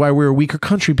 and this is why we're a weaker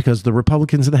country, because the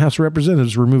Republicans in the House of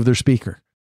Representatives removed their speaker.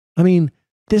 I mean,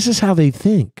 this is how they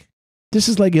think. This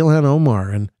is like Ilhan Omar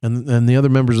and the other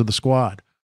members of the squad,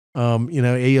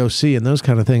 AOC and those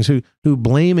kind of things who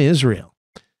blame Israel.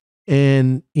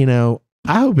 And,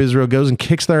 I hope Israel goes and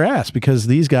kicks their ass, because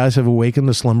these guys have awakened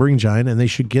a slumbering giant, and they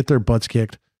should get their butts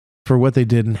kicked for what they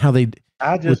did and how they,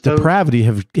 with depravity,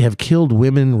 have killed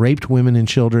women, raped women and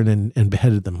children, and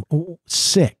beheaded them. Oh,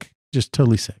 sick. Just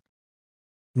totally sick.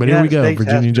 But here we go.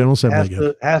 Virginia General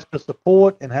Assembly has to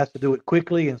support and has to do it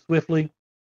quickly and swiftly.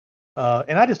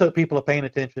 And I just hope people are paying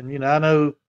attention. I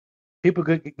know people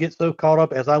could get so caught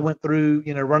up, as I went through,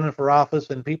 running for office,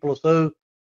 and people are so,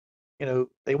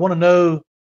 they want to know,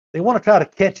 they want to try to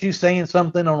catch you saying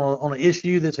something on an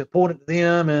issue that's important to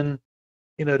them. And,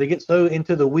 they get so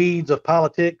into the weeds of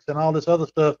politics and all this other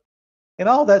stuff, and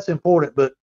all that's important,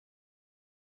 but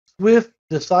swift,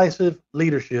 decisive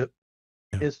leadership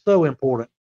is so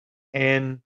important.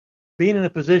 And being in a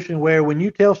position where when you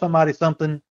tell somebody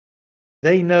something,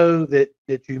 they know that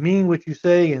you mean what you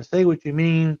say and say what you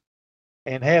mean,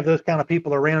 and have those kind of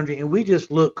people around you. And we just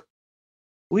look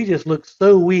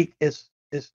so weak. It's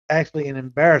actually an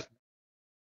embarrassment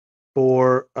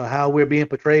for how we're being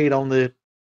portrayed on the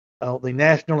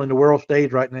national and the world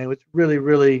stage right now. It's really,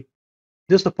 really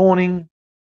disappointing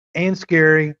and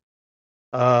scary.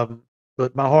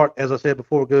 But my heart, as I said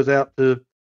before, goes out to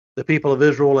the people of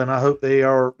Israel, and I hope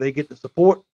they get the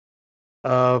support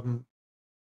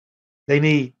they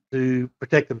need to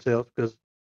protect themselves, because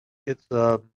it's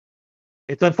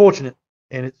unfortunate,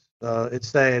 and it's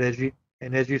sad,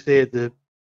 as you said, the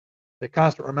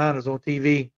constant reminders on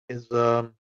TV is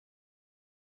one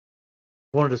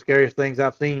of the scariest things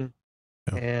I've seen.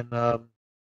 And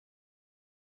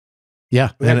we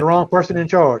had the wrong person in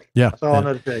charge. Yeah, that's all I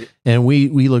know to tell you. And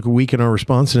we look weak in our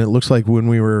response, and it looks like when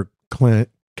we were kind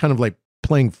of like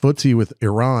playing footsie with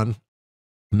Iran,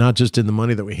 not just in the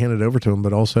money that we handed over to them,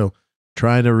 but also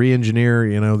trying to re-engineer,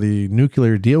 the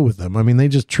nuclear deal with them. I mean, they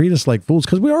just treat us like fools,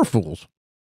 because we are fools.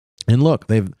 And look,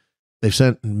 they've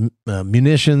sent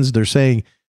munitions. They're saying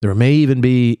there may even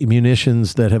be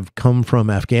munitions that have come from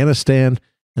Afghanistan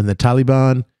and the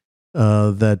Taliban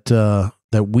that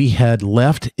we had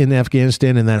left in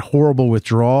Afghanistan in that horrible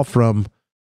withdrawal from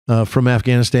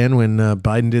Afghanistan when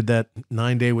Biden did that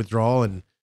 9-day withdrawal, and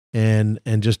and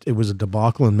just it was a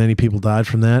debacle, and many people died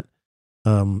from that.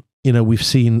 We've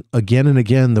seen again and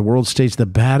again the world stage, the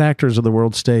bad actors of the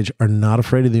world stage are not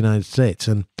afraid of the United States.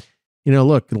 And,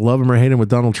 look, love them or hate them with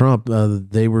Donald Trump.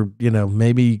 They were,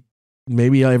 maybe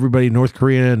everybody, North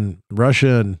Korea and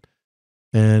Russia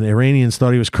and Iranians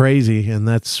thought he was crazy. And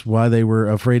that's why they were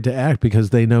afraid to act, because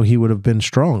they know he would have been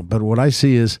strong. But what I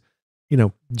see is,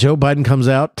 Joe Biden comes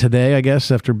out today, I guess,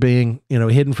 after being,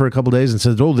 hidden for a couple of days and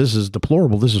says, oh, this is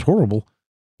deplorable. This is horrible.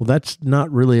 Well, that's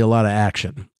not really a lot of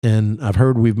action. And I've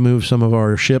heard we've moved some of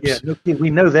our ships. Yeah,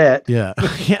 we know that. Yeah,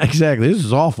 yeah, exactly. This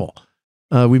is awful.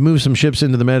 We moved some ships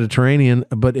into the Mediterranean,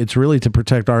 but it's really to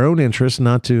protect our own interests,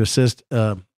 not to assist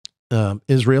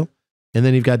Israel. And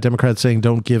then you've got Democrats saying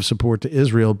don't give support to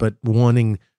Israel, but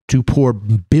wanting to pour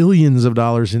billions of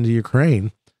dollars into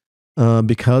Ukraine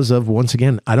because of, once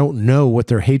again, I don't know what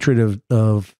their hatred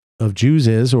of Jews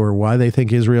is or why they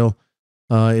think Israel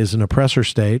is an oppressor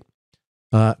state.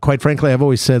 Quite frankly, I've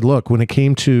always said, look, when it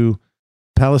came to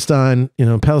Palestine,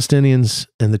 Palestinians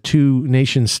and the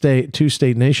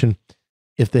two-state nation,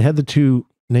 if they had the two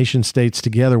nation states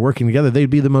together, working together, they'd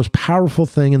be the most powerful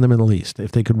thing in the Middle East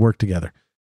if they could work together.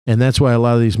 And that's why a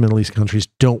lot of these Middle East countries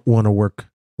don't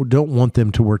want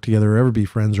them to work together or ever be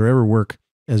friends or ever work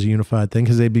as a unified thing,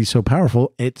 because they'd be so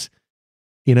powerful. It's,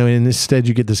 and instead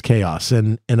you get this chaos.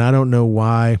 And I don't know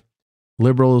why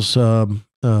liberals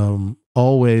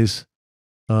always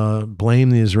blame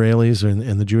the Israelis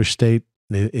and the Jewish state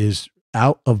is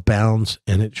out of bounds,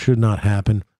 and it should not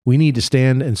happen. We need to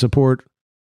stand and support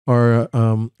our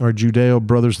Judeo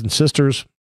brothers and sisters,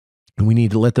 and we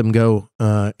need to let them go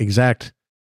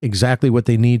exactly what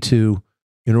they need to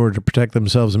in order to protect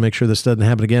themselves and make sure this doesn't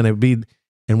happen again. It would be,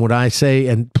 and what I say,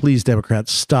 and please,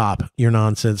 Democrats, stop your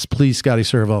nonsense. Please, Scotty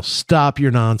Serval, stop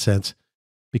your nonsense.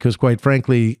 Because quite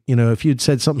frankly, if you'd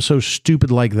said something so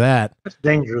stupid like that, that's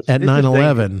dangerous. At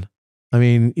 9/11, I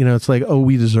mean, it's like, oh,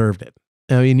 we deserved it.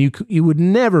 I mean, you would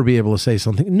never be able to say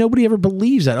something. Nobody ever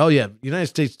believes that. Oh, yeah, the United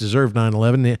States deserved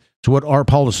 9/11. It's what our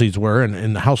policies were,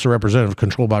 and the House of Representatives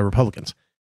controlled by Republicans.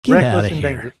 Get out of here.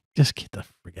 Dangerous. Just get the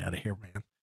frick out of here, man.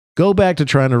 Go back to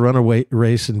trying to run a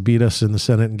race and beat us in the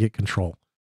Senate and get control.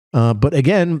 But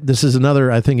again, this is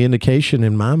another, I think, indication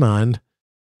in my mind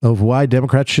of why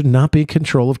Democrats should not be in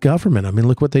control of government. I mean,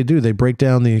 look what they do. They break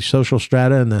down the social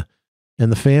strata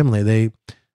and the family. They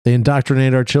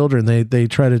indoctrinate our children. They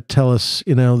try to tell us,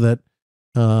 that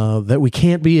we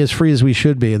can't be as free as we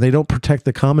should be. And they don't protect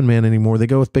the common man anymore. They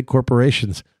go with big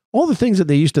corporations. All the things that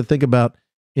they used to think about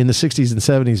in the 60s and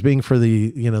 70s, being for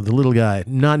the little guy,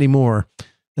 not anymore.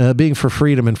 Being for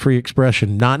freedom and free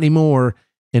expression, not anymore.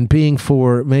 And being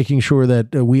for making sure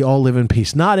that we all live in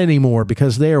peace, not anymore,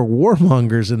 because they are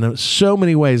warmongers in so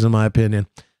many ways, in my opinion,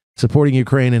 supporting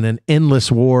Ukraine in an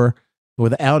endless war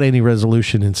without any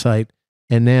resolution in sight.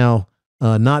 And now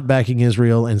not backing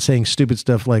Israel and saying stupid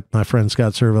stuff like my friend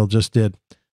Scott Serval just did,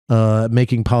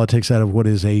 making politics out of what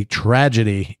is a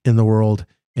tragedy in the world.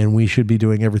 And we should be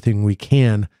doing everything we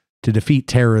can to defeat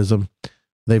terrorism.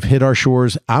 They've hit our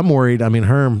shores. I'm worried. I mean,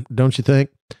 Herm, don't you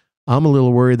think? I'm a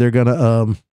little worried they're going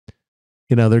to,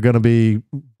 they're going to be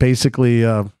basically,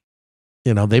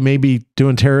 they may be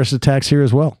doing terrorist attacks here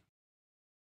as well.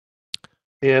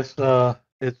 Yes.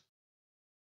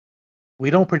 We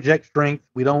don't project strength.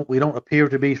 We don't appear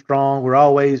to be strong. We're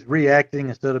always reacting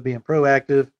instead of being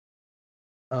proactive.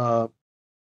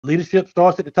 Leadership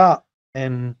starts at the top,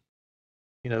 and,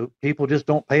 people just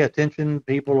don't pay attention.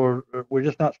 We're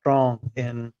just not strong.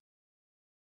 And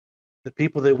the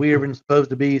people that we are supposed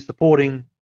to be supporting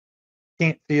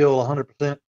can't feel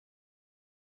 100%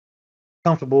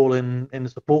 comfortable in the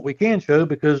support we can show,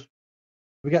 because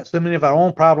we got so many of our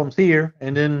own problems here,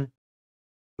 and then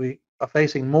we are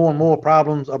facing more and more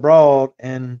problems abroad,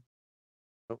 and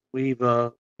we've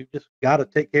just got to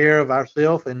take care of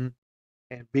ourselves and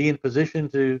be in position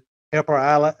to help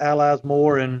our allies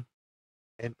more and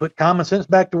put common sense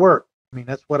back to work. I mean,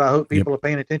 that's what I hope people are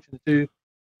paying attention to,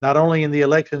 not only in the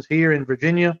elections here in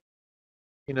Virginia,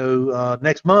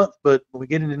 next month, but when we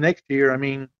get into next year, I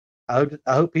mean, I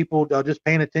hope people are just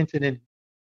paying attention and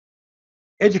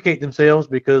educate themselves,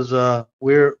 because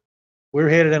we're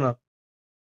headed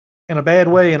in a bad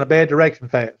way, in a bad direction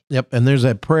fast. Yep. And there's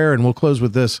that prayer, and we'll close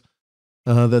with this,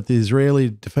 that the Israeli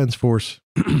Defense Force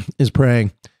is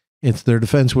praying. It's their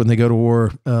defense when they go to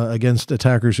war against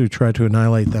attackers who try to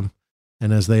annihilate them.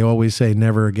 And as they always say,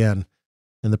 never again.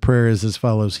 And the prayer is as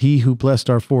follows: He who blessed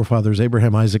our forefathers,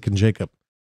 Abraham, Isaac, and Jacob,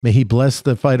 may he bless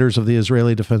the fighters of the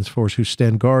Israeli Defense Force who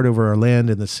stand guard over our land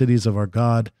and the cities of our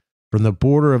God, from the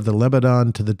border of the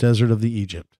Lebanon to the desert of the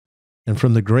Egypt, and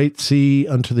from the great sea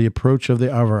unto the approach of the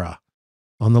Avarah,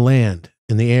 on the land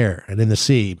in the air and in the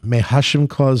sea. May Hashem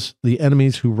cause the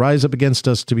enemies who rise up against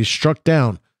us to be struck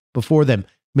down before them.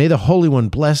 May the Holy One,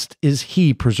 blessed is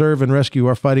he, preserve and rescue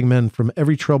our fighting men from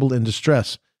every trouble and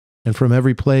distress and from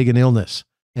every plague and illness.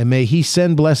 And may he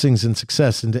send blessings and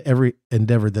success into every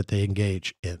endeavor that they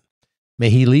engage in. May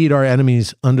he lead our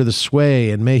enemies under the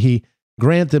sway, and may he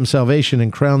grant them salvation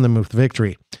and crown them with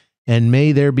victory. And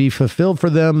may there be fulfilled for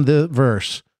them the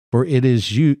verse, for it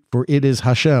is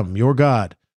Hashem, your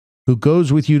God, who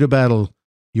goes with you to battle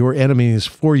your enemies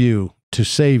for you to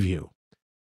save you.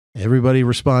 Everybody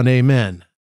respond, amen.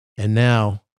 And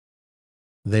now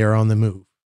they are on the move,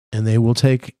 and they will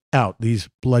take out these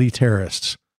bloody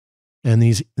terrorists, and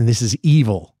this is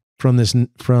evil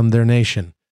from their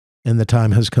nation, and the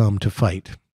time has come to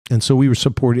fight. And so we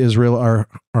support Israel.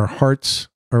 Our hearts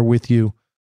are with you.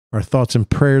 Our thoughts and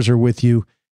prayers are with you.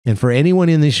 And for anyone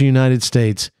in this United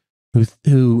States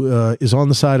who is on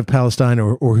the side of Palestine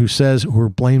or who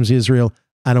blames Israel,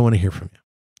 I don't want to hear from you.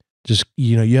 Just,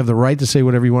 you have the right to say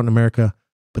whatever you want in America,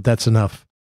 but that's enough.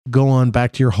 Go on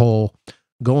back to your hole.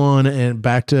 Go on and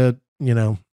back to,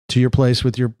 to your place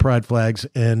with your pride flags,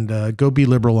 and go be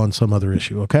liberal on some other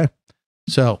issue. Okay.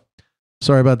 So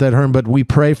sorry about that, Herm, but we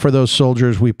pray for those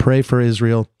soldiers. We pray for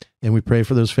Israel, and we pray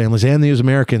for those families and those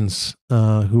Americans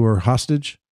who are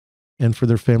hostage, and for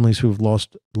their families who have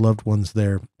lost loved ones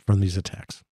there from these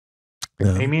attacks.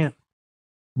 Amen.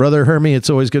 Brother Hermie, it's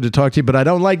always good to talk to you, but I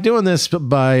don't like doing this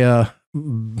by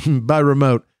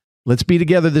remote. Let's be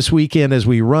together this weekend as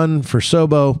we run for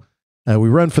Sobo. We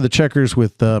run for the Checkers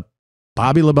with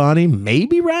Bobby Labonte,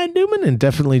 maybe Ryan Newman, and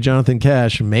definitely Jonathan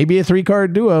Cash. Maybe a 3-car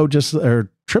duo, or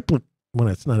triplet. Well,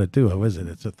 it's not a duo, is it?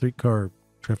 It's a 3-car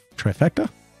trifecta.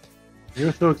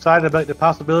 You're so excited about the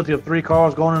possibility of 3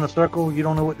 cars going in a circle, you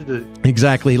don't know what to do.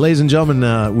 Exactly. Ladies and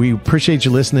gentlemen, we appreciate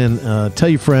you listening. Tell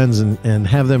your friends and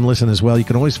have them listen as well. You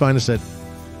can always find us at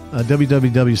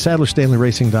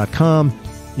www.sadlerstanleyracing.com.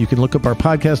 You can look up our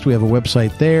podcast. We have a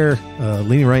website there,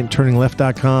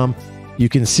 leaningrightandturningleft.com. You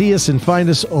can see us and find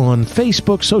us on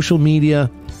Facebook, social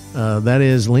media. That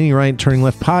is Leaning Right and Turning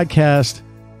Left Podcast.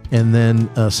 And then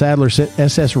Sadler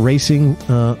SS Racing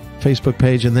Facebook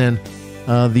page. And then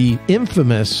the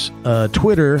infamous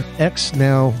Twitter, X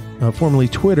now, formerly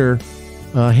Twitter,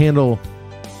 handle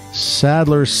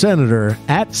Sadler Senator,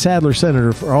 at Sadler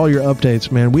Senator, for all your updates,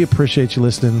 man. We appreciate you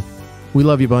listening. We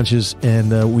love you bunches,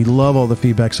 and we love all the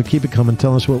feedback. So keep it coming.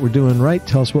 Tell us what we're doing right.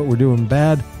 Tell us what we're doing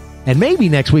bad. And maybe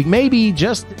next week,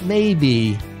 just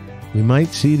maybe, we might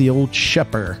see the old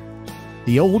Shepard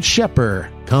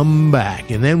come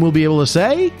back. And then we'll be able to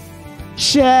say,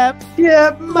 Shep,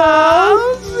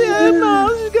 Mouse,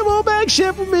 come on back,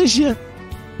 Shep, we miss you.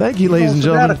 Thank you, ladies and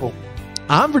gentlemen.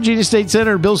 I'm Virginia State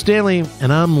Senator Bill Stanley,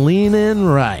 and I'm leaning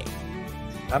right.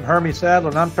 I'm Hermie Sadler,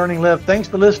 and I'm turning left. Thanks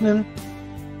for listening.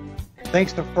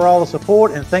 Thanks for all the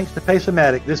support, and thanks to Pace O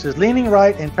Matic. This is Leaning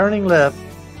Right and Turning Left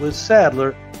with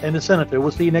Sadler and the Senator.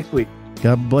 We'll see you next week.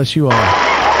 God bless you all.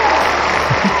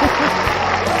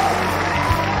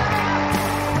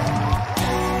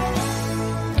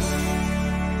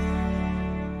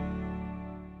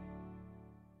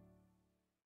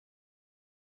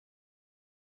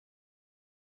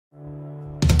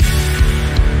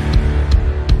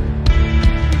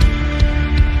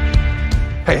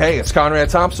 Hey, it's Conrad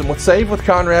Thompson with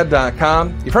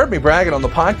SaveWithConrad.com. You've heard me bragging on the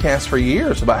podcast for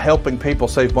years about helping people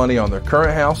save money on their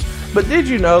current house, but did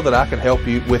you know that I can help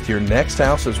you with your next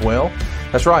house as well?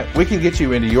 That's right, we can get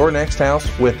you into your next house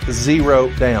with zero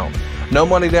down. No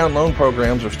money down loan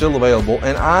programs are still available,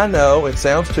 and I know it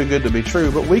sounds too good to be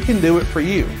true, but we can do it for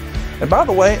you. And by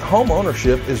the way, home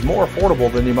ownership is more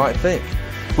affordable than you might think.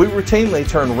 We routinely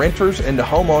turn renters into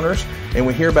homeowners, and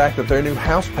we hear back that their new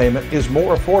house payment is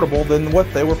more affordable than what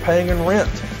they were paying in rent.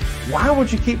 Why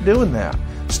would you keep doing that?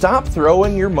 Stop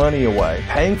throwing your money away,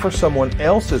 paying for someone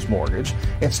else's mortgage,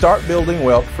 and start building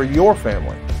wealth for your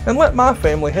family. And let my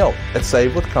family help at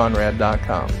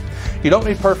SaveWithConrad.com. You don't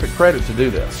need perfect credit to do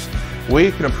this.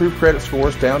 We can improve credit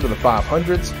scores down to the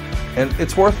 500s, and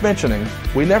it's worth mentioning,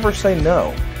 we never say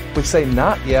no. We say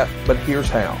not yet, but here's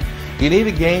how. You need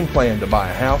a game plan to buy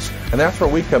a house, and that's where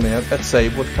we come in at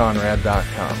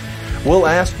SaveWithConrad.com. We'll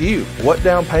ask you, what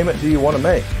down payment do you want to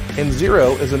make? And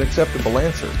zero is an acceptable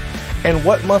answer. And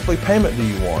what monthly payment do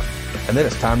you want? And then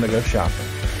it's time to go shopping.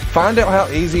 Find out how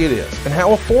easy it is and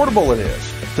how affordable it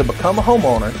is to become a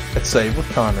homeowner at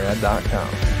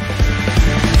SaveWithConrad.com.